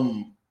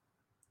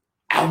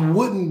 I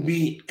wouldn't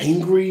be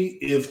angry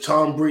if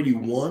Tom Brady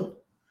won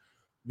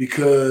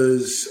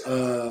because,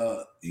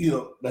 you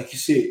know, like you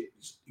said,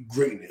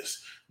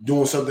 greatness,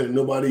 doing something that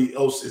nobody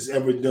else has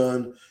ever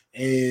done,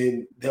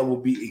 and that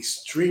will be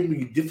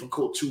extremely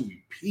difficult to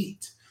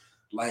repeat.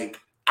 Like,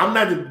 I'm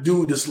not the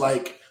dude that's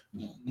like,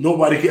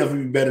 nobody can ever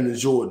be better than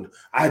Jordan.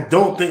 I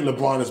don't think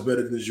LeBron is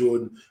better than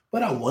Jordan,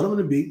 but I want him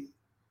to be.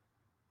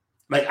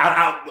 Like,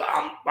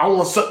 I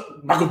want to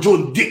suck Michael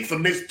Jordan dick for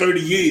the next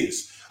 30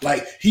 years.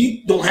 Like,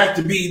 he don't have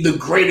to be the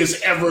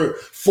greatest ever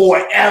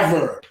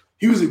forever.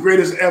 He was the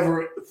greatest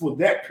ever for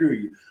that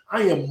period.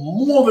 I am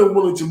more than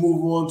willing to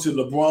move on to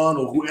LeBron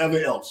or whoever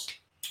else.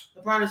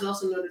 LeBron is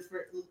also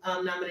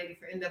nominated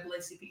for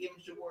NAACP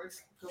Image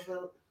Awards. Go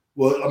vote.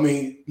 Well, I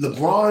mean,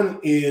 LeBron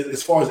is,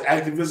 as far as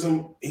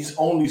activism, he's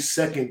only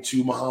second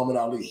to Muhammad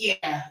Ali.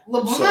 Yeah,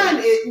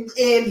 LeBron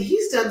and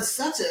he's done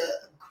such a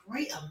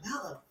great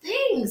amount of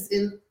things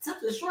in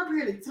such a short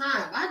period of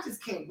time. I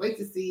just can't wait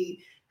to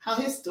see how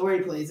his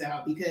story plays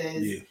out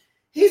because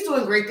he's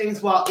doing great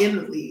things while in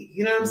the league.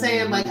 You know what I'm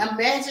saying? Mm-hmm. Like,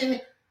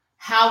 imagine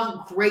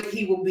how great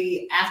he will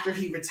be after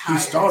he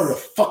retires. He started a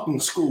fucking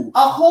school.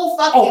 A whole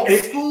fucking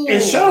school.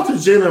 And shout out to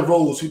Jalen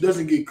Rose, who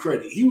doesn't get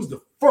credit. He was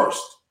the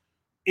first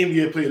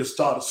NBA player to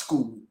start a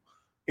school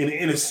in the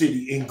inner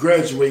city and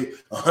graduate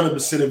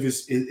 100% of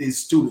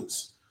his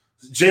students.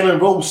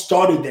 Jalen Rose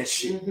started that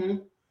shit. Mm-hmm.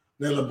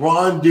 Now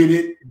LeBron did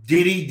it.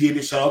 Diddy did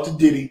it. Shout out to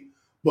Diddy.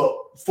 But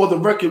for the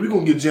record, we're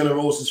going to give Jalen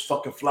Rose his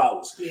fucking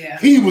flowers. Yeah.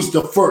 He was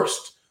the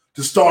first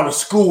to start a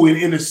school in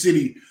the inner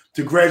city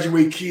to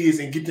graduate kids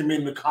and get them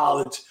into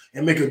college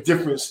and make a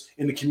difference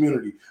in the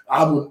community.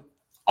 I would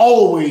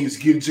always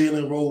give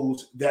Jalen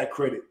Rose that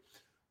credit.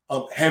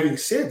 Having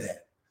said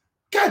that,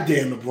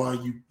 goddamn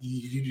LeBron,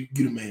 you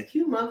the man.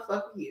 You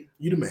motherfucker, you.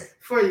 You the man.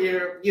 For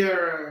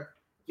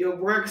your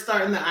work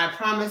starting the I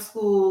Promise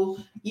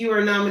School, you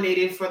were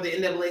nominated for the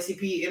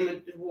NAACP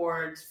Image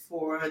Awards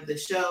for the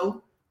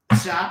show, The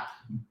Shop.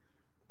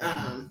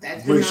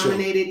 That's been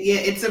nominated.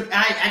 Show. Yeah,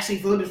 I actually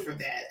voted for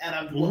that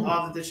out of all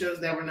of the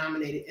shows that were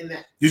nominated in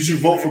that. Did you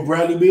vote for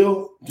Bradley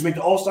Beal to make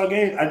the All-Star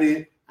game? I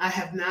did. I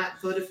have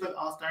not voted for the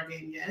All-Star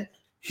game yet.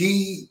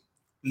 He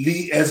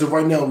as of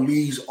right now,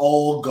 leads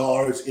all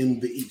guards in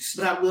the East.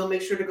 But I will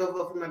make sure to go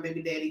vote for my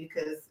baby daddy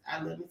because I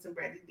love me some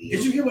Bradley Beal.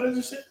 Did you hear what I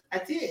just said? I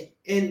did,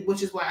 and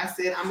which is why I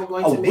said I'm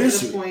going to make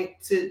it a point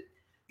to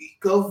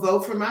go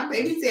vote for my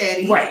baby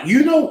daddy. Right.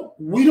 You know,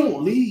 we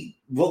don't lead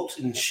votes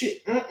and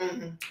shit.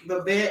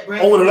 But Bradley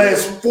over the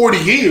last 40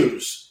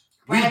 years,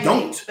 Bradley, we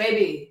don't.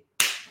 Baby,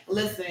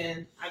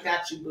 listen, I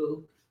got you,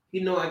 boo.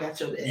 You know I got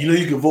your back. You know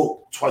you can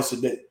vote twice a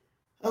day.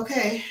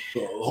 Okay. So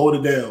hold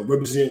it down.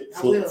 Represent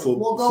for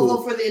we'll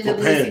go for the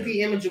NAACP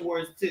Image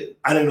Awards too.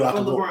 I didn't know I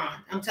could vote. LeBron.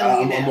 I'm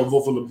telling you now. I'm gonna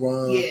vote for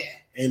LeBron. Yeah.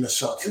 And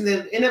Ashanti. And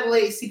the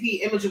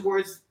NAACP Image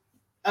Awards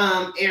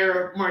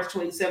air March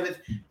 27th.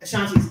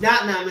 Ashanti's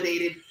not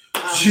nominated.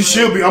 She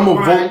should be. I'm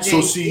gonna vote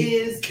so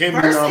she can be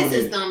nominated.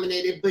 Is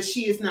nominated, but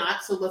she is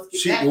not. So let's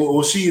get that.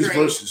 Well, she is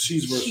straight. versus.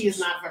 She's versus. She is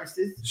not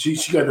versus. She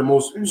got the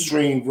most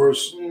streamed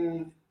verse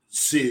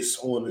sis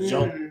on the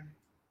jump.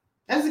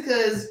 That's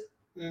because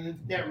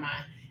never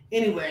mind.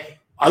 Anyway,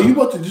 are you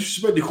about to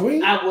disrespect the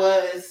queen? I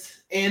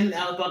was, and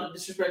I was about to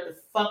disrespect the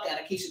fuck out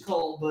of Keisha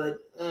Cole, but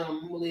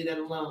we'll leave that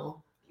alone.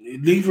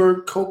 Leave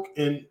her coke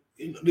and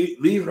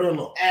leave her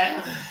alone.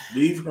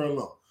 Leave her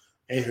alone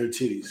and her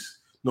titties.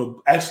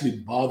 No, actually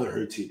bother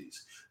her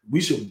titties.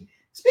 We should.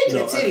 Speaking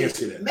of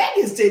titties,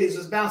 Megan's titties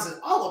was bouncing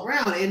all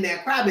around in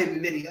that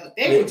Crybaby video.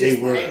 They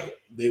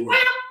were.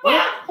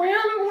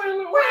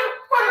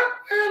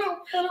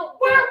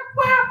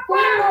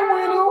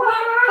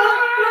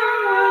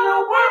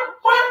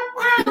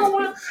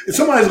 If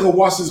somebody's gonna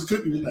watch this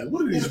clip and be like,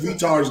 "What are these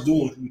retards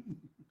doing?"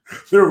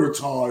 They're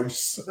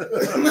retards.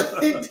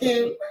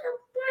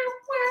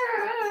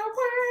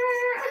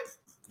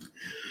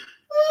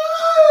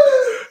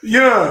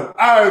 Yeah,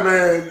 all right,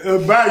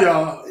 man. Bye,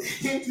 y'all.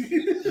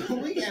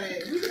 we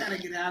gotta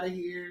get out of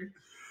here.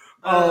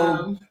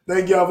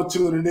 Thank y'all for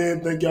tuning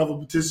in. Thank y'all for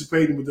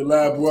participating with the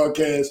live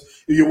broadcast.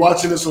 If you're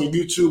watching us on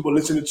YouTube or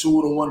listening to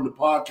it on one of the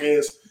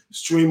podcast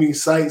streaming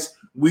sites,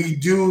 we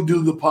do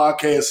the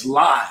podcast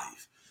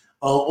live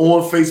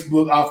on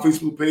Facebook, our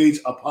Facebook page,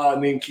 a pod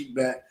named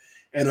Kickback,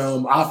 and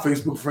our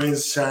Facebook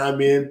friends chime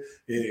in.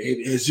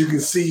 And as you can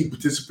see,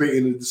 participate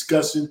in the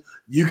discussion.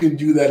 You can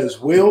do that as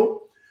well.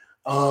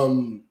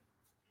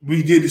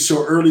 We did the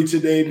show early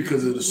today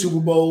because of the Super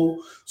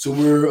Bowl, so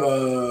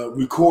we're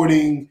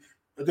recording.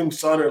 I think we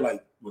started at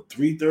like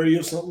 3:30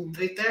 or something.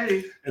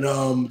 3:30. And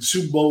the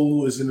Super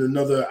Bowl is in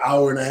another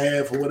hour and a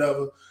half or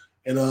whatever.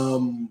 And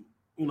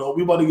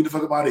we about to get the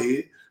fuck up out of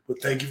here.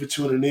 But thank you for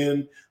tuning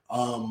in.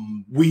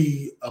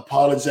 We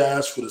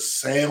apologize for the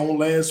sound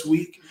last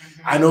week.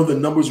 Mm-hmm. I know the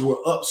numbers were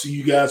up, so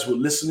you guys were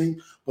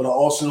listening, but I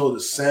also know the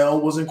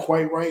sound wasn't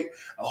quite right.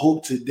 I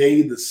hope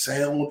today the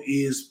sound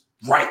is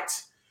right.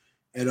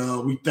 And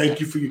we thank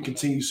you for your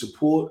continued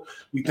support.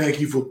 We thank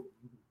you for,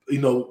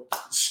 being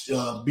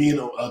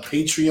a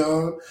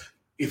Patreon.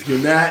 If you're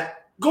not,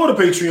 go to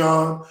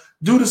Patreon,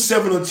 do the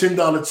 $7 or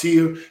 $10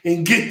 tier,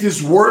 and get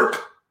this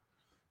work.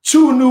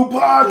 2 new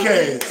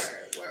podcasts.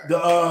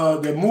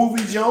 The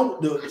movie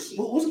joke. What's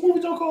the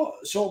movie joke called?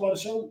 A show about a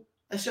show.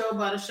 A show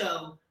about a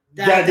show.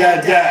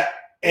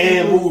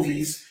 And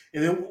movies.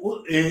 And then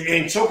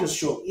and choking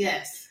stroke.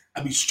 Yes.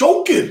 I be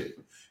stroking.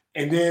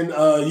 And then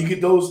you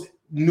get those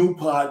new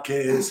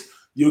podcasts.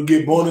 You'll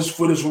get bonus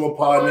footage from a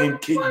pod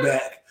named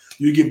Kickback.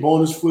 You get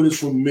bonus footage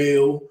from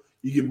Mel.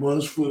 You get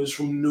bonus footage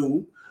from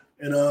New.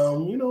 And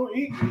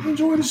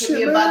enjoy the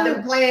shit. About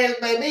them plans,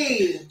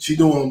 baby. She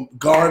doing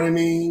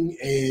gardening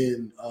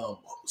and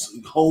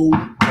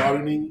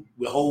gardening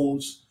with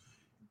hoes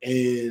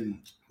and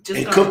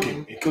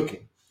cooking.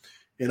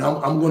 And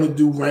I'm gonna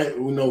do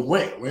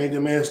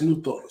random ass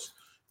new thoughts.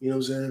 You know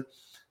what I'm saying?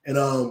 And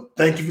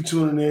thank you for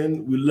tuning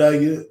in. We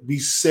love you. Be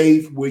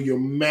safe. Wear your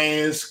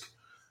mask.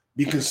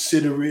 Be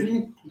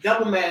considerate.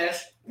 Double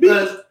mask.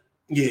 Because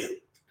yeah,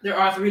 there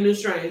are 3 new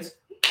strains.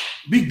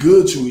 Be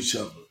good to each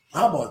other.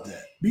 How about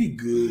that? Be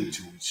good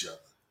to each other.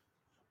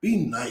 Be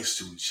nice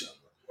to each other.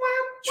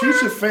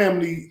 Treat your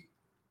family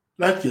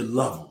like you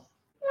love them.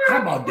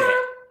 How about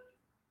that?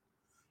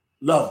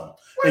 Love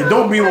them. And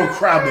don't be on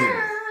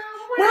Crybaby.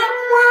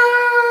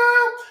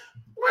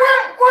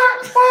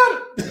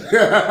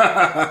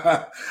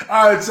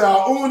 All right,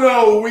 y'all.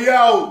 Uno, we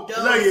out.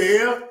 Love you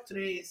here.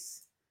 3,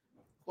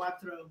 4.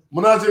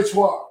 Menage a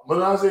trois.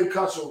 Menage a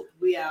quatre.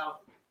 We out.